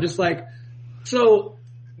and I'm just like, so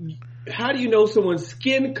how do you know someone's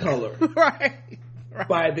skin color? Right.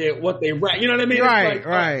 By what they write, you know what I mean? Right,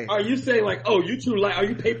 like, Are you saying like, oh, you too light? Are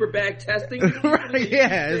you paper bag testing? Right,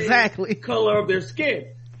 yeah, exactly. Color of their skin.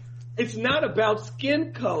 It's not about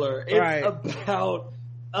skin color. It's about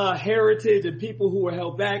heritage and people who were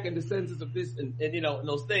held back in the census of this and and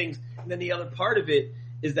those things. And then the other part of it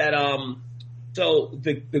is that so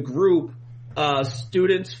the group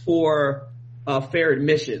Students for Fair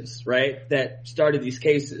Admissions, right, that started these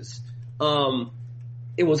cases.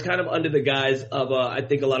 It was kind of under the guise of, I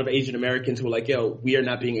think a lot of Asian Americans who were like, yo, we are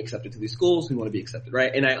not being accepted to these schools. We want to be accepted,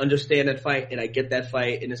 right? And I understand that fight and I get that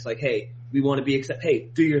fight. And it's like, hey, we want to be accepted. Hey,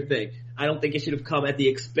 do your thing. I don't think it should have come at the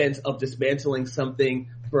expense of dismantling something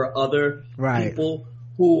for other people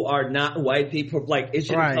who are not white people. Like, it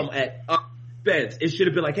should have come at our expense. It should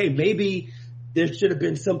have been like, hey, maybe there should have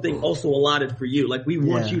been something also allotted for you. Like, we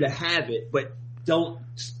want you to have it, but don't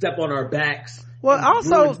step on our backs. Well,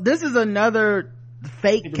 also, this is another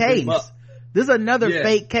fake case. This is another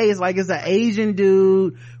fake case. Like, it's an Asian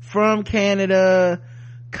dude from Canada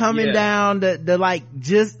coming down to like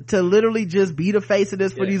just to literally just be the face of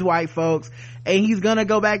this for these white folks, and he's gonna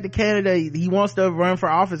go back to Canada. He wants to run for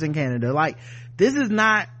office in Canada. Like, this is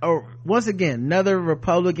not once again another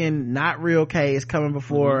Republican not real case coming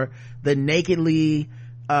before the nakedly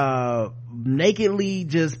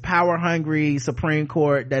just power hungry Supreme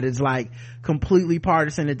Court that is like completely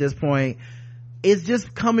partisan at this point. It's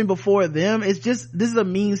just coming before them. It's just, this is a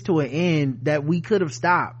means to an end that we could have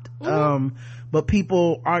stopped. But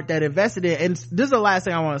people aren't that invested in it. And this is the last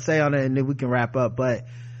thing I want to say on it, and then we can wrap up. But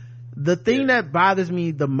the thing that bothers me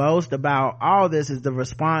the most about all this is the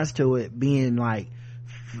response to it being like,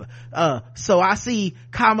 so I see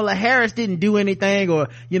Kamala Harris didn't do anything, or,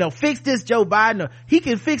 fix this Joe Biden, or he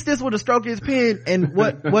can fix this with a stroke of his pen. And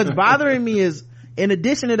what's bothering me is, in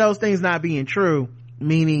addition to those things not being true,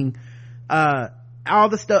 meaning, all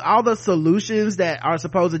the solutions that are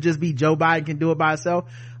supposed to just be Joe Biden can do it by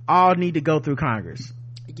himself all need to go through Congress.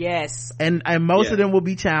 Yes. And most of them will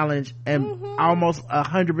be challenged, and almost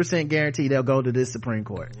 100% guarantee they'll go to this Supreme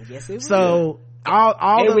Court. Yes, it will. So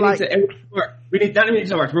all the we need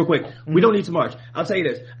to march real quick. We don't need to march. I'll tell you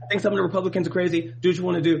this. I think some of the Republicans are crazy. Do what you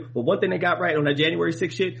want to do. But one thing they got right on that January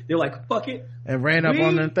 6th shit, they're like, fuck it. And ran up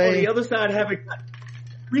on them thing. On the other side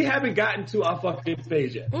we haven't gotten to our fucking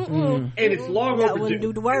phase yet. And it's long overdue.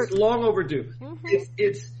 Do the work. It's long overdue.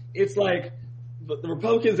 It's like the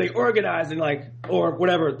Republicans, they organize and like, or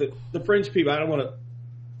whatever, the French people, I don't want to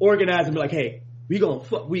organize and be like, hey, we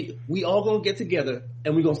all gonna get together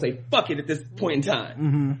and we gonna say fuck it at this point in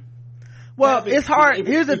time. Well, it's hard.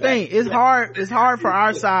 Here's the thing. It's hard for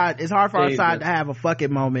our side. It's hard for our side to have a fuck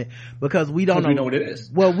it moment because we don't know. We know what it is.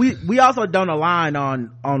 Well, we also don't align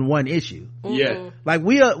on one issue. Yeah. Like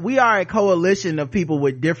we are a coalition of people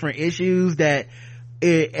with different issues that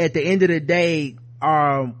at the end of the day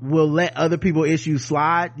will let other people's issues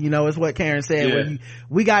slide. You know, it's what Karen said. Yeah. When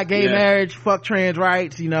we got gay marriage, fuck trans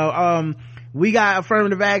rights, you know, we got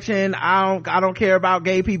affirmative action. I don't care about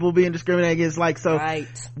gay people being discriminated against. Like, so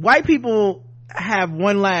white people have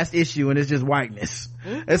one last issue, and it's just whiteness.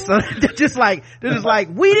 And so they're just like,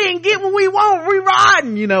 we didn't get what we want. We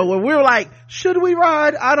riding, you know, when we're like, should we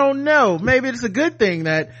ride? I don't know. Maybe it's a good thing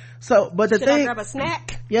that, so, but should I grab a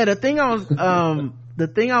snack? Yeah, the thing I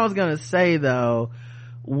was gonna say though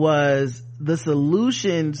was the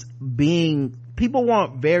solutions being, people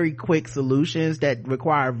want very quick solutions that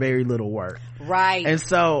require very little work. Right. And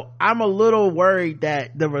so I'm a little worried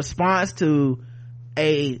that the response to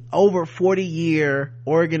a over 40-year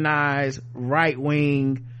organized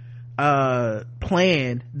right-wing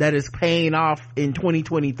plan that is paying off in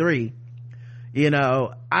 2023, you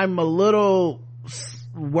know, I'm a little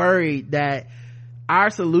worried that our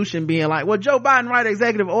solution being like, well, Joe Biden write an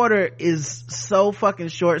executive order is so fucking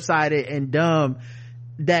short-sighted and dumb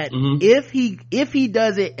that if he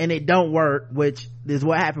does it and it don't work, which is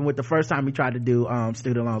what happened with the first time he tried to do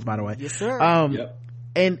student loans, by the way. Yes, sir.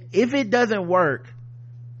 And if it doesn't work,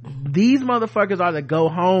 these motherfuckers are the go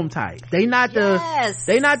home type. They not the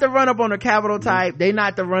run up on the Capitol type. They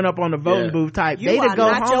not the run up on the voting booth type. They the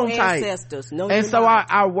go home type. No, and so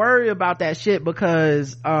I worry about that shit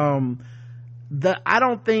because I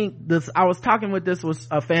don't think this, I was talking with this was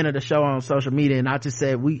a fan of the show on social media, and I just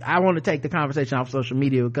said I want to take the conversation off social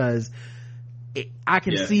media because I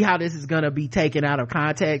can see how this is going to be taken out of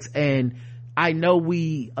context, and I know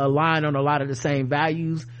we align on a lot of the same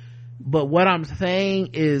values, but what I'm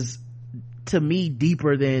saying is to me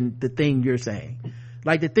deeper than the thing you're saying.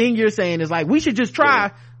 Like the thing you're saying is like, we should just try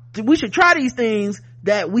these things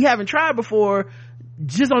that we haven't tried before,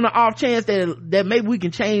 just on the off chance that maybe we can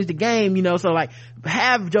change the game, you know. So like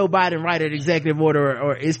have Joe Biden write an executive order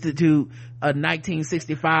or institute a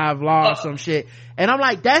 1965 law or some shit. And I'm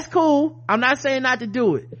like, that's cool. I'm not saying not to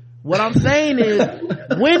do it. What I'm saying is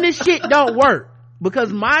when this shit don't work,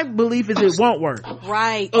 because my belief is it won't work.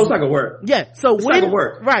 Right. Oh, it's not gonna work. Yeah. So it's not gonna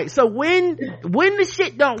work. Right. So when the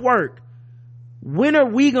shit don't work, when are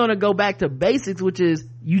we gonna go back to basics, which is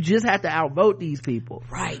you just have to outvote these people.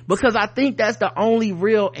 Right. Because I think that's the only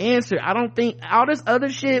real answer. I don't think all this other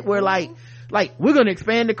shit where like we're gonna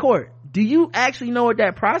expand the court. Do you actually know what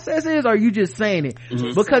that process is, or are you just saying it?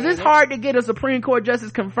 Because it's hard to get a Supreme Court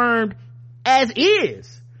justice confirmed as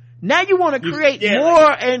is. Now you want to create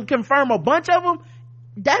more and confirm a bunch of them.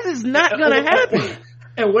 That is not gonna happen.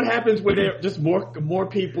 And what happens when there are just more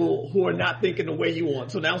people who are not thinking the way you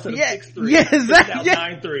want? So now instead of 6-3, exactly. Now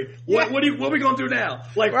 9-3. What are we gonna do now?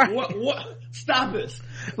 Like what? Stop this.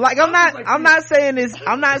 Like I'm not saying it's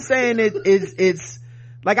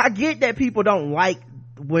like, I get that people don't like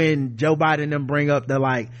when Joe Biden and them bring up the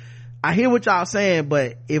like, I hear what y'all saying,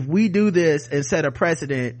 but if we do this and set a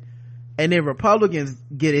precedent and then Republicans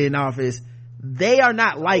get in office, they are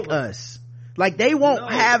not like us. Like they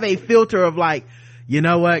won't have a filter of like, you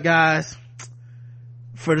know what, guys,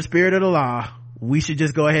 for the spirit of the law, we should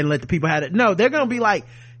just go ahead and let the people have it. No, they're gonna be like,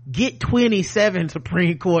 get 27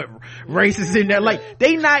 Supreme Court races in there. Like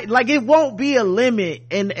they not, like it won't be a limit.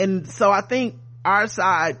 And so I think our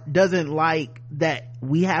side doesn't like that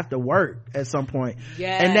we have to work at some point.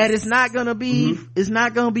 Yes. And that it's not gonna be it's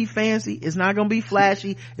not gonna be fancy, it's not gonna be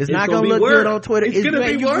flashy, it's not gonna look good on Twitter. It's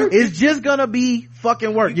gonna be work. It's just gonna be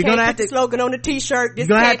fucking work. You're gonna have to slogan on the t-shirt. You're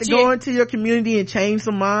gonna have to go into your community and change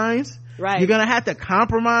some minds. Right. You're gonna have to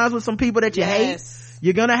compromise with some people that you hate.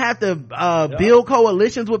 You're gonna have to build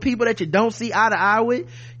coalitions with people that you don't see eye to eye with.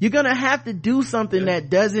 You're gonna have to do something that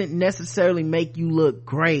doesn't necessarily make you look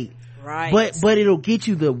great. Right. But it'll get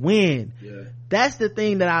you the win. that's the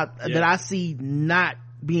thing that I see not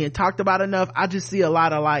being talked about enough. I just see a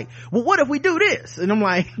lot of like, well, what if we do this? And I'm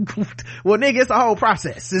like, well, nigga, it's a whole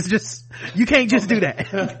process. It's just, you can't just do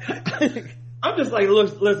that. I'm just like,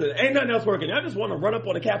 listen, ain't nothing else working. I just want to run up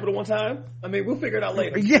on the Capitol one time. I mean, we'll figure it out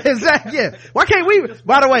later. Yeah, exactly. Yeah. Why can't we?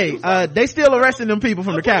 By the way, they still arresting them people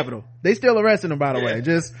from the Capitol. They still arresting them, by the way.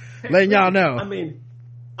 Just letting y'all know. I mean,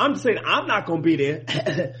 I'm just saying I'm not gonna be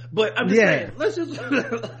there, but I'm just saying, let's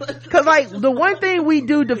just. Cause like, the one thing we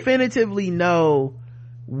do definitively know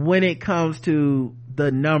when it comes to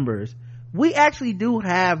the numbers, we actually do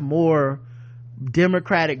have more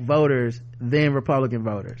Democratic voters than Republican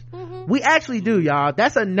voters. We actually do, y'all.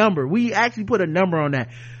 That's a number. We actually put a number on that.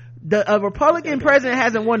 A Republican president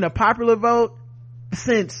hasn't won the popular vote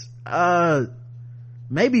since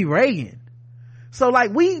maybe Reagan. So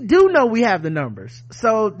like, we do know we have the numbers.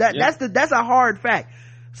 So that's a hard fact.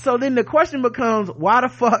 So then the question becomes, why the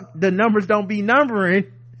fuck the numbers don't be numbering?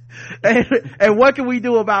 And what can we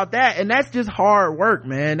do about that? And that's just hard work,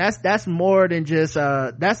 man. That's more than just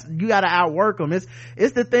you gotta outwork them. It's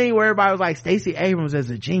the thing where everybody was like, Stacey Abrams is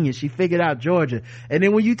a genius, she figured out Georgia. And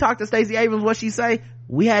then when you talk to Stacey Abrams, what she say?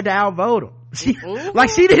 We had to outvote them. She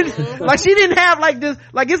didn't have like this,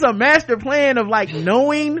 like it's a master plan of like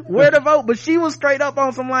knowing where to vote, but she was straight up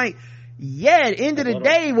on some like, yeah, at the end of the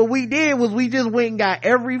day, what we did was we just went and got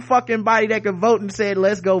every fucking body that could vote and said,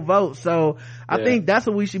 let's go vote. So I think that's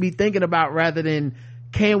what we should be thinking about, rather than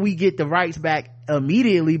can we get the rights back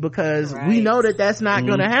immediately, because we know that that's not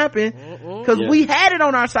gonna happen, because we had it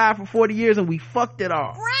on our side for 40 years and we fucked it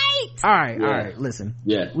off. All right, listen,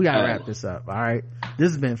 we gotta wrap this up. All right,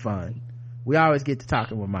 this has been fun. We always get to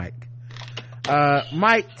talking with Mike.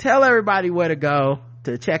 Mike, tell everybody where to go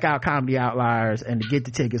to check out Comedy Outliers and to get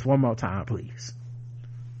the tickets one more time, please.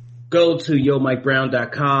 Go to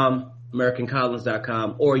YoMikeBrown.com,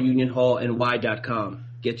 AmericanCollins.com, or UnionHallNY.com.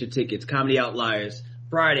 Get your tickets. Comedy Outliers,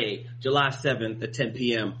 Friday, July 7th at 10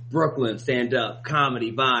 p.m. Brooklyn, stand up,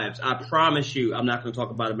 comedy, vibes. I promise you, I'm not going to talk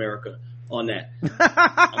about America on that.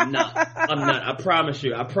 I'm not. I promise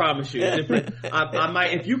you. I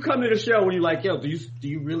might, if you come to the show and you're like, yo, do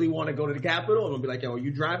you really want to go to the Capitol? I'm gonna be like, yo, are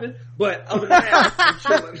you driving? But other than that, I'm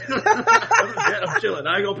chilling. I'm chilling.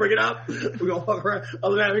 I ain't gonna bring it up. We're gonna fuck around.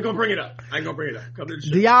 Other than that, I ain't gonna bring it up. Come to the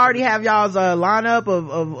show. Do y'all already have y'all's lineup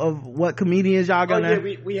of what comedians y'all gonna? Oh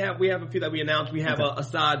yeah, we have a few that we announced. We have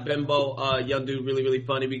Assad Bembo, young dude, really, really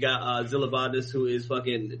funny. We got Zilla Bondis, who is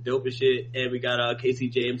fucking dope as shit, and we got Casey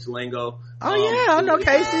James Salengo. Oh yeah, I know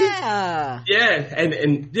Casey.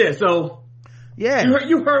 Yeah, so yeah,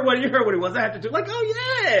 you heard what it was. I have to do like, oh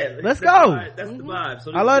yeah, let's go. That's the vibe.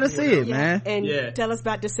 So I love to see it, man. And tell us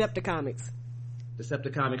about Decepticomics.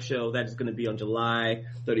 Decepticomics show that is going to be on July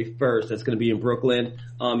 31st. That's going to be in Brooklyn.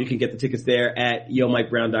 You can get the tickets there at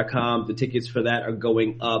YoMikeBrown.com. The tickets for that are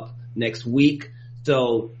going up next week.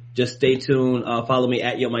 So just stay tuned. Follow me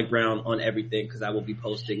at YoMikeBrown on everything, because I will be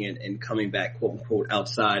posting it and coming back, quote unquote,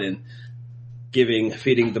 outside and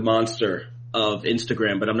feeding the monster of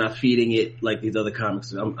Instagram, but I'm not feeding it like these other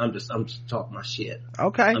comics. I'm just talking my shit.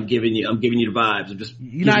 Okay. I'm giving you the vibes. I'm just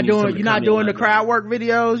you're not doing the crowd work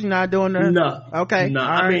videos. You're not doing the no. Okay. No.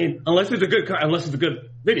 I mean, unless it's a good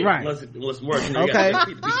video, right? Unless it works. Okay.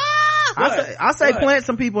 I say plant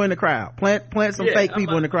some people in the crowd. Plant some fake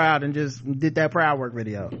people in the crowd and just did that crowd work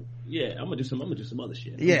video. Yeah, I'm gonna do some other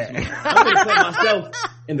shit. I'm gonna put myself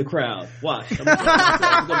in the crowd. Watch. I'm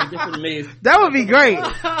gonna be different maze. That would be great.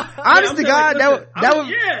 Honest to God, that would.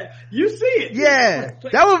 Yeah, you see it. Yeah,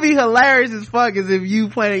 that would be hilarious as fuck. As if you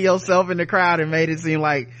planted yourself in the crowd and made it seem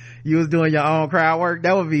like you was doing your own crowd work.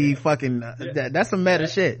 That would be fucking. That's some meta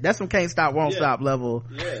shit. That's some can't stop, won't stop level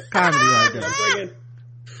comedy right there. I'm thinking,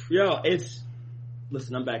 yo,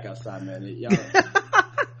 listen, I'm back outside, man. Y'all.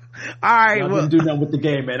 All right, y'all didn't do nothing with the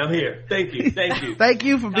game, man. I'm here. Thank you. Thank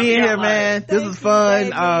you for being here, man. This was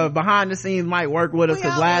fun. Behind the scenes, Mike worked with us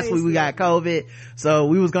because last week we got COVID, so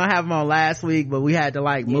we was gonna have him on last week, but we had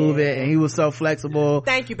to move it, and he was so flexible.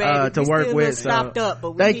 Thank you, baby. To work with. Stopped up,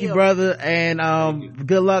 but thank you, brother, and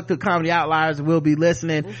good luck to Comedy Outliers. We'll be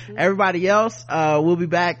listening. Everybody else, we'll be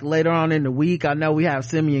back later on in the week. I know we have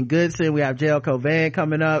Simeon Goodson, we have Jael Covan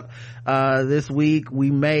coming up this week.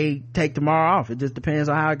 We may take tomorrow off. It just depends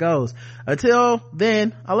on how it goes. Until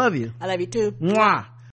then, I love you. I love you too. Mwah.